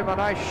gave him a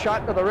nice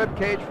shot to the rib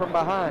cage from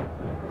behind.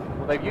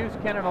 Well, they've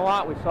used Kennan a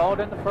lot. We saw it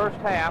in the first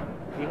half.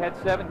 He had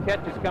 7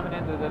 catches coming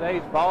into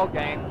today's ball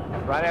game,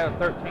 right at a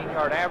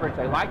 13-yard average.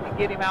 They like to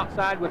get him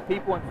outside with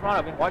people in front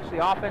of him. Watch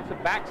the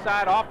offensive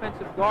backside,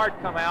 offensive guard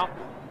come out.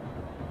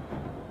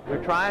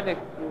 They're trying to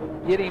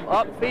get him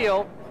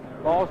upfield.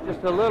 Ball's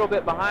just a little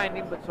bit behind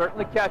him, but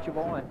certainly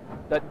catchable, and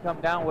doesn't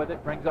come down with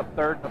it. Brings up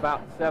third and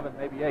about 7,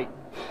 maybe 8.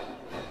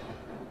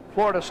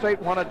 Florida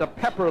State wanted to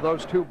pepper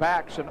those two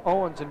backs, and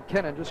Owens and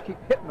Kinnan just keep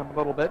hitting them a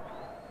little bit.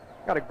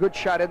 Got a good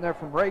shot in there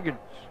from Reagan,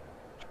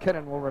 which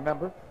Kinnan will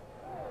remember.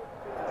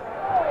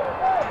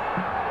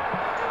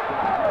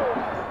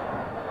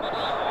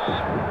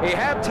 He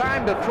had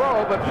time to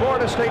throw, but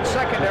Florida State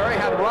secondary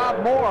had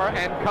Rob Moore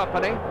and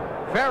company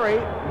very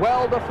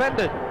well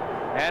defended.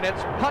 And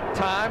it's punt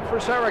time for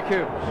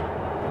Syracuse.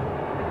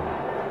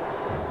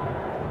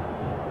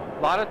 A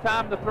lot of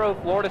time to throw.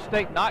 Florida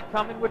State not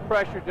coming with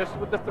pressure, just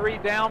with the 3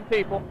 down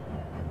people.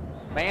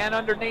 Man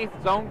underneath,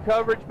 zone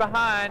coverage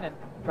behind, and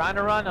trying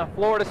to run a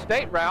Florida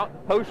State route,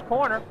 post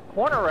corner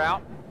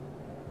route.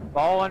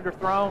 Ball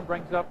underthrown,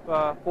 brings up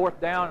 4th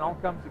down, and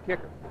on comes the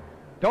kicker.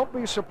 Don't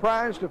be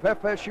surprised if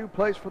FSU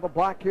plays for the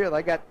block here.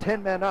 They got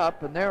 10 men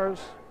up, and there's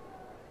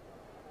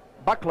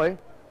Buckley,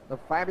 the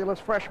fabulous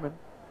freshman.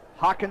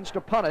 Hawkins to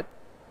punt it.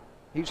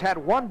 He's had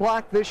 1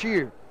 block this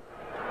year.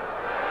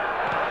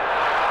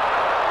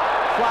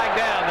 Flag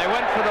down. They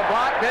went for the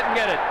block, didn't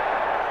get it.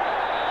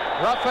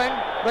 Roughing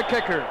the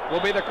kicker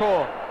will be the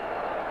call.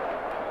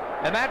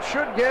 And that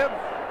should give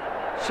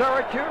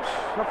Syracuse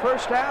the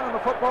 1st down and the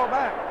football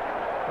back.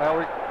 Well,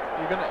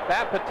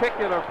 that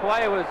particular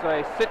play was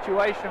a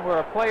situation where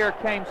a player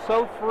came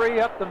so free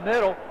up the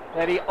middle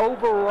that he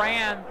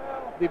overran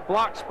the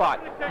block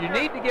spot. You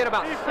need to get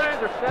about 6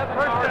 or 7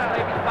 yards,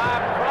 maybe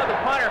 5 in front of the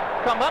punter,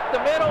 come up the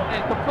middle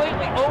and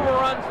completely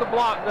overruns the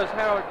block. Does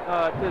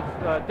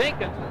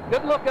Dinkins.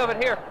 Good look of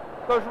it here.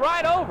 Goes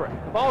right over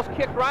it. The ball's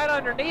kicked right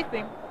underneath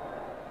him.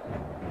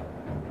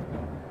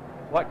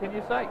 What can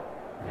you say?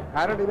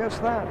 How did he miss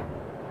that?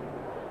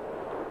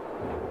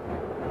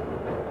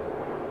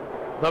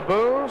 The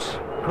boos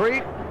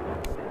greet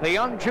the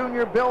young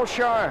junior Bill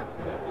Sharr.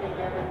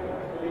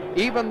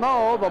 Even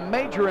though the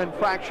major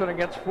infraction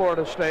against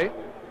Florida State,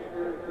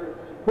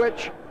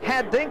 which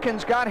had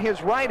Dinkins got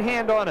his right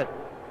hand on it,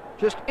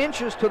 just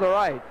inches to the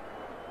right,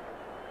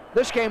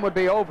 this game would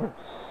be over.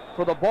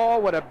 For the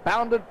ball would have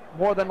bounded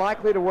more than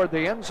likely toward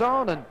the end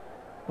zone, and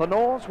the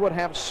Noles would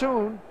have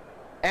soon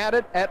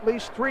added at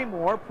least 3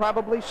 more,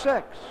 probably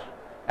 6.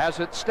 As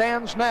it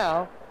stands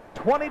now,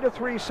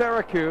 20-3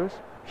 Syracuse.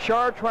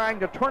 Sharr trying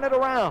to turn it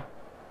around,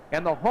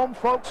 and the home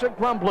folks are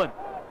grumbling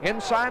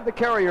inside the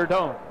Carrier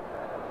Dome.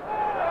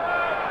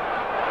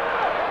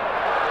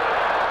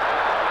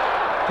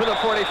 To the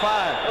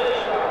 45.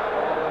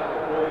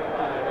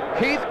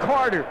 Keith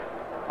Carter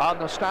on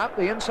the stop,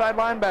 the inside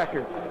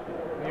linebacker.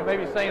 You may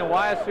be saying,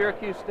 why is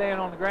Syracuse staying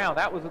on the ground?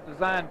 That was a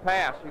designed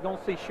pass. You're going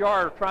to see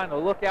Sharr trying to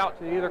look out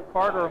to either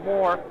Carter or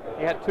Moore.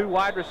 He had 2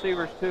 wide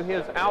receivers to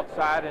his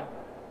outside in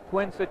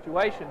twin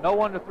situation. No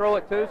one to throw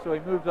it to, so he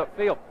moves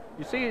upfield.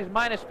 You see he's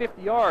minus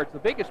 50 yards. The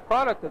biggest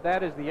product of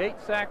that is the 8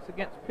 sacks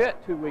against Pitt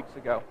 2 weeks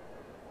ago.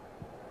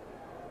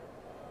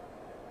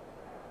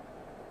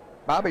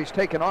 Bobby's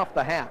taken off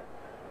the hat.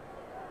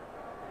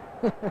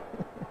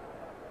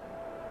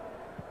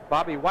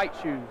 Bobby White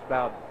Shoes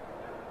Bowden.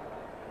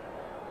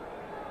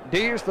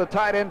 D's the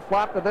tight end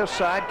flop to this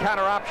side,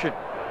 counter option.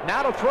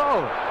 Now to throw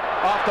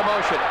off the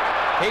motion.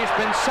 He's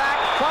been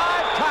sacked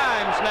 5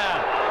 times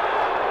now.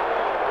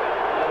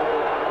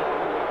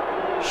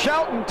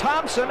 Shelton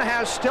Thompson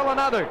has still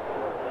another.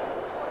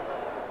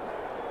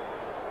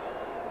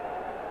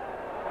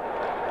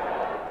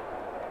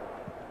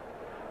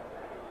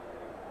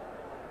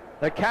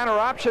 The counter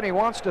option he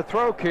wants to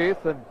throw,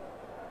 Keith, and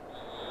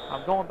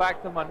I'm going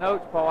back to my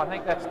notes, Paul. I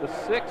think that's the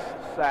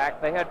 6th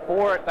sack. They had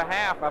 4 at the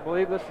half. I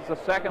believe this is the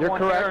 2nd one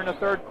correct. here in the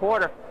 3rd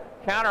quarter.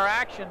 Counter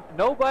action.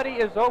 Nobody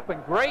is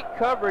open. Great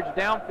coverage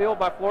downfield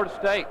by Florida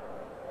State.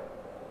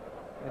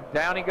 And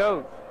down he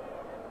goes.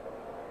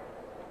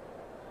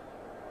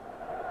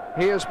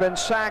 He has been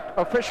sacked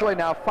officially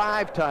now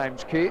 5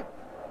 times, Keith.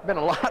 Been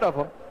a lot of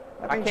them.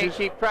 I can't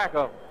keep track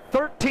of them.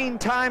 13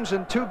 times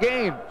in 2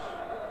 games.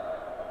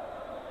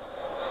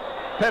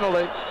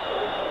 Penalty.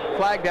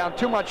 Flag down,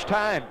 too much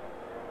time.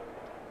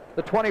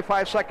 The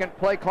 25-second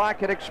play clock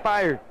had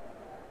expired.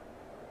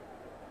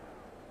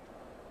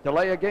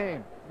 Delay a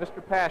game.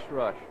 Mr. Pass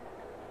Rush.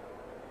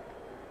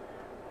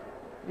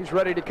 He's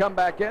ready to come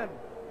back in.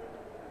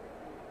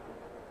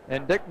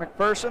 And Dick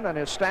McPherson and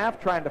his staff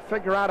trying to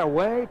figure out a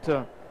way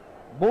to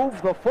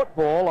move the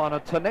football on a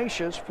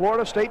tenacious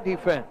Florida State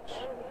defense.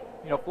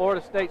 You know,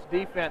 Florida State's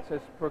defense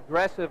has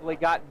progressively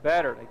gotten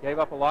better. They gave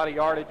up a lot of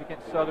yardage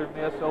against Southern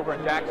Miss over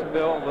in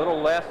Jacksonville, a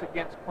little less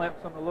against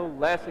Clemson, a little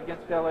less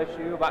against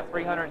LSU, about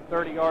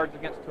 330 yards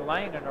against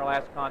Tulane in their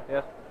last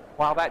contest.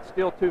 While that's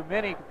still too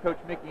many for Coach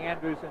Mickey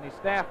Andrews and his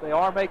staff, they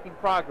are making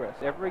progress.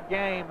 Every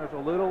game there's a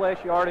little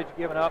less yardage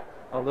given up,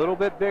 a little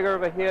bit bigger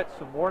of a hit,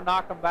 some more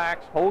knock-em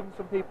backs, holding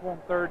some people on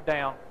 3rd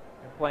down,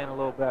 and playing a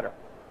little better.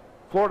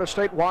 Florida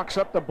State walks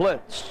up the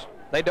blitz.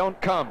 They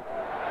don't come.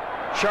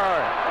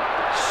 Sharr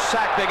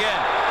sacked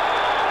again.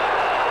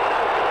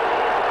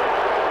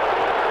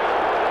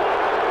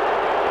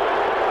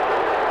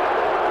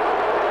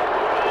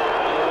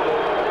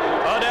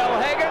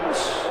 Odell Higgins,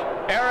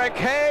 Eric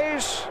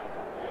Hayes,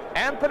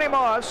 and Anthony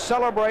Moss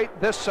celebrate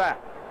this sack.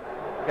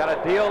 Got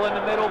a deal in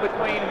the middle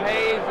between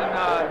Hayes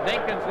and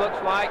Dinkins,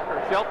 looks like,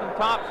 or Shelton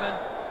Thompson.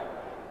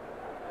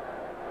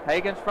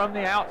 Hagens from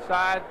the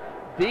outside.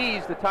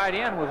 Dees, the tight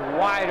end, was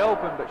wide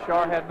open, but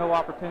Shar had no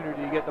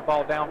opportunity to get the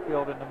ball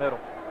downfield in the middle.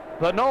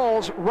 The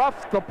Noles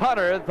roughed the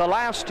punter the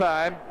last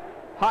time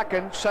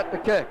Hawkins set the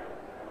kick.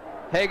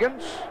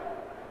 Hagens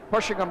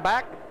pushing him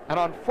back, and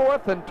on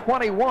 4th and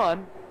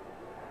 21,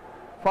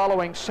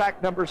 following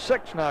sack number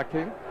 6 now,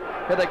 King.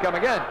 Here they come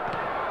again.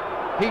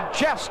 He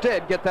just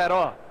did get that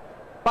off.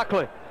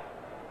 Buckley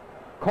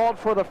called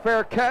for the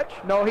fair catch.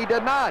 No, he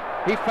did not.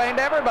 He feigned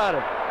everybody.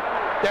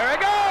 There he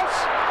goes.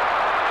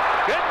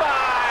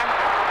 Goodbye.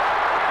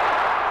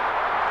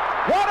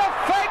 What a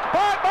fake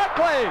by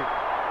Buckley.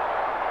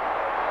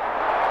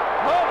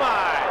 Oh,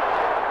 my.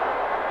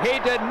 He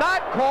did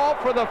not call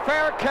for the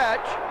fair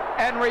catch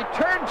and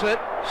returns it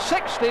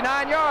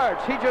 69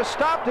 yards. He just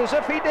stopped as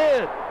if he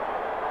did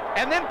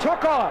and then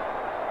took off.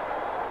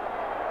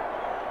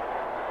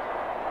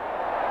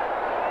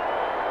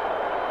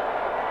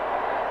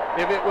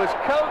 If it was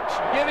coach,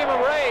 give him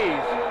a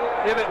raise.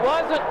 If it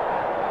wasn't,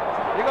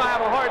 you're going to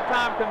have a hard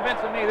time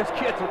convincing me this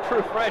kid's a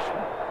true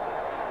freshman.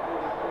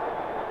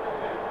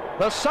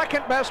 The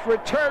second best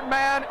return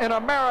man in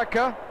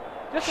America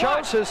Just shows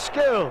watch. his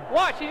skill.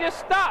 Watch, he just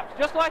stops,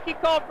 just like he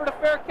called for the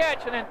fair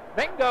catch, and then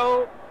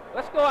bingo,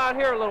 let's go out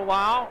here a little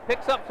while.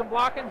 Picks up some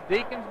blockings,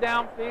 Deacons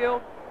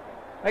downfield,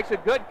 makes a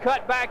good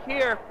cut back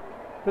here,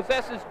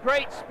 possesses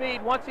great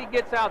speed. Once he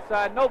gets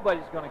outside,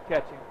 nobody's going to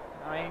catch him.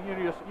 I mean,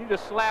 you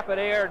just slap at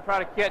air and try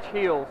to catch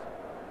heels.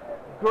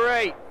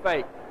 Great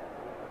fake,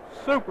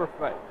 super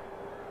fake.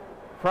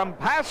 From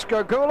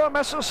Pascagoula,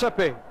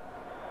 Mississippi.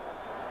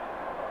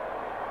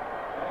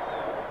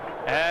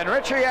 And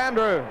Richie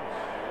Andrews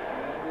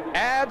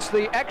adds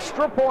the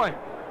extra point.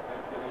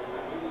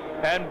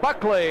 And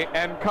Buckley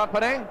and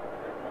company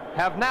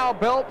have now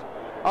built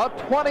a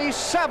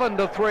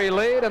 27-3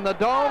 lead in the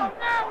Dome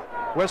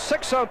with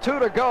 6:02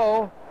 to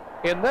go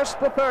in this,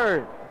 the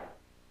third.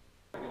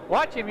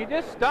 Watch him, he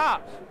just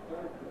stops.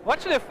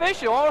 Watch the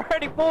official,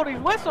 already pulled his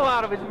whistle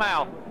out of his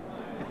mouth.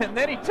 And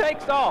then he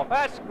takes off.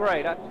 That's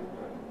great.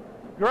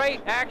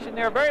 Great action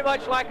there, very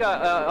much like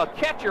a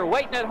catcher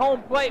waiting at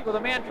home plate with a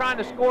man trying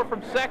to score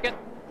from second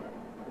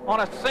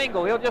on a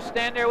single. He'll just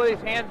stand there with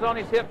his hands on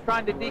his hips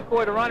trying to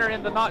decoy the runner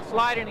into not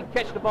sliding and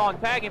catch the ball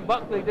and tag him.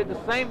 Buckley did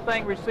the same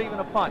thing receiving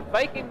a punt,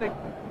 faking the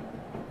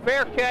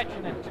fair catch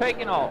and then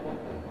taking off.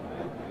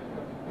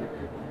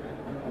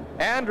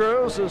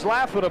 Andrews is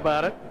laughing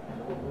about it.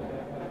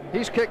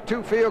 He's kicked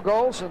 2 field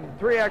goals and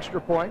 3 extra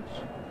points.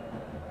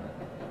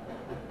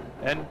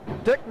 And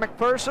Dick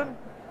McPherson,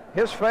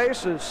 his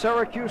face is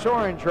Syracuse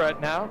orange right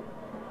now.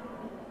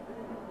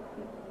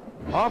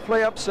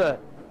 Awfully upset.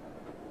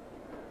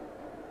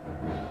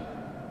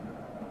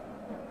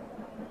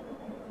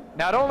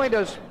 Not only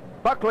does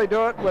Buckley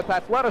do it with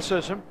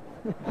athleticism,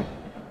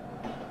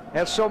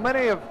 as so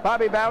many of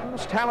Bobby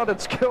Bowden's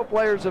talented skill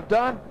players have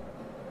done,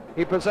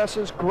 he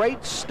possesses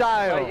great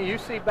style. You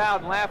see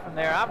Bowden laughing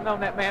there. I've known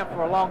that man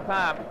for a long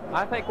time.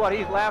 I think what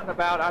he's laughing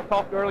about, I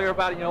talked earlier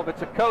about, if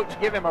it's a coach,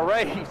 give him a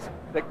raise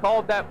that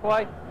called that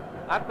play.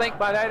 I think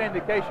by that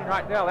indication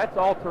right now, that's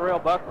all Terrell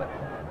Buckley.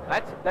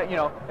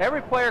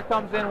 Every player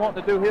comes in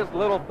wanting to do his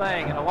little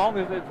thing, and as long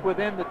as it's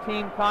within the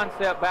team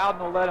concept,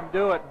 Bowden will let him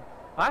do it.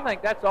 I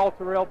think that's all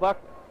Terrell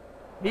Buckley.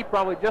 He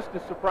probably just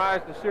as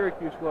surprised as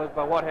Syracuse was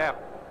by what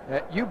happened.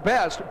 You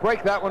best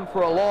break that one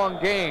for a long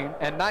game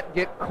and not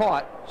get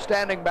caught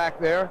standing back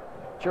there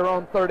at your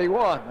own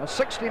 31. A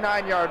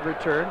 69-yard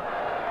return.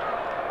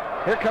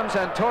 Here comes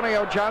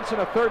Antonio Johnson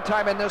a third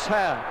time in this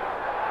half.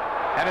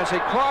 And as he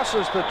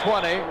crosses the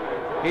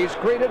 20, he's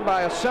greeted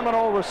by a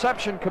Seminole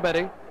reception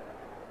committee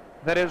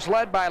that is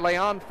led by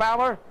Leon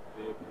Fowler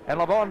and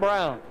LeVon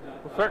Brown.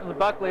 Well, certainly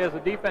Buckley, as a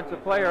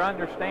defensive player,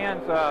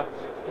 understands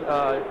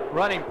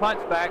running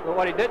punts back, but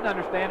what he didn't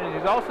understand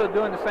is he's also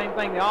doing the same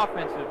thing the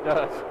offensive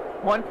does.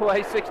 One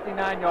play,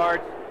 69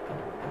 yards,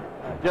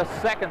 just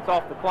seconds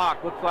off the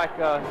clock. Looks like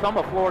some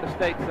of Florida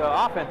State's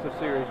offensive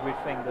series we've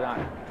seen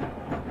tonight.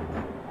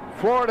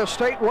 Florida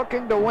State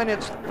looking to win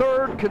its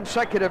 3rd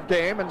consecutive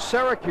game, and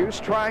Syracuse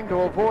trying to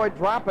avoid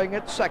dropping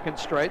its 2nd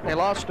straight. They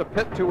lost to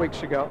Pitt 2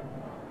 weeks ago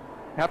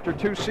after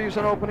 2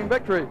 season opening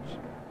victories.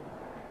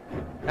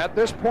 At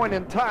this point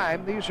in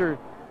time, these are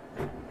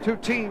 2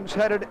 teams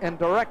headed in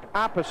direct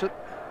opposite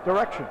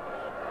directions.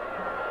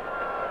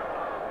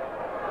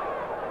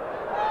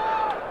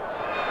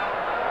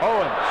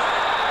 Owens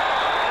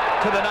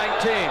to the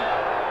 19.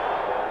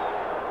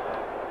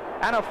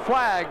 And a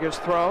flag is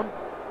thrown,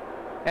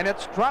 and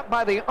it's dropped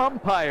by the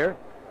umpire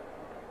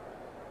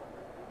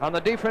on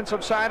the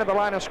defensive side of the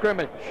line of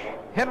scrimmage.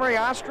 Henry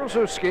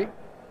Ostrozewski,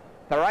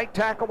 the right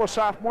tackle, the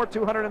sophomore,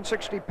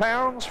 260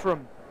 pounds,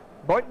 from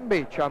Boynton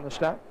Beach on the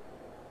stop.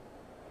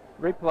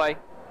 Replay.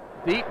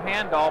 Deep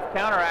handoff,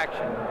 counter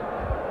action.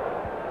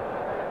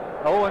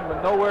 Owen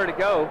with nowhere to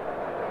go.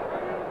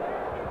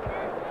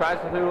 Tries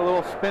to do a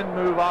little spin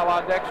move a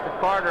la Dexter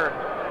Carter.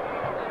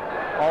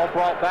 All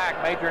brought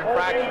back, major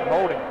infraction,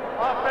 holding.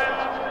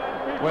 Offense,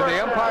 When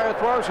the umpire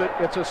throws it,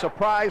 it's a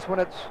surprise when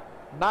it's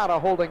not a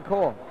holding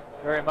call.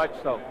 Very much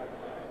so.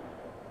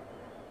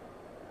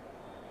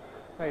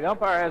 Hey, the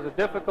umpire has a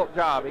difficult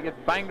job. He gets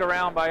banged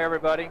around by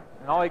everybody,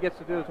 and all he gets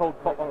to do is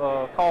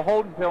call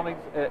holding penalties.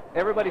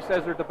 Everybody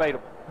says they're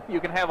debatable. You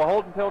can have a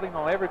holding penalty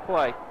on every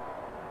play.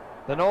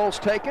 The Noles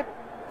take it,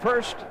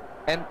 1st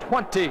and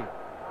 20.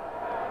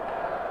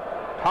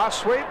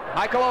 Toss sweep,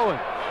 Michael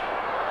Owens.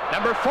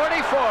 Number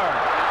 44.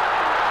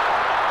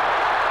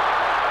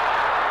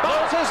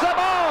 Bounces the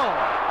ball.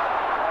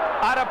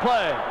 Out of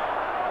play.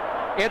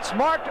 It's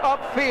marked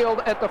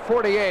upfield at the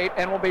 48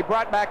 and will be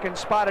brought back and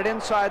spotted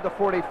inside the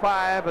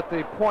 45 at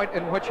the point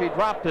in which he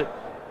dropped it.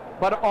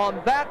 But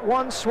on that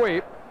one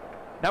sweep,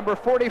 number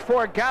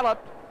 44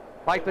 galloped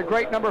like the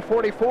great number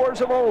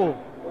 44s of old.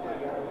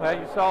 Well,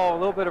 you saw a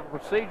little bit of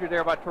procedure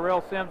there by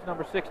Terrell Sims,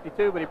 number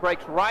 62, but he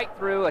breaks right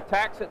through,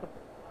 attacks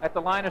at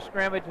the line of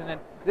scrimmage, and then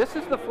this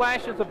is the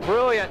flashes of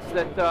brilliance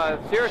that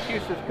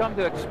Syracuse has come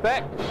to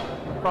expect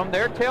from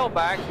their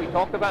tailbacks. We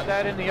talked about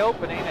that in the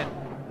opening, and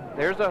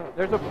there's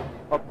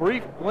a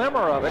brief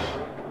glimmer of it.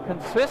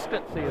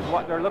 Consistency is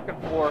what they're looking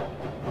for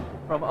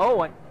from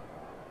Owen.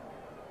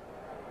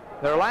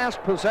 Their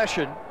last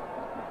possession,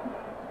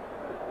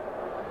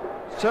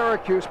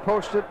 Syracuse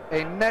posted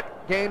a net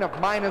gain of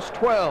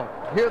 -12.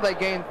 Here they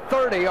gained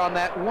 30 on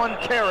that one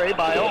carry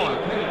by Owen.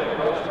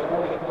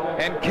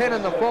 And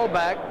Kennan, the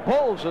fullback,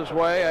 pulls his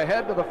way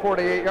ahead to the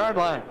 48-yard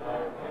line.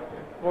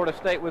 Florida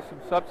State with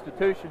some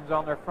substitutions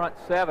on their front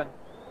seven.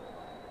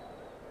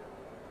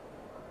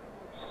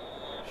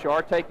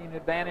 Shar taking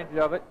advantage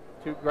of it.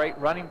 2 great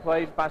running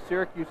plays by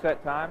Syracuse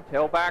that time.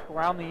 Tailback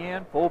around the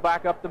end,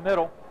 fullback up the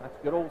middle. That's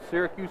good old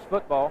Syracuse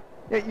football.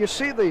 Yeah, you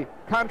see the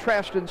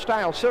contrast in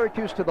style.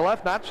 Syracuse to the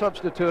left, not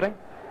substituting.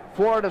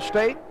 Florida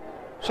State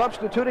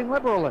substituting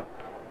liberally.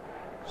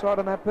 Saw it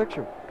in that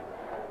picture.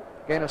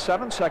 Gain of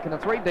 7, 2nd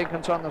and 3.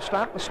 Dinkins on the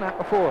stop, the snap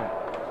before.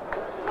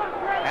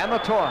 And the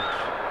toss.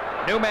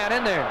 New man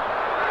in there.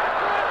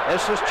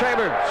 This is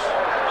Chambers,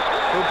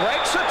 who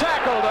breaks the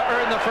tackle to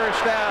earn the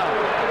first down.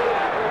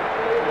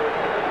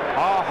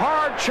 A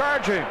hard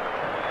charging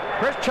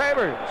Chris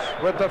Chambers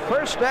with the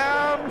first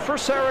down for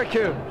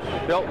Syracuse.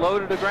 Built low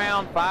to the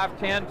ground,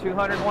 5'10",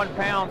 201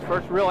 pounds.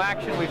 First real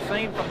action we've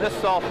seen from this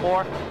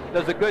sophomore.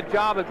 Does a good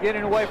job of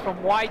getting away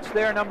from Whites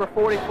there, number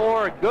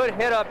 44. A good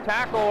hit-up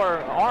tackle or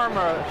arm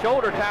or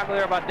shoulder tackle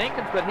there by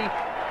Dinkins, but he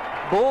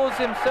bulls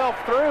himself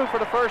through for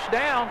the first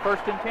down.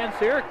 1st and 10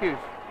 Syracuse.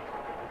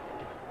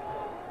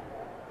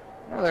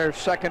 Well, their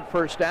second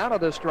first down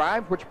of this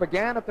drive, which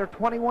began at their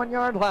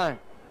 21-yard line.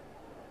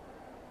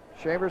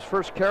 Chambers'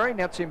 first carry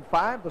nets him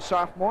 5, the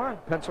sophomore,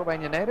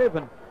 Pennsylvania native,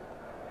 and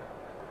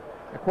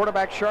the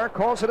quarterback Shar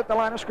calls it at the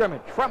line of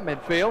scrimmage from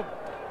midfield.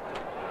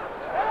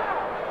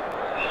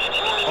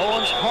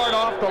 Owens hard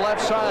off the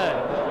left side.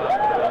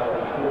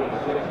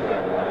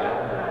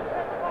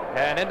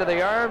 And into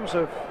the arms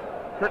of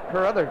Kurt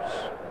Carruthers.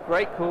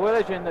 Great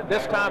collision that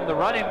this time the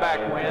running back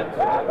wins.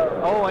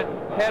 Owen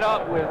head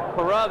up with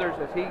Carruthers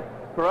as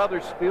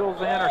Carruthers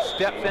spills in or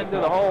steps into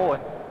the hole,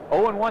 and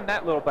Owen won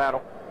that little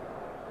battle.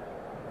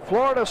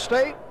 Florida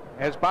State,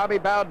 as Bobby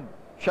Bowden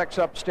checks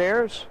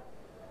upstairs,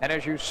 and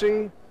as you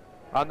see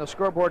on the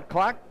scoreboard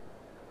clock,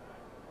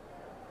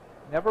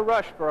 never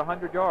rushed for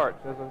 100 yards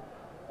as an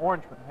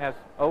Orangeman has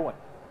Owen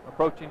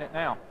approaching it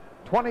now.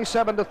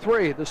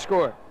 27-3 the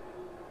score.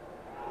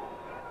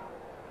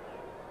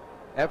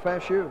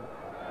 FSU.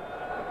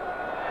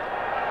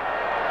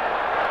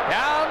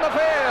 Down the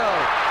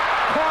field.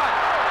 Caught.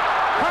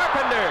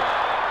 Carpenter.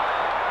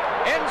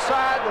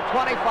 Inside the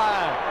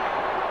 25.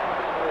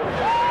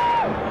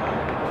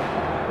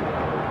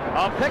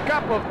 A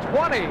pickup of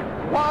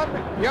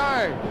 21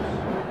 yards.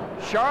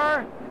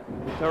 Shar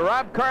to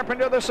Rob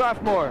Carpenter, the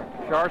sophomore.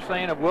 Shar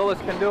saying if Willis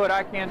can do it,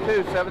 I can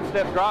too.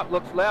 7-step drop,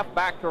 looks left,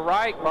 back to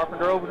right.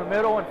 Carpenter over the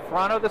middle, in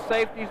front of the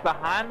safeties,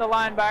 behind the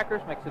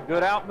linebackers. Makes a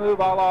good out move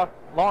a la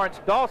Lawrence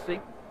Dawsey.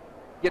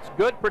 Gets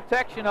good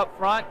protection up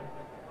front.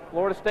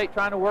 Florida State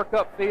trying to work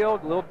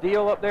upfield. A little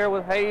deal up there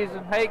with Hayes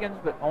and Hagens,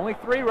 but only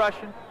 3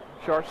 rushing.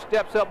 Shar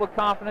steps up with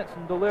confidence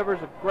and delivers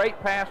a great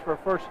pass for a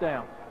first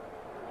down.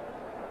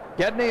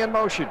 Gedney in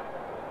motion.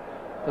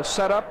 The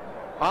setup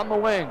on the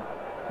wing.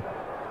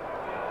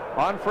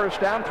 On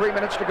first down, 3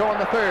 minutes to go in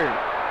the third.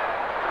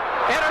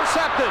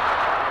 Intercepted.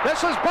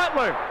 This is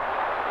Butler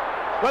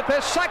with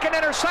his second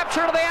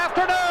interception of the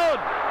afternoon.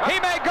 He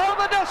may go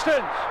the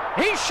distance.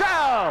 He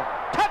shall.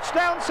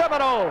 Touchdown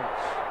Seminoles.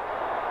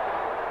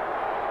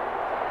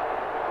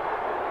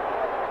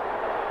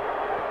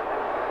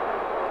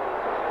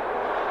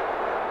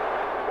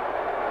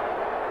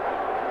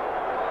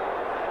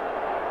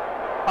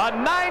 A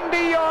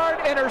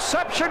 90-yard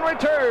interception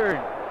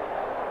return.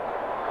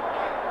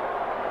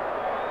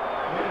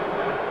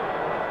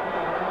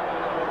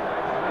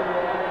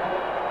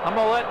 I'm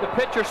going to let the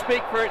picture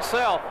speak for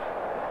itself.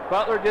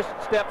 Butler just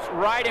steps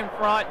right in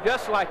front,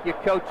 just like you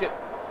coach it.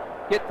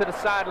 Get to the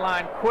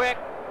sideline quick.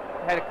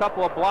 Had a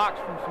couple of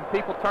blocks from some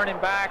people turning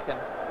back and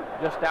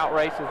just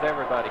outraces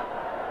everybody.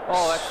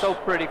 Oh, that's so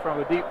pretty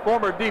from a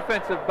former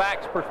defensive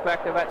back's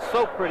perspective. That's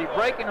so pretty.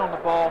 Breaking on the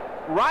ball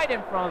right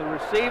in front of the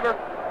receiver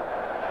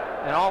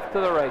and off to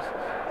the races.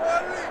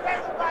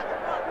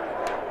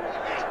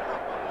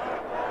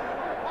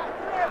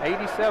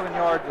 87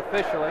 yards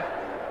officially.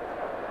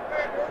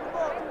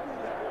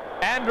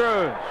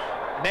 Andrews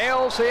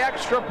nails the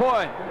extra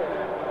point.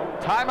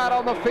 Timeout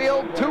on the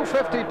field,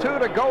 2:52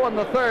 to go in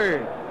the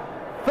third.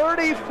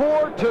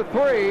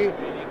 34-3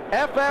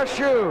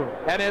 FSU,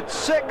 and it's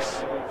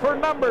 6 for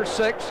number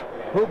 6,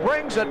 who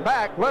brings it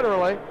back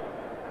literally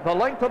the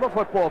length of the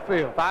football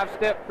field.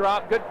 5-step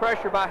drop, good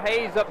pressure by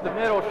Hayes up the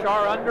middle.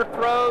 Shar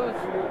underthrows.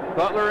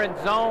 Butler in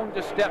zone,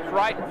 just steps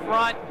right in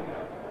front.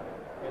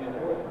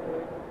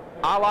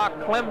 A la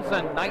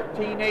Clemson,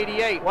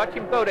 1988. Watch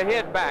him throw the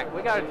head back.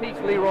 We got to teach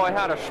Leroy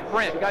how to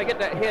sprint. Got to get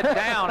that head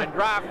down and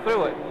drive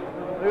through it.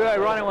 Leroy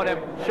running with him,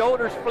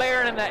 shoulders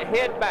flaring and that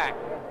head back.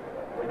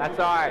 That's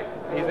all right.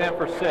 He's in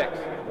for 6.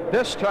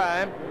 This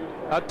time,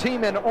 a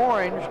team in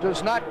orange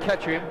does not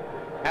catch him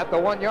at the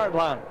 1-yard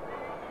line.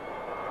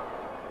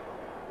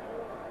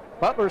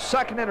 Butler's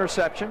second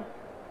interception,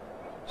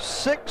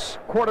 6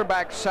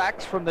 quarterback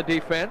sacks from the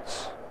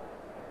defense,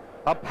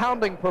 a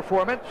pounding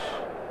performance,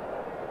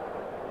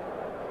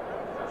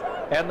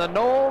 and the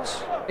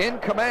Noles in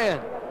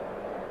command.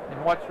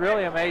 And what's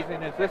really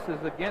amazing is this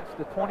is against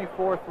the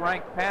 24th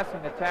ranked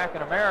passing attack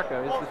in America,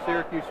 is the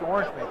Syracuse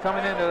Orangemen.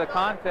 Coming into the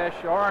contest,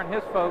 Shar and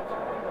his folks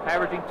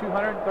averaging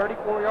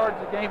 234 yards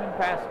a game in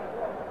passing.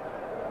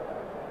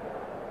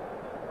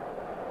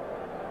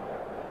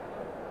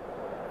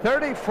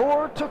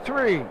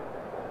 (34-3).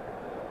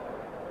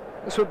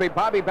 This would be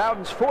Bobby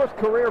Bowden's 4th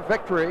career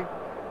victory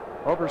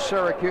over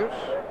Syracuse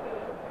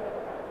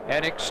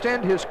and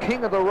extend his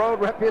king of the road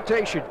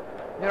reputation.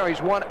 You know,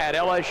 he's won at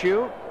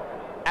LSU,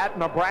 at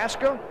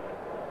Nebraska,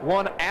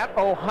 won at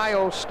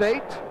Ohio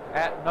State,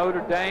 at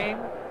Notre Dame,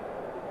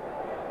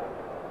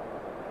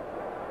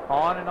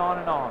 on and on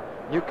and on.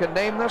 You can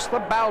name this the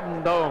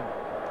Bowden Dome.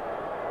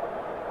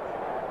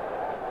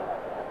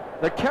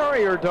 The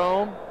Carrier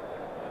Dome,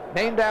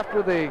 named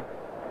after the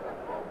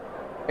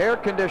air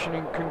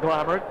conditioning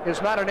conglomerate, is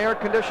not an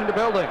air-conditioned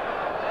building.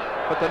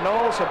 But the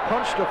Noles have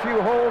punched a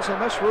few holes in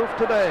this roof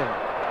today.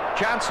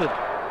 Johnson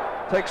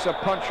takes a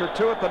punch or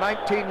two at the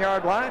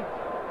 19-yard line.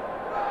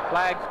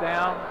 Flags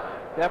down.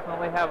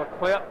 Definitely have a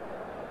clip.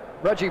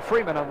 Reggie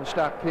Freeman on the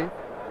stop, Keith.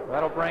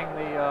 That'll bring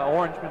the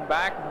Orangemen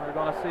back, and we're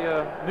going to see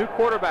a new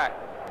quarterback,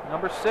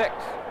 number 6,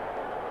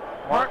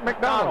 Mark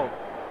McDonald.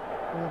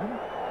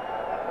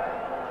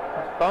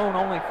 He's thrown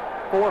only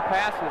 4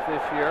 passes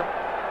this year.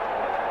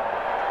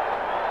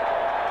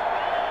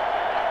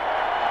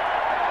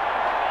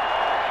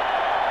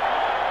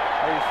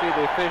 There you see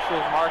the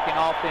officials marking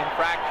off the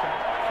infraction.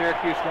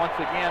 Syracuse once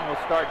again will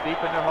start deep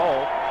in their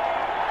hole.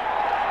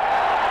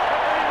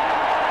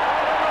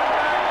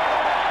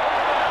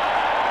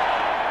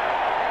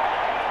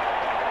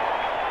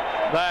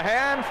 The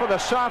hand for the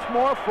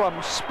sophomore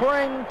from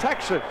Spring,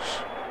 Texas.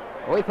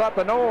 We thought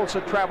the Noles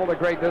had traveled a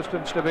great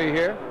distance to be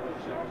here.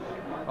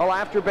 Oh,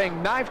 after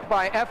being knifed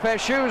by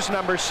FSU's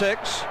number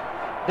 6,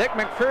 Dick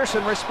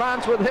McPherson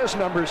responds with his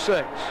number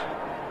 6.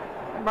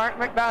 Mark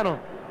McDonald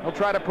will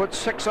try to put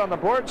 6 on the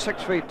board,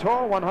 6 feet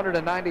tall,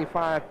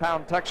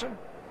 195-pound Texan.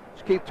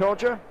 As Keith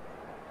told you,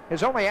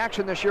 his only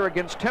action this year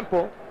against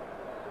Temple,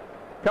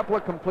 a couple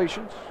of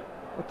completions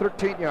with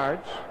 13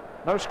 yards,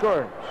 no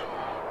scores.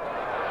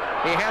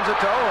 He hands it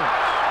to Owens.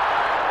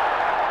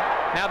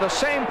 Now the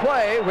same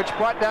play, which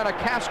brought down a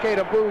cascade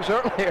of boos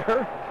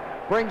earlier,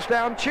 brings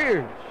down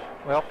cheers.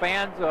 Well,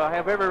 fans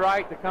have every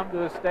right to come to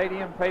the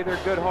stadium, pay their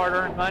good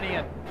hard-earned money,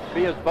 and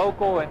be as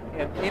vocal in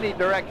any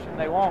direction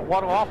they want.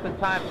 What will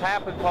oftentimes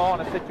happen, Paul,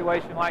 in a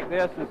situation like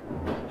this is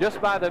just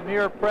by the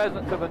mere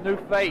presence of a new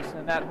face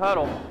in that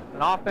huddle,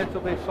 an offense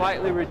will be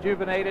slightly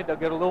rejuvenated. They'll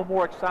get a little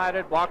more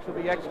excited. Blocks will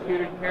be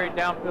executed and carried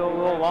downfield a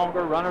little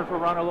longer. Runners will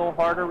run a little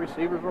harder.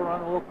 Receivers will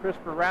run a little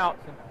crisper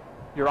routes, and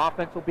your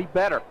offense will be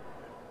better.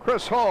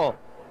 Chris Hall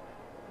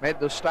made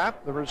the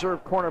stop, the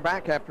reserve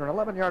cornerback, after an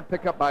 11-yard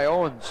pickup by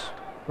Owens,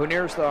 who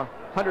nears the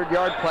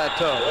 100-yard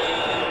plateau.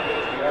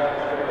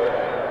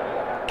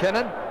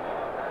 Kinnan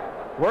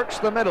works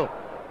the middle.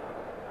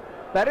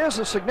 That is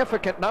a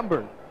significant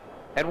number.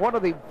 And one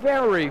of the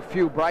very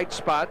few bright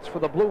spots for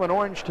the blue and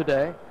orange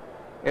today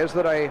is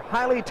that a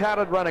highly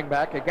touted running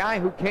back, a guy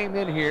who came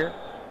in here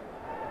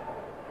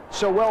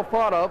so well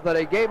thought of that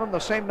they gave him the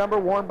same number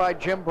worn by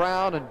Jim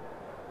Brown and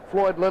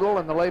Floyd Little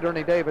and the late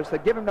Ernie Davis. They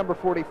give him number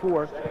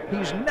 44.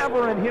 He's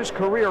never in his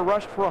career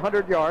rushed for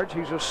 100 yards.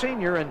 He's a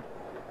senior, and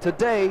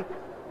today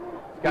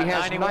he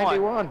has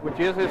 91, which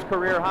is his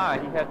career high.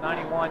 He had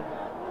 91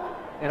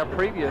 in a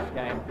previous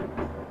game.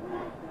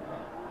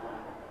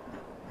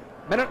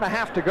 Minute and a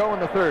half to go in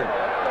the third.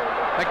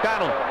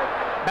 McDonald,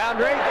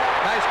 boundary,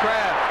 nice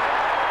grab.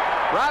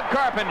 Rob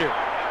Carpenter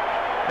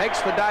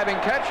makes the diving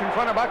catch in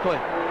front of Buckley.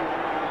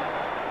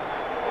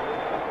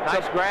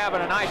 Nice grab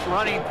and a nice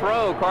running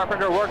throw.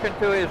 Carpenter working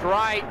to his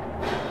right.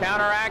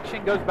 Counter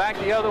action, goes back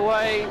the other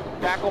way.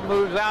 Tackle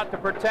moves out to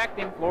protect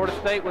him. Florida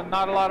State with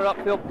not a lot of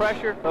upfield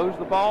pressure. Throws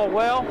the ball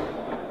well.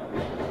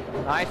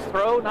 Nice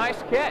throw,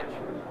 nice catch.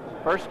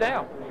 First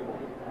down.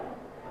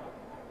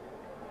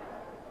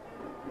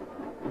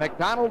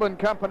 McDonald and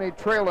company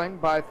trailing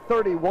by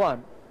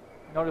 31.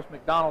 Notice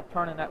McDonald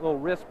turning that little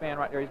wristband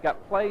right there. He's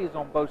got plays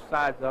on both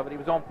sides of it. He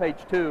was on page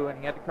 2, and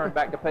he had to turn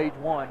back to page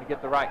 1 to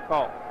get the right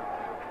call.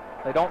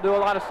 They don't do a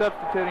lot of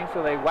substituting,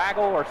 so they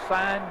waggle or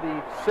sign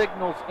the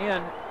signals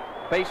in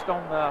based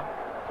on the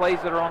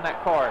plays that are on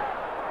that card.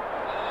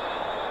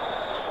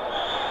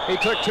 He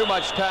took too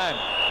much time.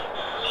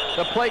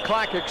 The play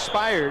clock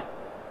expired.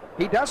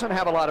 He doesn't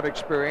have a lot of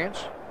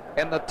experience,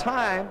 and the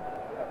time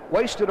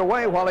wasted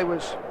away while he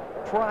was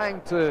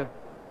trying to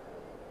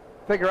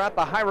figure out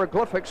the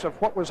hieroglyphics of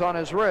what was on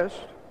his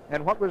wrist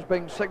and what was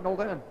being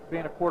signaled in.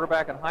 Being a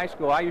quarterback in high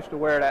school, I used to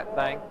wear that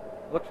thing.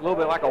 Looks a little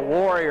bit like a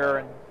warrior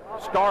in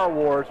Star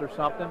Wars or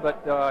something,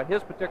 but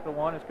his particular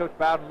one, as Coach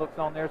Bowden looks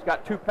on there, it's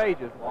got 2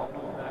 pages long.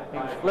 He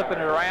was flipping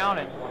it around,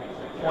 and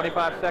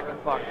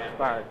 25-second clock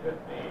expired.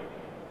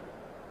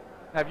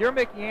 Now, if you're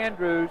Mickey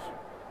Andrews,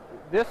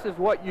 this is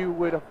what you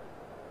would have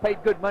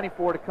paid good money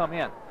for to come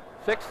in.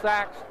 6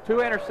 sacks, 2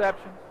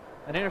 interceptions,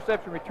 an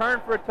interception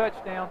return for a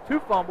touchdown, 2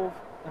 fumbles,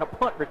 and a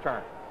punt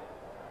return.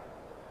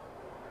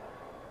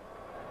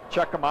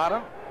 Chuck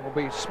Amato will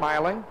be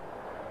smiling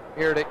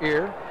ear to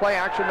ear. Play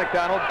action,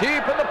 McDonald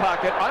deep in the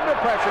pocket, under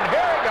pressure.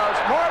 Here he goes.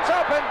 Moore's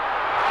open.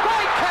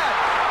 Great catch.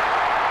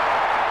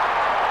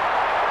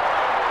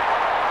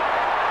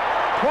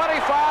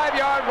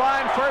 25-yard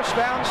line, first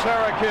down,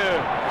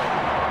 Syracuse.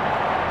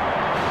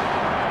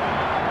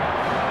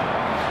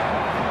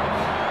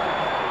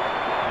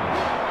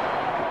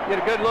 Get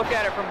a good look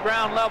at it from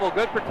ground level.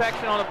 Good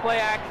protection on the play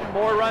action.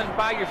 Moore runs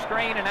by your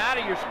screen and out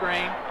of your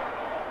screen.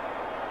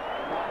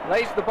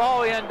 Lays the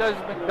ball in, does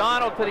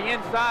McDonald to the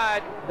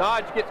inside.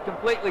 Dodge gets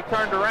completely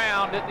turned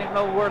around. Didn't even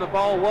know where the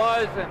ball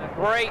was, and a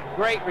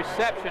great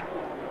reception.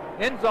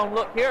 End zone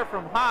look here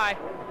from high.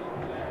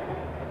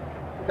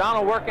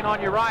 McDonald working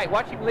on your right.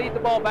 Watch him lead the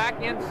ball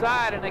back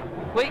inside, and they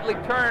completely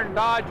turn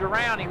Dodge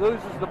around. He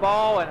loses the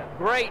ball, and a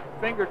great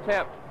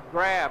fingertip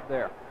grab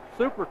there.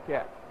 Super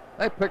catch.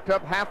 They picked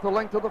up half the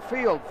length of the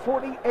field,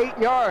 48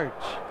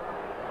 yards.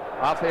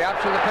 Off the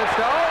option of the pitch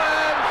to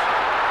Owens.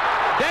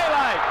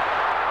 Daylight.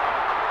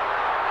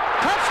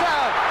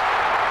 Touchdown.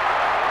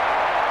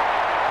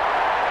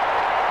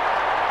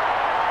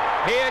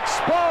 He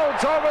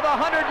explodes over the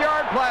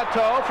 100-yard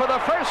plateau for the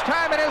first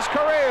time in his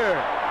career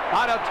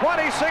on a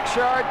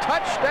 26-yard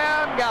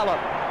touchdown gallop.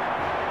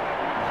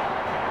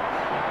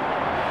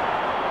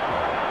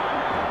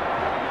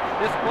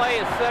 This play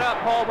is set up,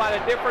 Paul, by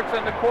the difference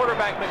in the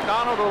quarterback.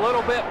 McDonald a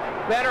little bit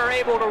better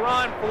able to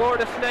run.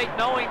 Florida State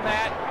knowing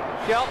that.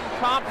 Shelton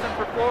Thompson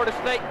for Florida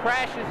State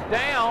crashes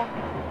down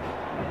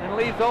and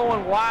leaves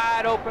Owen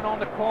wide open on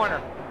the corner.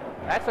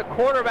 That's a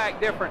quarterback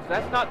difference.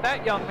 That's not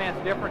that young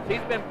man's difference. He's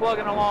been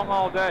plugging along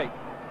all day.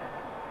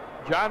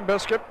 John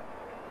Biscuit,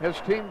 his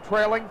team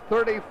trailing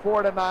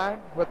 34-9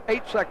 with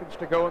 8 seconds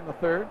to go in the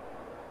third.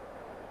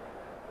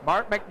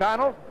 Mark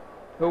McDonald,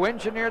 who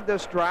engineered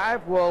this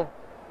drive, will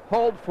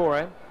hold for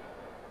him.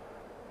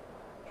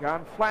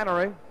 John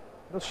Flannery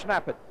to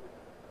snap it.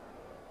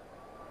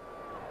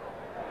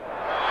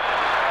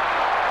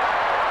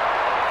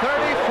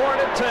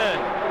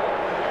 (34-10).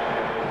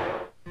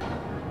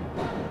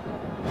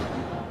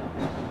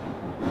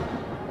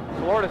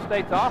 Florida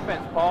State's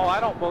offense, Paul, I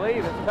don't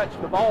believe has touched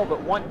the ball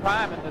but one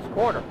time in this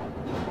quarter.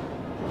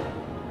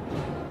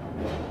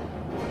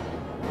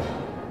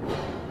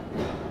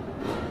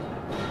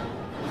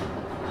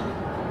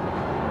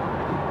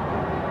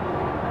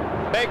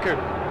 Baker,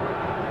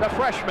 the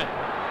freshman.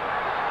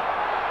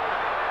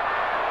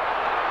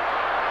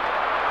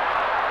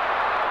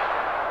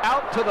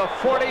 Out to the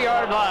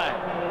 40-yard line.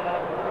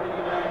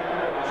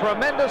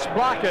 Tremendous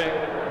blocking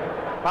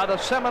by the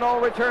Seminole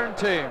return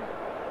team.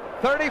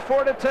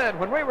 34-10.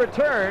 When we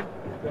return,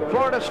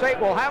 Florida State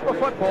will have the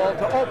football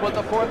to open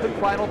the 4th and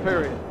final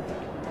period.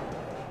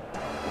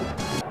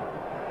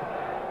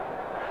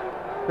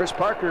 Chris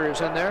Parker is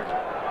in there,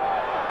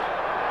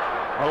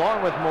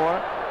 along with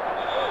Moore.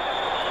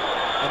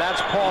 And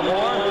that's Paul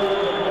Moore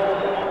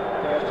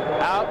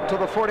out to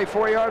the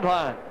 44-yard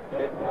line.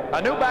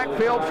 A new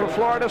backfield for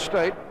Florida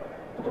State.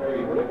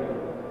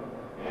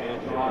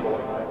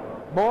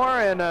 Moore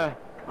and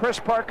Chris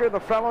Parker,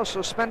 the fellow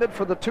suspended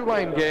for the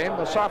Tulane game,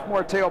 the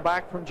sophomore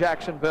tailback from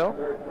Jacksonville.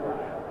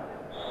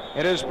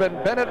 It has been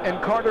Bennett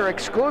and Carter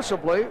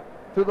exclusively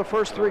through the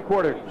first 3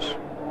 quarters.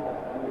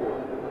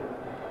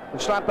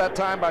 Stopped that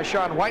time by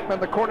Sean Whiteman,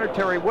 the corner,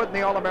 Terry Wooden,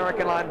 the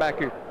All-American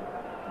linebacker.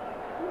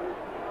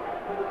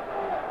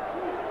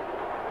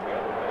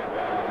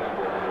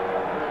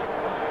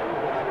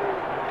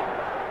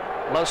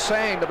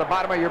 Lassane to the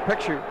bottom of your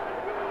picture.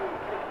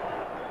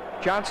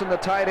 Johnson, the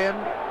tight end,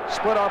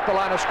 split off the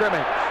line of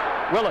scrimmage.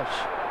 Willis,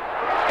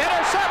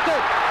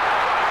 intercepted,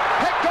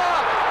 picked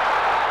off.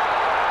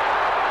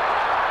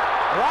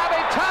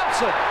 Robbie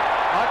Thompson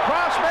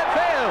across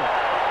midfield.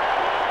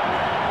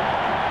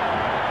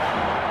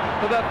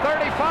 to the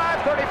 35,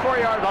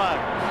 34-yard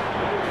line.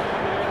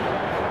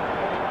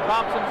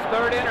 Thompson's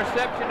third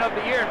interception of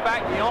the year. In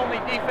fact, the only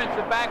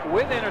defensive back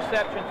with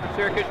interceptions for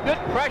Syracuse. Good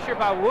pressure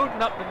by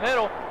Wooten up the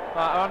middle,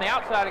 on the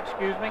outside,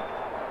 excuse me.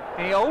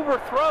 And he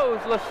overthrows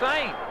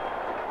Lassane.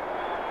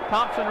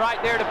 Thompson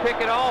right there to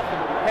pick it off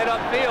and head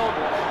upfield.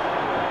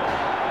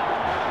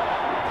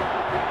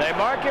 They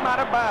mark him out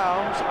of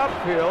bounds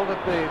upfield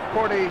at the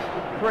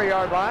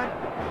 43-yard line.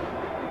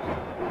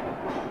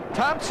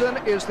 Thompson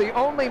is the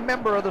only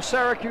member of the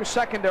Syracuse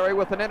secondary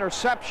with an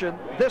interception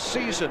this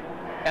season,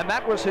 and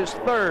that was his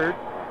third,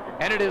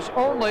 and it is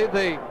only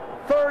the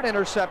third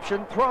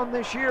interception thrown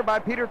this year by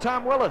Peter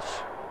Tom Willis.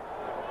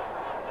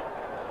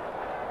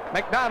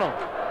 McDonald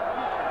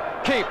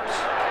keeps.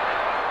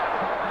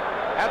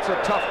 That's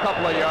a tough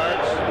couple of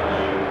yards.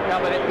 Yeah,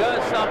 but it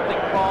does something,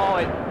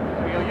 Paul.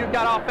 You've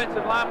got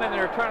offensive linemen that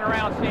are turning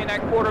around seeing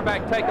that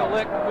quarterback take a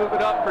lick and move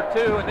it up for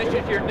two, and this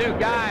is your new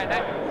guy, and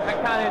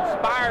that kind of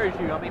inspires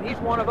you. I mean, he's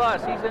one of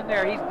us. He's in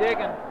there. He's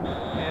digging,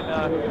 and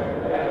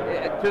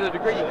to the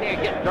degree you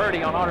can't get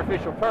dirty on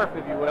artificial turf,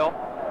 if you will.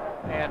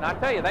 And I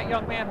tell you, that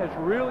young man has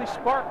really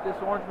sparked this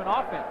Orangeman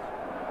offense.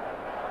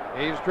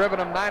 He's driven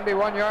them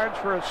 91 yards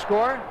for a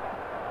score.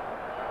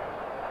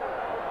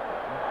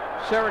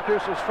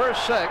 Syracuse's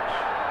first 6.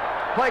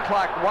 Play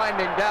clock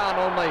winding down,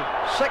 only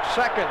 6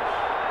 seconds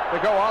to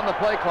go on the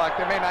play clock.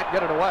 They may not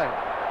get it away.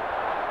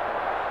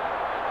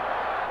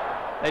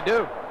 They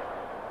do.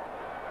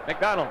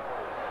 McDonald.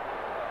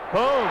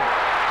 Boom.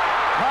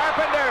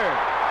 Carpenter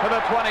to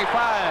the 25.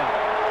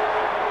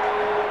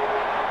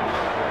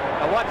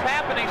 Now what's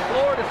happening,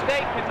 Florida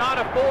State cannot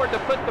afford to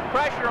put the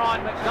pressure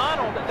on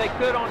McDonald that they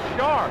could on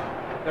Sharp.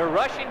 They're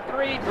rushing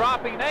 3,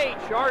 dropping 8.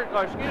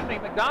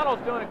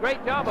 McDonald's doing a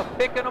great job of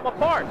picking them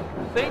apart.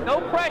 See,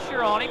 no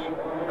pressure on him.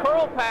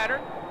 Curl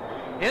pattern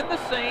in the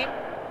seam.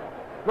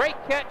 Great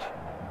catch.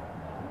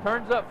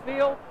 Turns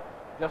upfield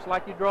just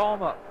like you draw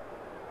them up.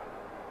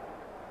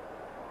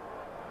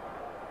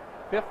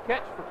 5th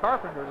catch for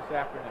Carpenter this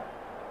afternoon.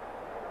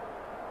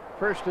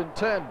 1st and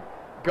 10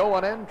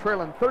 going in,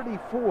 trailing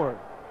 34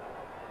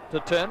 to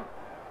 10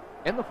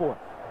 in the 4th.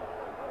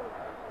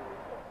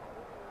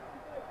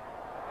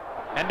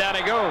 And down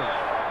he goes.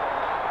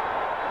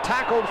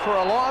 Tackled for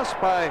a loss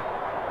by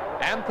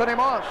Anthony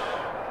Moss.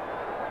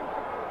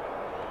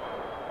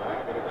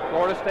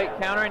 Florida State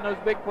countering those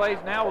big plays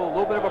now with a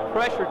little bit of a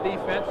pressure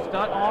defense.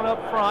 Stunt on up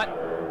front.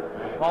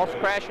 Moss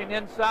crashing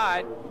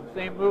inside.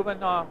 See him moving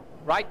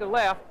right to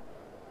left.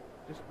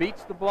 Just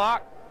beats the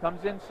block.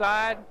 Comes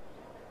inside.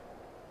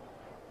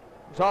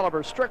 It's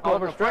Oliver Strickland.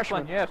 Oliver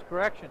Strickland, yes,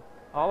 correction.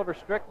 Oliver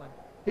Strickland.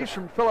 He's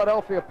from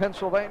Philadelphia,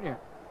 Pennsylvania.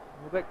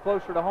 A little bit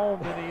closer to home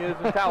than he is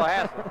in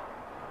Tallahassee.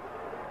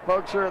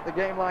 Folks are at the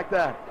game like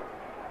that.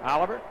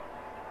 Oliver.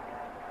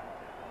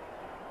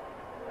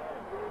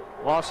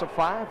 Loss of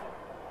 5.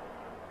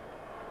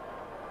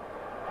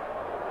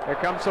 Here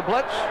comes the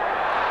blitz.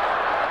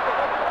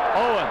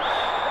 Owens.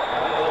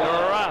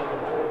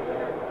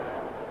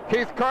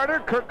 Keith Carter,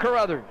 Kirk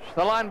Carruthers.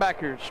 The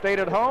linebackers stayed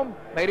at home,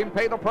 made him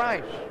pay the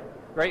price.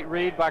 Great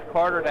read by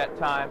Carter that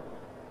time.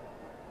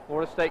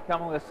 Florida State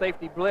coming with a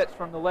safety blitz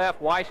from the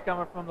left. Weiss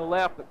coming from the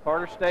left, but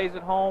Carter stays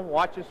at home,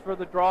 watches for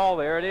the draw.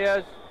 There it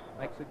is.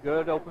 Makes a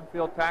good open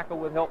field tackle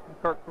with help from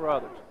Kirk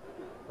Carruthers.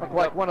 Looked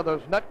like one of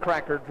those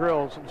nutcracker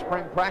drills in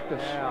spring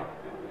practice. Yeah.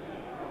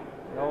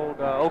 The old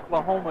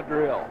Oklahoma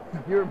drill.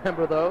 You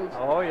remember those?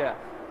 Oh, yeah.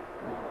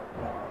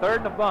 3rd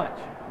and a bunch.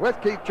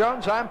 With Keith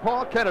Jones, I'm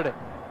Paul Kennedy.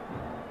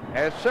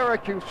 As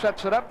Syracuse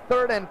sets it up,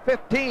 3rd and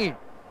 15.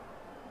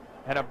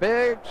 And a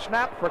big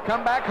snap for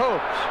comeback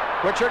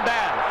hopes. Richard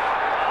Dash.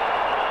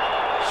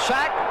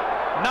 Sack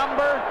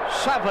number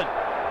 7.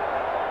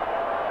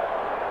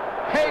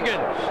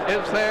 Higgins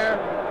is there.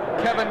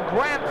 Kevin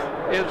Grant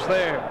is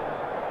there.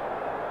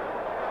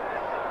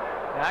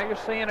 Now you're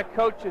seeing a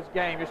coach's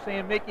game. You're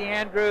seeing Mickey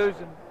Andrews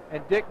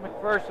and Dick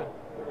McPherson.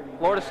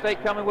 Florida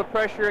State coming with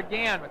pressure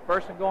again.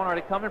 McPherson going, are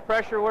they coming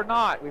pressure or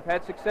not? We've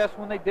had success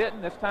when they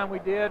didn't. This time we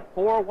did.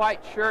 4 white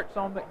shirts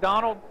on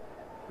McDonald.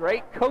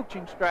 Great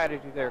coaching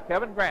strategy there.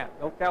 Kevin Grant,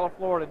 Ocala,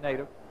 Florida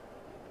native,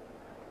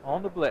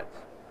 on the blitz.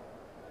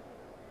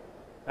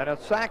 And a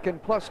sack in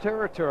plus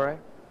territory.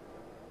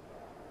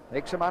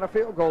 Takes him out of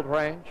field goal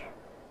range.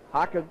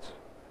 Hawkins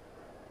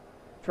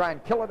try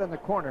and kill it in the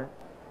corner.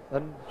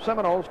 The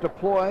Seminoles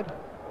deployed,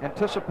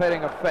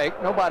 anticipating a fake.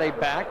 Nobody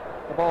back.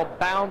 The ball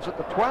bounds at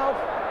the 12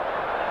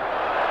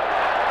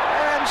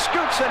 and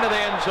scoots into the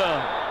end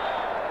zone.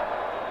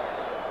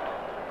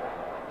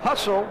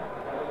 Hustle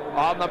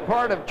on the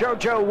part of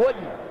JoJo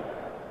Wooden.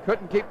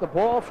 Couldn't keep the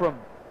ball from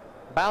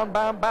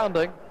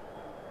bounding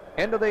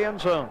into the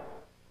end zone.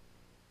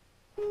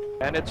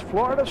 And it's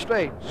Florida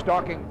State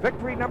stalking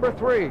victory number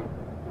 3,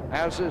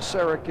 as is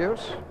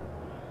Syracuse.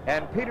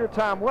 And Peter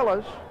Tom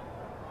Willis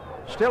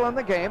still in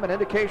the game, an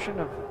indication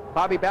of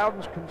Bobby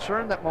Bowden's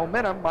concern that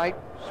momentum might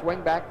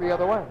swing back the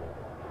other way.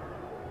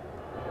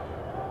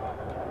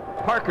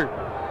 Parker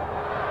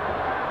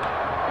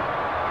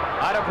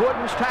out of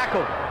Wooden's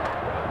tackle.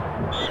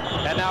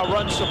 And now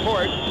run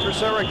support for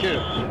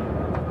Syracuse.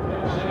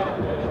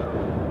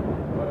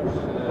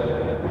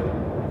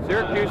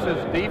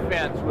 Syracuse's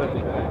defense with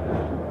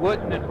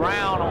Wooden and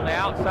Brown on the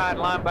outside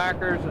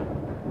linebackers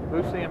and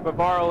Lucy and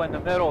Bavaro in the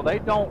middle, they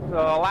don't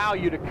allow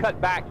you to cut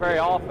back very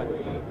often.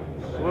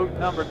 Luke,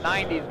 number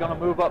 90, is going to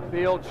move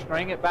upfield,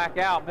 string it back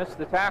out, miss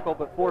the tackle,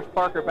 but force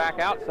Parker back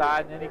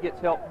outside, and then he gets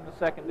help from the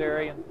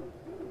secondary and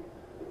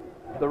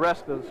the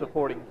rest of the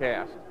supporting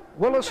cast.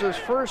 Willis's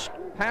first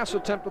pass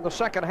attempt of the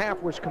second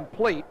half was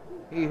complete.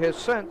 He has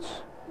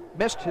since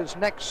missed his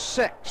next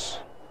 6.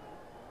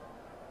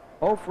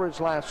 0 for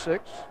his last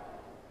 6.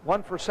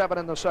 1 for 7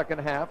 in the second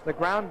half. The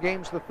ground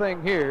game's the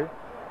thing here.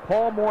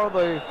 Paul Moore,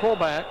 the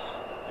fullback.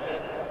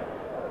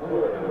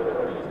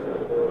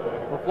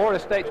 Well, Florida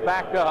State's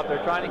backed up.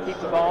 They're trying to keep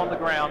the ball on the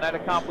ground. That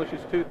accomplishes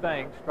 2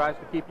 things. Tries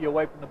to keep you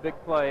away from the big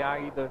play,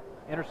 i.e. the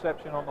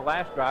interception on the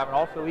last drive, and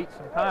also eats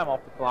some time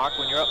off the clock.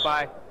 When you're up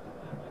by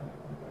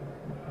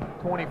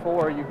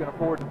 24, you can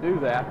afford to do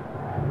that.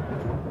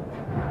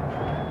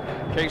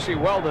 Casey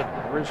Weldon,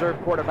 reserve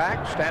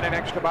quarterback, standing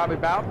next to Bobby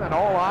Bowden, and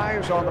all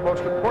eyes on the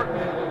most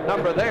important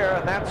number there,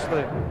 and that's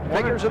the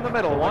figures in the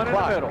middle. One in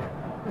the middle.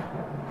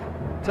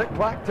 Tick,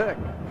 clack, tick.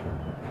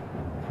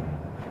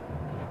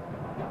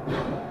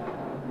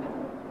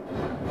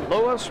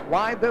 Lewis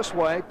wide this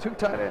way, 2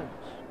 tight ends.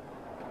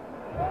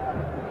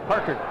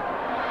 Parker.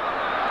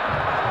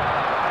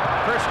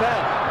 First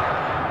down.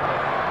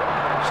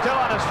 Still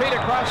on his feet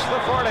across the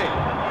 40.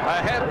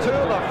 Ahead to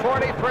the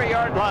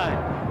 43-yard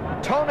line.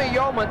 Tony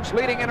Yeomans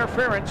leading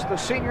interference, the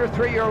senior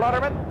 3-year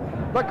letterman,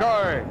 the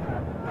guard.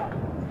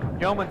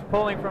 Yeomans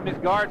pulling from his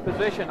guard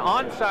position,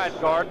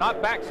 onside guard,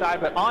 not backside,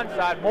 but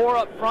onside, more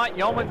up front.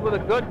 Yeomans with a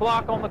good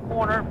block on the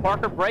corner.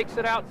 Parker breaks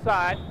it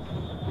outside.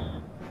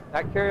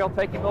 That carry will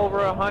take him over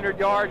 100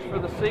 yards for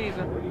the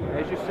season.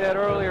 As you said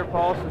earlier,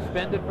 Paul,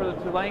 suspended for the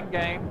Tulane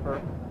game for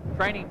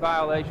training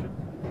violations.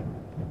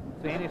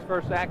 Seeing his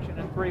first action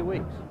in 3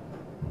 weeks.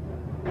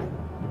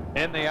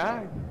 In the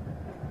eye.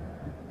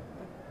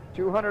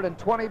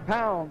 220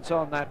 pounds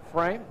on that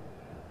frame.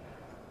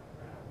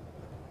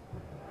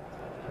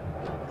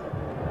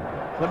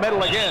 The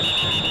middle again.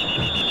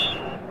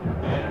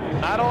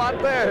 Not a lot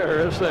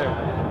there, is there?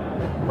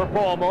 For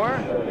Paul Moore.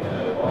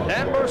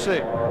 Dan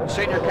Bursey,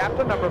 senior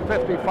captain, number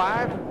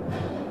 55,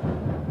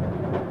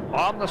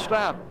 on the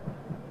stop.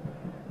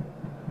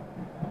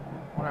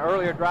 On an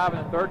earlier drive in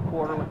the third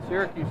quarter, when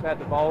Syracuse had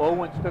the ball,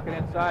 Owens took it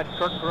inside.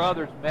 Kirk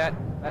Carruthers met.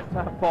 That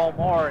time Paul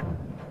Moore and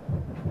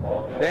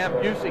Dan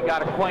Busey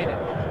got acquainted.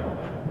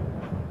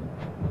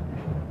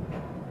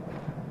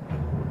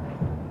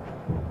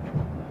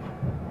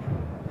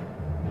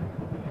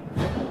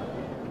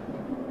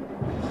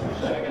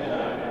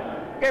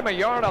 Gave him a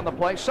yard on the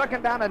play.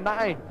 2nd down and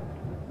 9.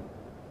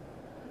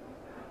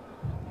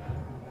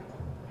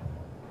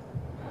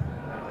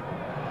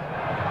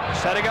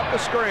 Setting up the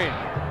screen.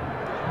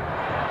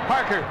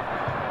 Parker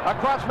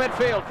across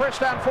midfield. First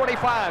down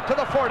 45 to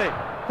the 40.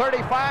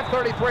 35,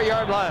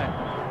 33-yard line.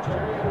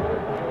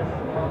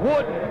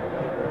 Wooden,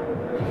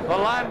 the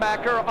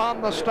linebacker,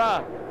 on the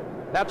stop.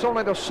 That's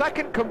only the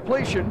 2nd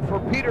completion for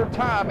Peter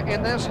Tom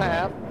in this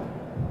half,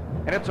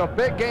 and it's a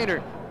big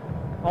gainer.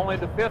 Only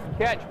the 5th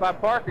catch by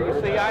Parker.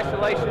 You see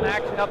isolation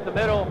action up the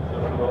middle.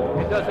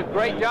 He does a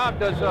great job,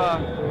 does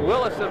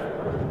Willis, of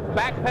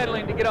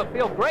backpedaling to get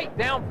upfield. Great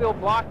downfield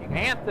blocking.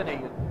 Anthony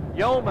and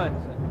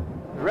Yeomans and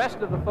the rest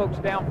of the folks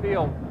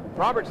downfield.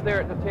 Roberts there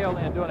at the tail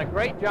end doing a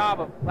great job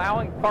of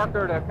allowing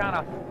Parker to kind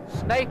of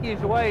snake his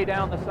way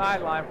down the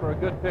sideline for a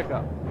good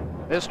pickup.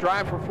 This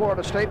drive for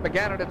Florida State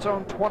began at its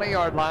own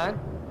 20-yard line.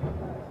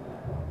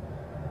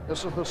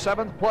 This is the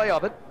 7th play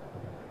of it.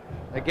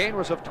 The gain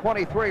was of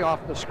 23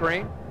 off the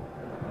screen.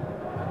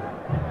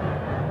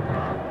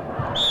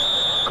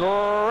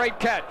 Great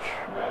catch.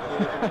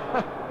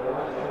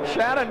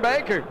 Shannon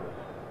Baker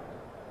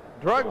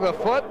drug the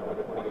foot.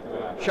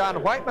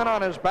 Sean Whiteman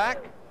on his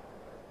back.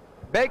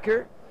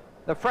 Baker,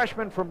 the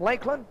freshman from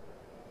Lakeland,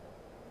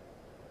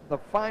 the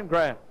fine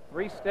grab.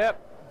 3-step,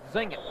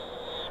 zing it.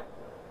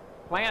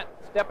 Plant,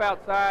 step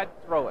outside,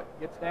 throw it.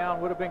 Gets down,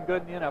 would have been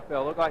good in the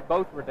NFL. Looked like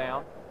both were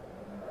down.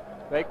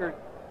 Baker,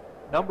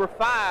 number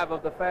 5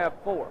 of the Fab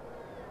Four.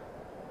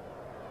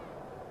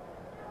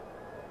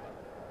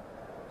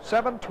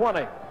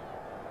 7:20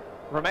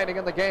 remaining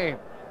in the game.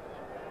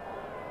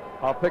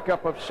 A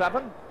pickup of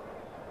 7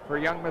 for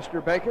young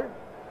Mr. Baker.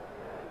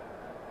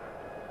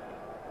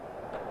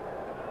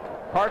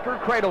 Parker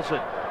cradles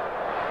it.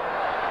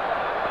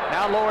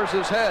 Now lowers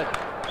his head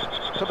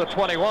to the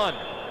 21.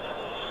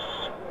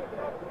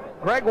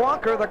 Greg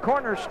Walker, the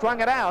corner, strung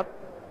it out.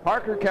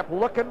 Parker kept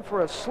looking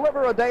for a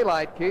sliver of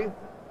daylight, Keith,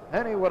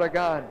 and he would have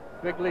gone.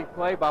 Big league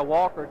play by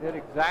Walker. Did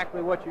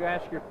exactly what you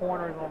ask your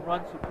corners on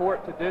run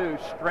support to do.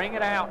 String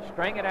it out,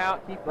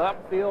 keep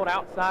upfield,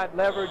 outside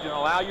leverage, and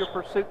allow your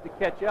pursuit to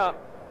catch up.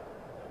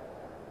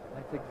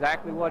 That's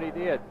exactly what he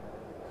did.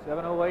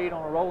 7:08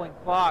 on a rolling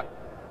clock.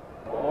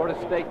 Florida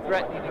State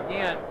threatening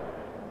again.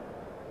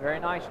 Very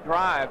nice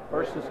drive.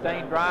 First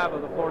sustained drive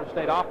of the Florida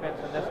State offense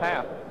in this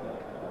half.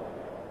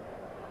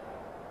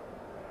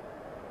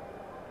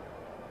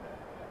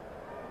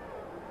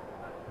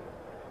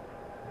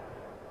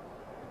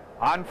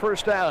 On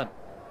first down.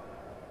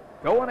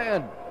 Going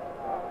in.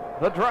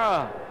 The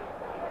draw.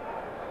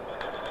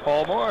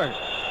 Paul Moore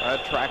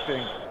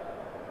attracting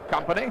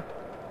company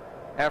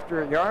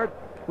after a yard.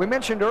 We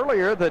mentioned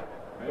earlier that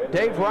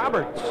Dave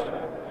Roberts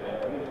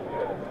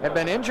had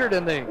been injured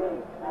in the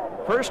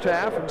first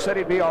half and said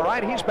he'd be all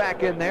right. He's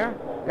back in there.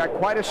 Got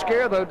quite a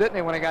scare, though, didn't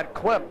he, when he got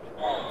clipped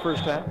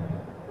first half?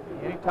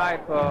 Any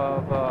type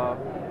of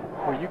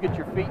where you get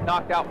your feet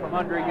knocked out from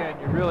under you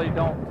and you really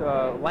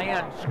don't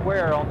land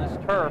square on this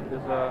turf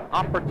is an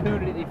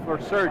opportunity for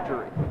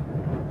surgery.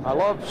 I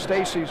love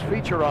Stacy's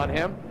feature on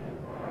him.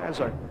 As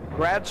a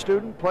grad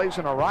student, plays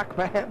in a rock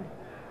band.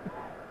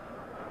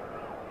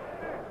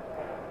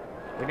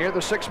 We're near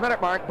the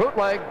 6-minute mark.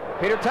 Bootleg.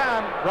 Peter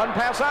Town. Run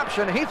pass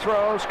option. He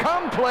throws.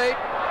 Complete.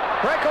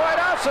 Breakaway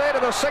Dawsey to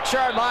the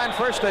 6-yard line.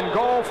 First and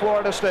goal,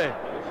 Florida State.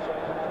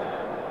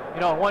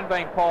 You know, in one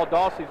vein, Paul,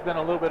 Dawsey's been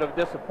a little bit of a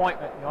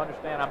disappointment. You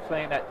understand I'm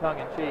saying that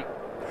tongue-in-cheek.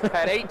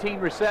 Had 18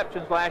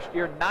 receptions last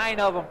year, 9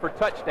 of them for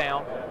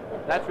touchdowns.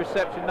 That's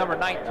reception number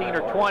 19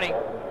 or 20.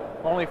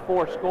 Only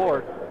 4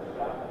 scored.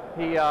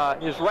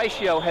 His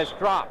ratio has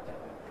dropped.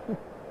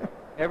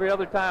 Every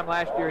other time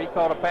last year he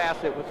caught a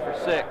pass, it was for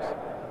 6.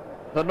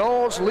 The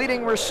Noles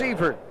leading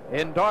receiver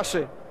in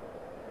Dawsey.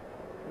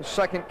 The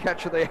second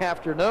catch of the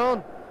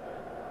afternoon.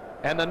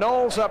 And the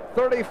Noles up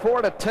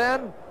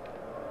 34-10.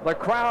 The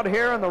crowd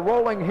here in the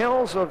rolling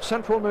hills of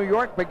central New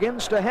York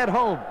begins to head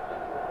home.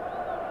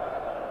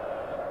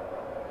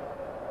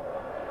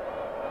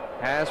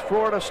 As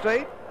Florida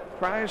State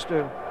tries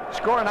to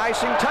score an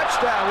icing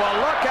touchdown. Well,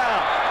 look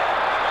out.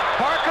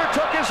 Parker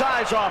took his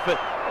eyes off it.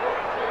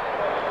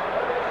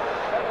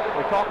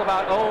 We talk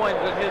about Owens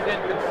and his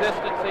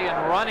inconsistency in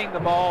running the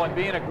ball and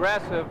being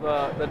aggressive.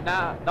 The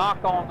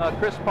knock on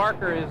Chris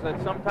Parker is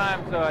that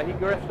sometimes he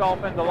drifts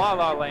off into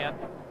la-la land.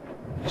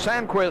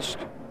 Sandquist,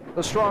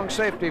 the strong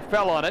safety,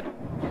 fell on it.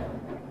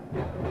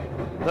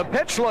 The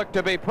pitch looked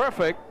to be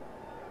perfect.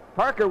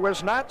 Parker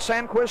was not.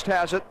 Sandquist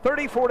has it.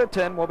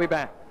 34-10. We'll be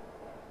back.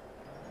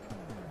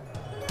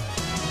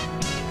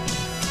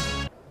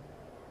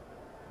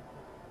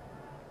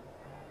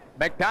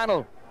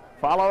 McDonald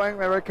following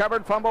the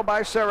recovered fumble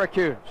by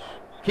Syracuse.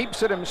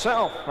 Keeps it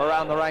himself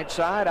around the right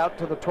side out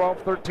to the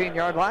 12,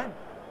 13-yard line.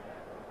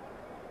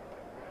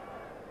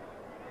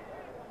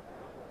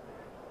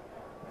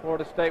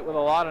 Florida State with a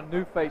lot of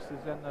new faces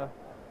in the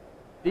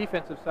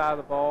defensive side of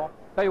the ball.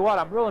 Tell you what,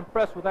 I'm real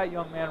impressed with that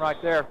young man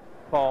right there,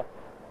 Paul.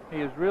 He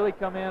has really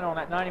come in on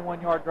that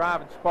 91-yard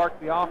drive and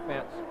sparked the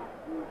offense.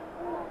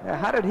 Now,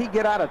 how did he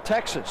get out of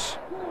Texas?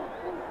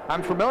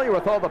 I'm familiar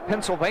with all the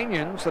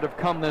Pennsylvanians that have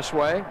come this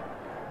way.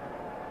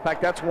 In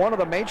fact, that's one of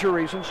the major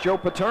reasons Joe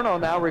Paterno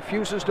now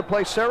refuses to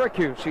play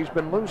Syracuse. He's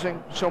been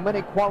losing so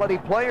many quality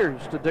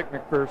players to Dick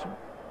McPherson.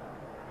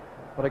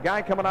 But a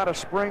guy coming out of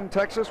Spring,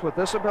 Texas with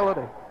this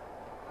ability.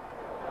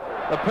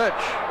 The pitch.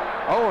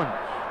 Owens.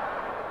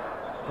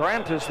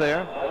 Grant is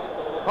there.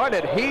 Boy,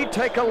 did he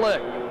take a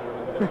lick.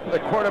 The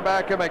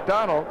quarterback of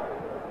McDonald.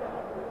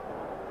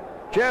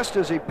 Just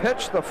as he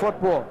pitched the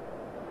football.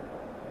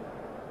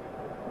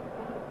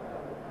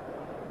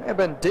 May have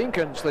been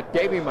Dinkins that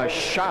gave him a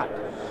shot.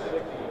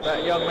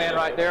 That young man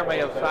right there may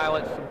have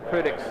silenced some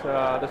critics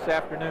this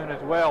afternoon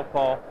as well,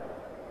 Paul.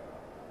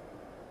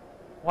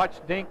 Watch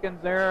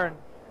Dinkins there and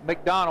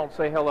McDonald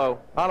say hello.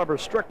 Oliver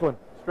Strickland.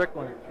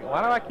 Strickland.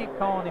 Why do I keep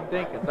calling him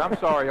Dinkins? I'm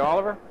sorry,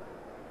 Oliver.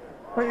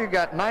 Well, you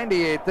got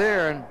 98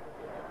 there, and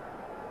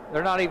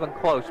they're not even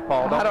close,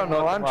 Paul. I don't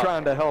know. I'm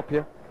trying to help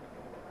you.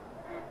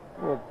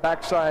 A little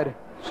backside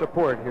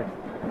support here.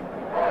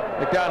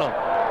 McDonald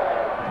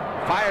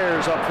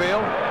fires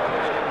upfield.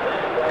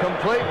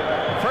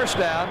 Complete. First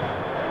down.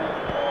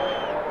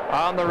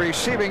 On the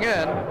receiving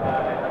end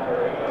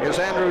is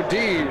Andrew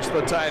Dees,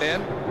 the tight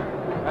end.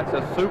 That's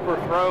a super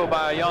throw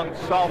by a young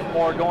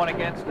sophomore going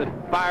against a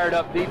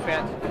fired-up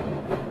defense.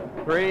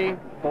 3,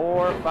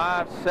 4,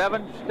 5,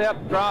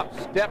 7-step drop,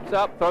 steps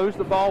up, throws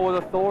the ball with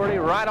authority,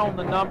 right on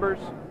the numbers.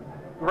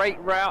 Great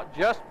route,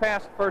 just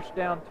past first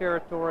down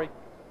territory.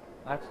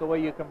 That's the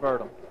way you convert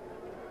them.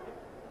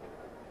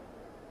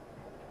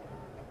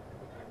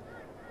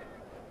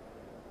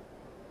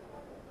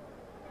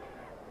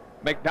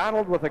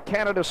 McDonald with a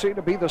candidacy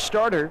to be the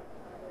starter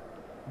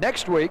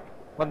next week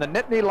when the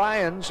Nittany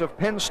Lions of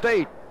Penn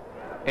State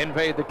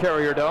invade the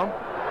Carrier Dome.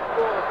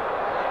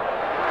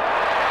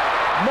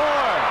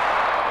 Moore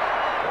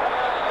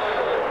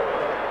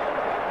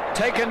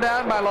taken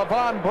down by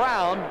LaVon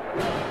Brown,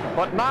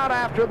 but not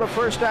after the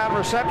first down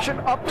reception,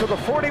 up to the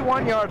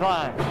 41-yard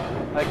line.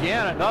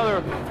 Again,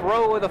 another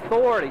throw with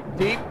authority.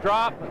 Deep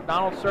drop.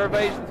 McDonald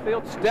surveys the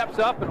field, steps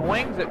up and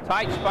wings it.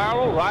 Tight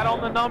spiral, right on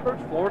the numbers.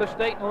 Florida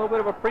State in a little bit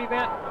of a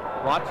prevent.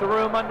 Lots of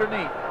room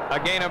underneath. A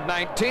gain of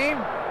 19.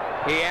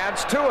 He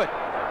adds to it.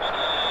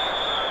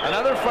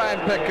 Another fine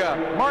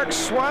pickup. Mark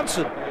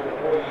Swanson.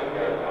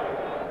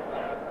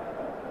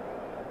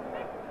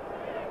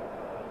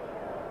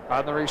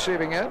 On the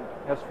receiving end.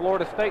 As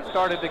Florida State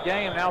started the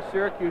game, now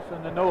Syracuse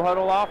in the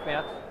no-huddle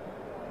offense.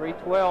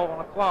 3:12 on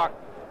the clock.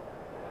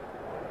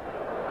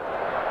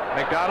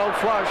 McDonald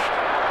flushed.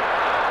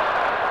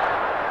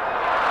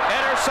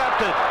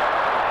 intercepted.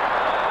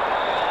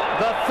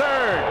 The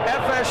third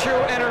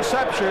FSU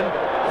interception.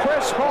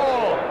 Chris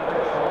Hall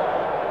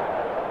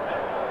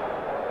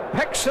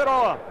picks it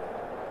off.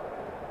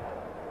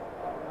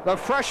 The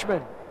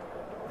freshman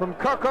from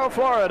Cocoa,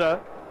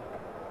 Florida.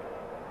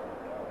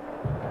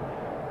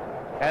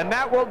 And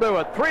that will do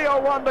it.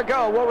 3:01 to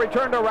go. We'll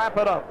return to wrap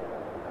it up.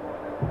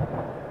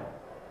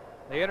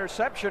 The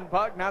interception,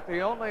 Bug, not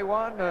the only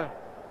one.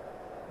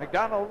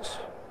 McDonald's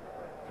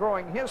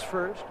throwing his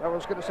first. I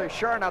was going to say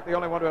Shar, not the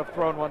only one to have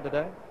thrown one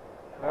today.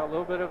 Well, a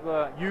little bit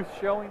of youth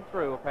showing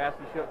through, a pass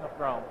he shouldn't have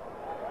thrown.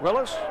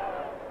 Willis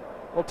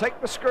will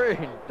take the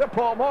screen to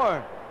Paul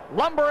Moore.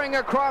 Lumbering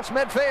across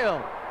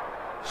midfield.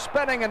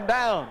 Spinning and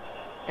down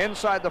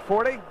inside the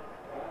 40.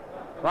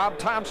 Rob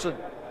Thompson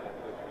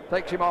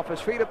takes him off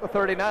his feet at the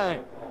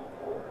 39.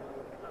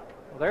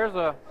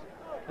 Well,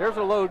 there's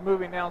a load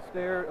moving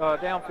downstairs,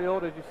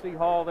 downfield, as you see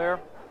Hall there.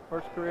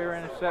 First career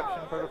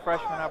interception for the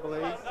freshman, I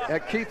believe.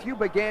 Keith, you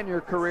began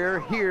your career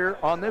here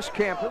on this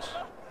campus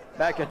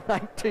back in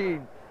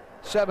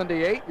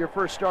 1978, your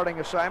first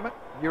starting assignment.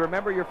 You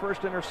remember your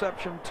first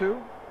interception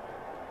too?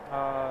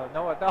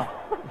 No, I don't.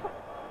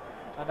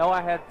 I know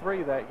I had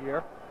 3 that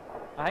year.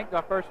 I think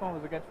my first one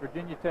was against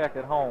Virginia Tech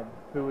at home,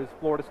 who is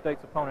Florida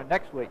State's opponent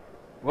next week.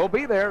 We'll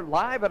be there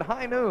live at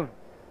high noon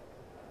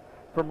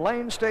from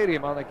Lane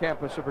Stadium on the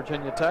campus of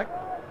Virginia Tech.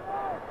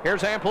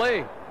 Here's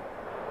Ampli.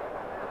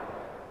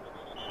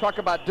 Talk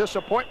about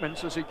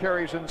disappointments as he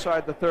carries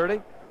inside the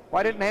 30.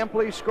 Why didn't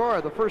Ampli score?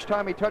 The first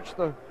time he touched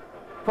the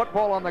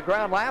football on the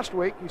ground last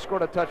week, he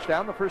scored a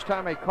touchdown. The first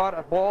time he caught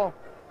a ball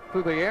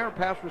through the air,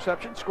 pass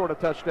reception, scored a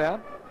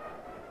touchdown.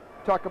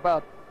 Talk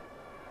about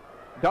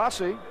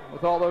Dossie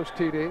with all those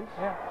TDs.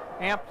 Yeah,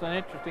 Amp's an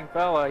interesting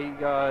fella. He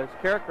is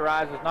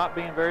characterized as not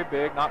being very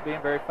big, not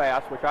being very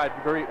fast, which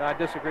I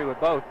disagree with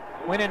both.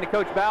 Went into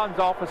Coach Bowden's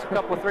office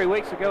a 3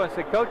 weeks ago and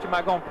said, Coach, am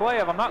I going to play?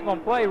 If I'm not going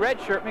to play,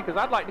 redshirt me because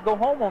I'd like to go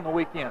home on the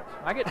weekends.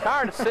 I get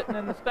tired of sitting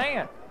in the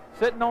stands,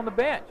 sitting on the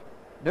bench.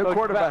 New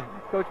quarterback.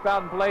 Coach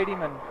Bowden played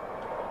him, and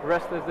the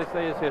rest, as they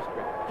say, is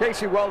history.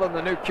 Casey Weldon,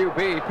 the new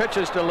QB,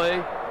 pitches to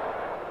Lee.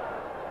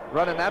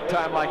 Running that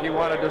time like he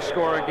wanted to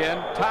score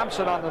again.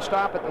 Thompson on the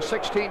stop at the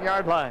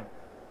 16-yard line.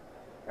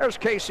 There's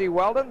Casey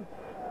Weldon,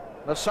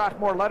 the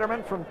sophomore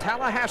letterman from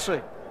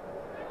Tallahassee.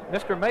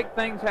 Mr. Make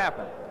Things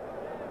Happen.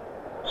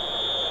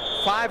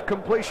 5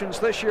 completions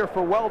this year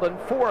for Weldon.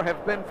 4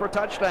 have been for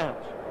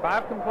touchdowns.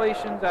 5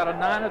 completions out of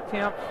 9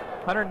 attempts,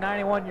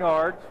 191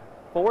 yards,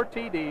 4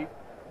 TDs.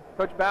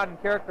 Coach Bowden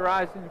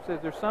characterized him and says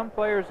there's some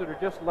players that are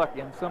just lucky,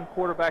 and some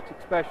quarterbacks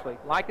especially.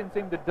 Likens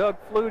him to Doug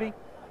Flutie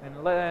and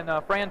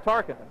Fran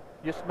Tarkenton.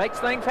 Just makes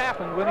things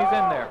happen when he's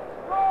in there.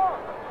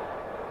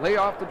 Lee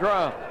off the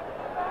drum.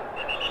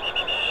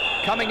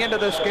 Coming into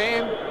this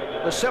game,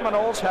 the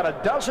Seminoles had a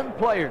dozen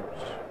players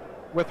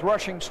with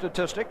rushing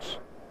statistics,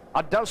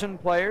 a dozen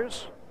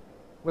players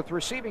with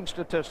receiving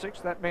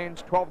statistics. That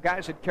means 12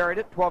 guys had carried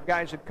it, 12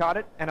 guys had caught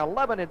it, and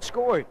 11 had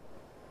scored.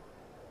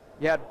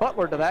 You add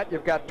Butler to that,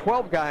 you've got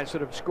 12 guys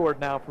that have scored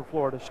now for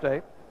Florida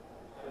State.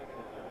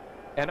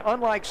 And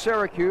unlike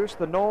Syracuse,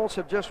 the Noles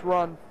have just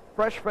run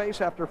fresh face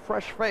after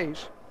fresh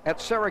face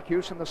at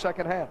Syracuse in the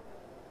second half.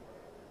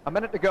 A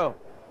minute to go.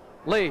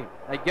 Lee,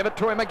 they give it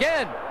to him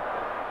again.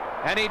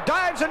 And he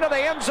dives into the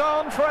end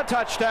zone for a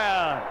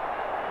touchdown.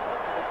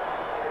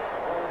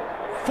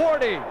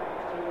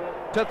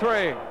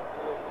 40-3.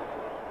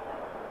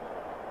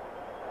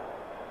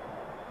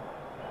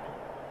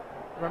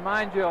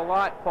 Reminds you a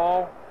lot,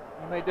 Paul,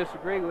 you may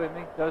disagree with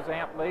me, does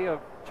Amp Lee, of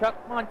Chuck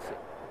Muncie.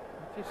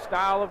 It's his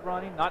style of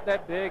running, not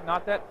that big,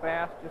 not that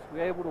fast, just be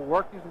able to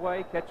work his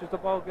way, catches the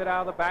ball good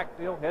out of the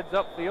backfield, heads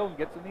upfield, and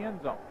gets in the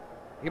end zone.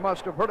 He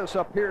must have heard us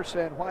up here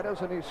saying, why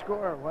doesn't he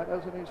score? Why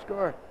doesn't he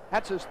score?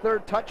 That's his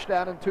 3rd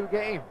touchdown in 2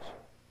 games.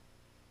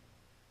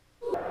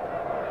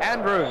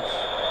 Andrews,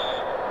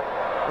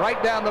 right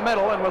down the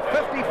middle, and with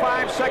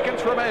 55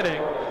 seconds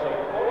remaining,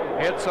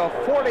 it's a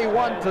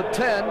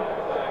 41-10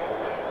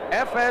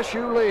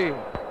 FSU lead.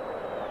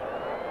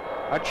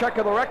 A check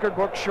of the record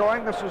book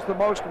showing this is the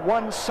most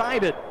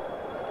one-sided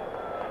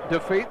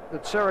defeat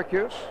that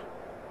Syracuse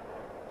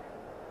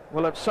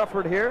will have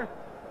suffered here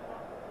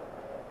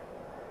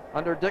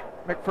under Dick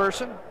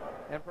McPherson.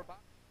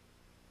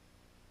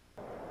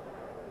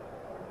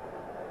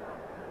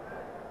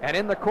 And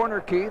in the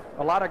corner, Keith,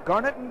 a lot of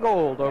garnet and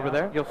gold over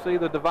there. You'll see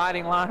the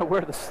dividing line of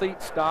where the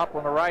seats stop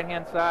on the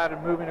right-hand side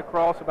and moving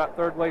across about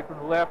 3rd way from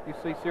the left. You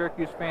see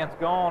Syracuse fans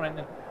gone, and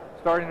then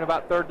starting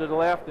about 3rd to the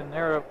left, and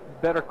they're a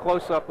better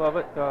close-up of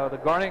it. The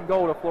garnet and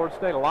gold of Florida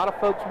State. A lot of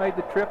folks made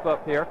the trip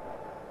up here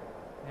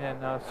and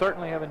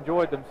certainly have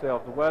enjoyed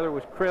themselves. The weather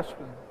was crisp,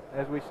 and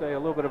as we say, a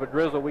little bit of a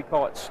drizzle. We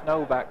call it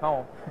snow back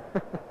home.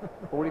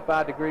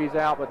 45 degrees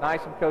out, but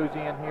nice and cozy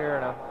in here,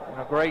 and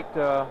a great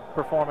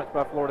performance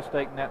by Florida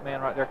State and that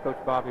man right there,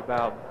 Coach Bobby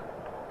Bowden.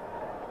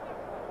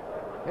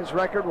 His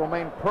record will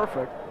remain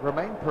perfect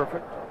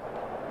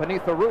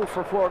beneath the roof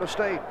for Florida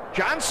State.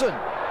 Johnson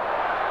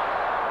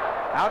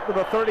out to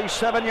the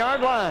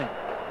 37-yard line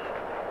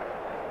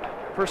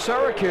for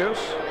Syracuse.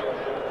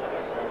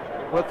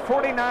 with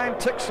 49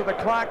 ticks of the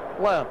clock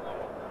left.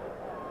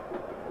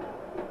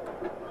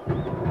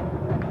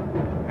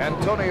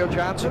 Antonio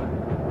Johnson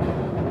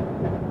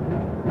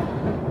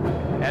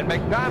and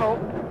McDonald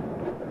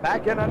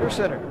back in under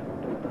center.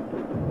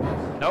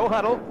 No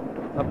huddle.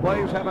 The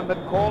plays haven't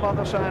been called on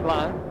the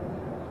sideline.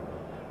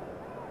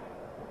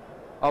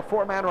 A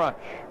 4-man rush.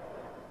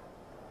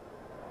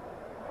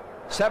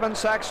 7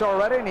 sacks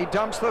already, and he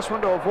dumps this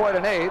one to avoid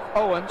an 8th.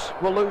 Owens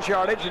will lose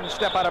yardage and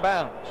step out of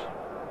bounds.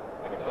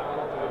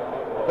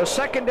 The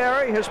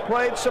secondary has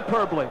played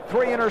superbly.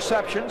 3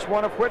 interceptions,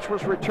 one of which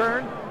was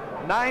returned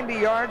 90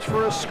 yards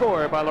for a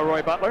score by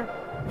Leroy Butler.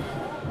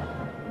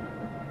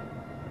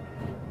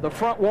 The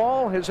front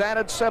wall has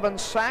added 7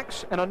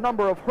 sacks and a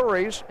number of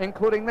hurries,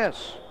 including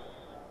this.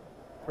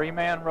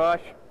 3-man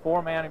rush,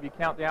 4-man if you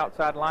count the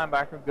outside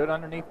linebacker. Good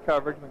underneath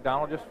coverage.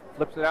 McDonald just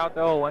flips it out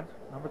to Owens.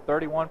 Number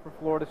 31 for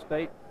Florida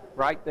State.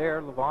 Right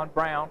there, Levon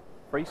Brown,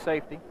 free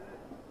safety.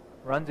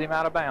 Runs him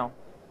out of bounds.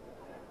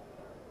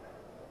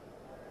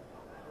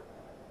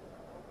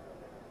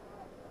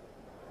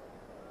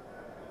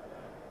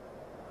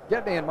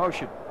 Gedney in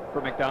motion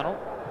for McDonald.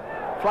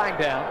 Flag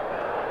down.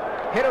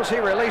 Hit as he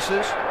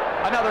releases.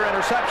 Another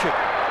interception.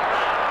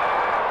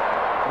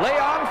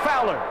 Leon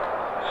Fowler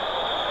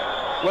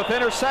with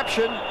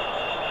interception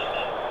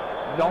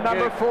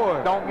number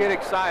 4. Don't get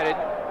excited.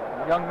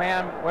 Young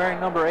man wearing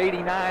number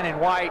 89 in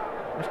white,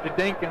 Mr.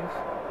 Dinkins.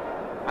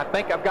 I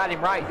think I've got him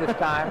right this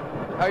time.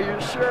 Are you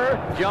sure?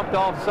 Jumped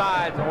off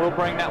sides, and we'll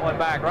bring that one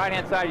back.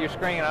 Right-hand side of your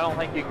screen, I don't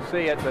think you can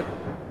see it, but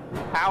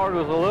Howard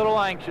was a little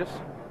anxious.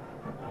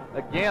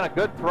 Again, a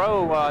good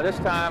throw this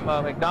time.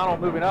 McDonald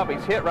moving up.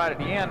 He's hit right at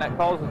the end. That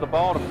causes the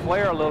ball to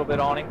flare a little bit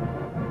on him.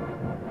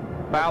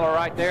 Fowler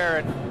right there,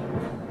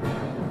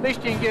 and at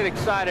least you can get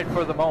excited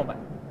for the moment.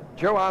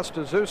 Joe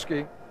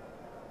Ostaszewski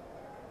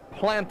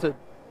planted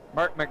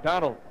Mark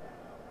McDonald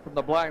from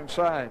the blind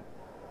side.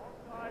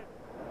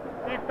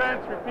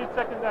 Defense, repeat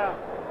second down.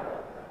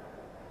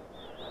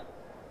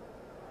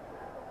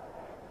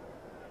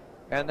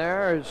 And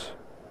there's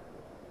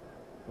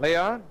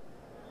Leon,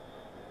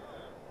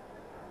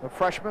 the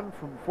freshman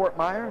from Fort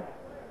Myer.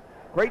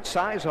 Great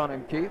size on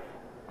him, Keith.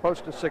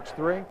 Close to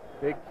 6'3".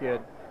 Big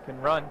kid. Can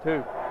run,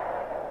 too.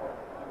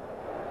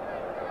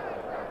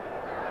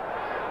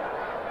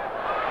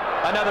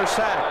 Another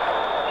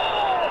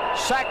sack.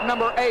 Sack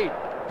number 8.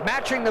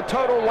 Matching the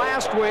total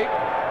last week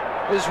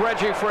is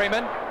Reggie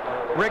Freeman.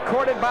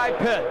 Recorded by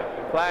Pitt.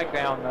 Flag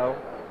down, though.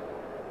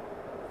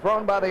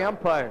 Thrown by the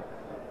umpire.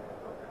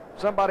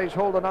 Somebody's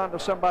holding on to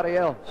somebody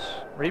else.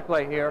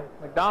 Replay here.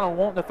 McDonald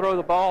wanting to throw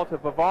the ball to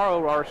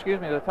Bavaro, or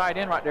excuse me, the tight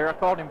end right there. I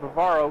called him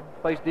Bavaro.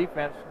 Plays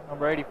defense.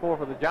 Number 84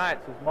 for the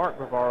Giants is Mark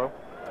Bavaro.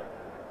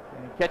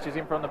 And he catches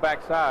him from the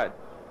backside.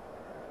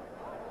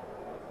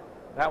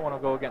 That one will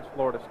go against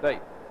Florida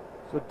State.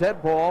 So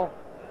dead ball,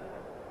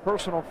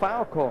 personal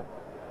foul call.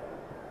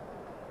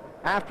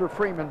 After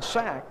Freeman's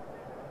sack.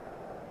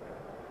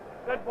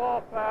 Dead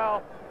ball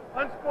foul,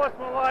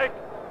 unsportsmanlike,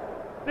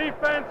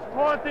 defense,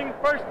 taunting,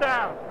 first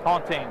down.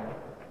 Taunting.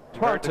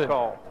 Taunting.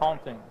 Call.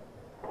 Taunting.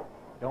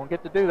 Don't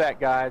get to do that,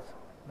 guys.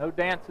 No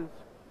dances,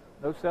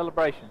 no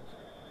celebrations.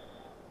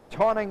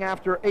 Taunting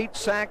after 8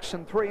 sacks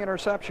and 3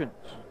 interceptions.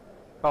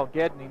 Called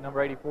Gedney,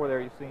 number 84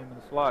 there. You see him in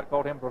the slot.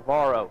 Called him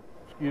Bravaro.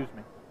 Excuse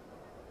me.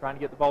 Trying to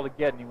get the ball to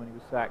Gedney when he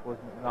was sacked,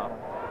 wasn't McDonald.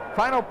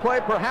 Final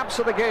play, perhaps,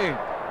 of the game.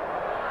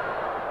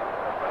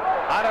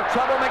 Out of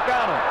trouble,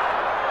 McDonald.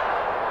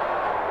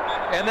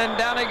 And then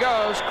down he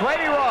goes,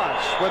 Grady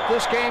Ross with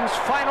this game's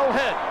final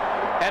hit.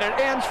 And it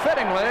ends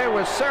fittingly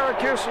with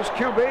Syracuse's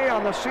QB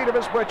on the seat of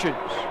his britches.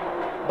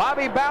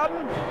 Bobby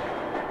Bowden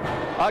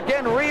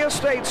again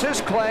reinstates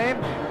his claim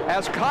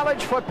as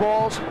college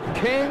football's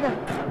king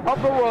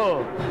of the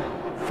road.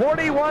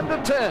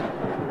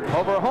 41-10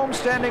 over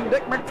homestanding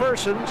Dick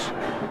McPherson's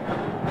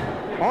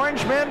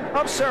Orangemen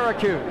of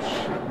Syracuse.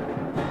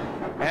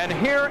 And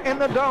here in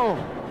the Dome,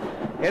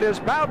 it is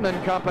Bowden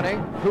and company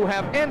who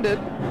have ended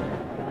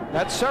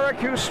that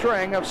Syracuse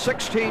string of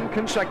 16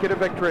 consecutive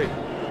victories.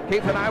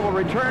 Keith and I will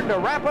return to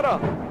wrap it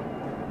up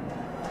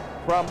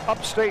from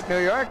upstate New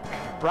York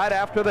right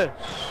after this.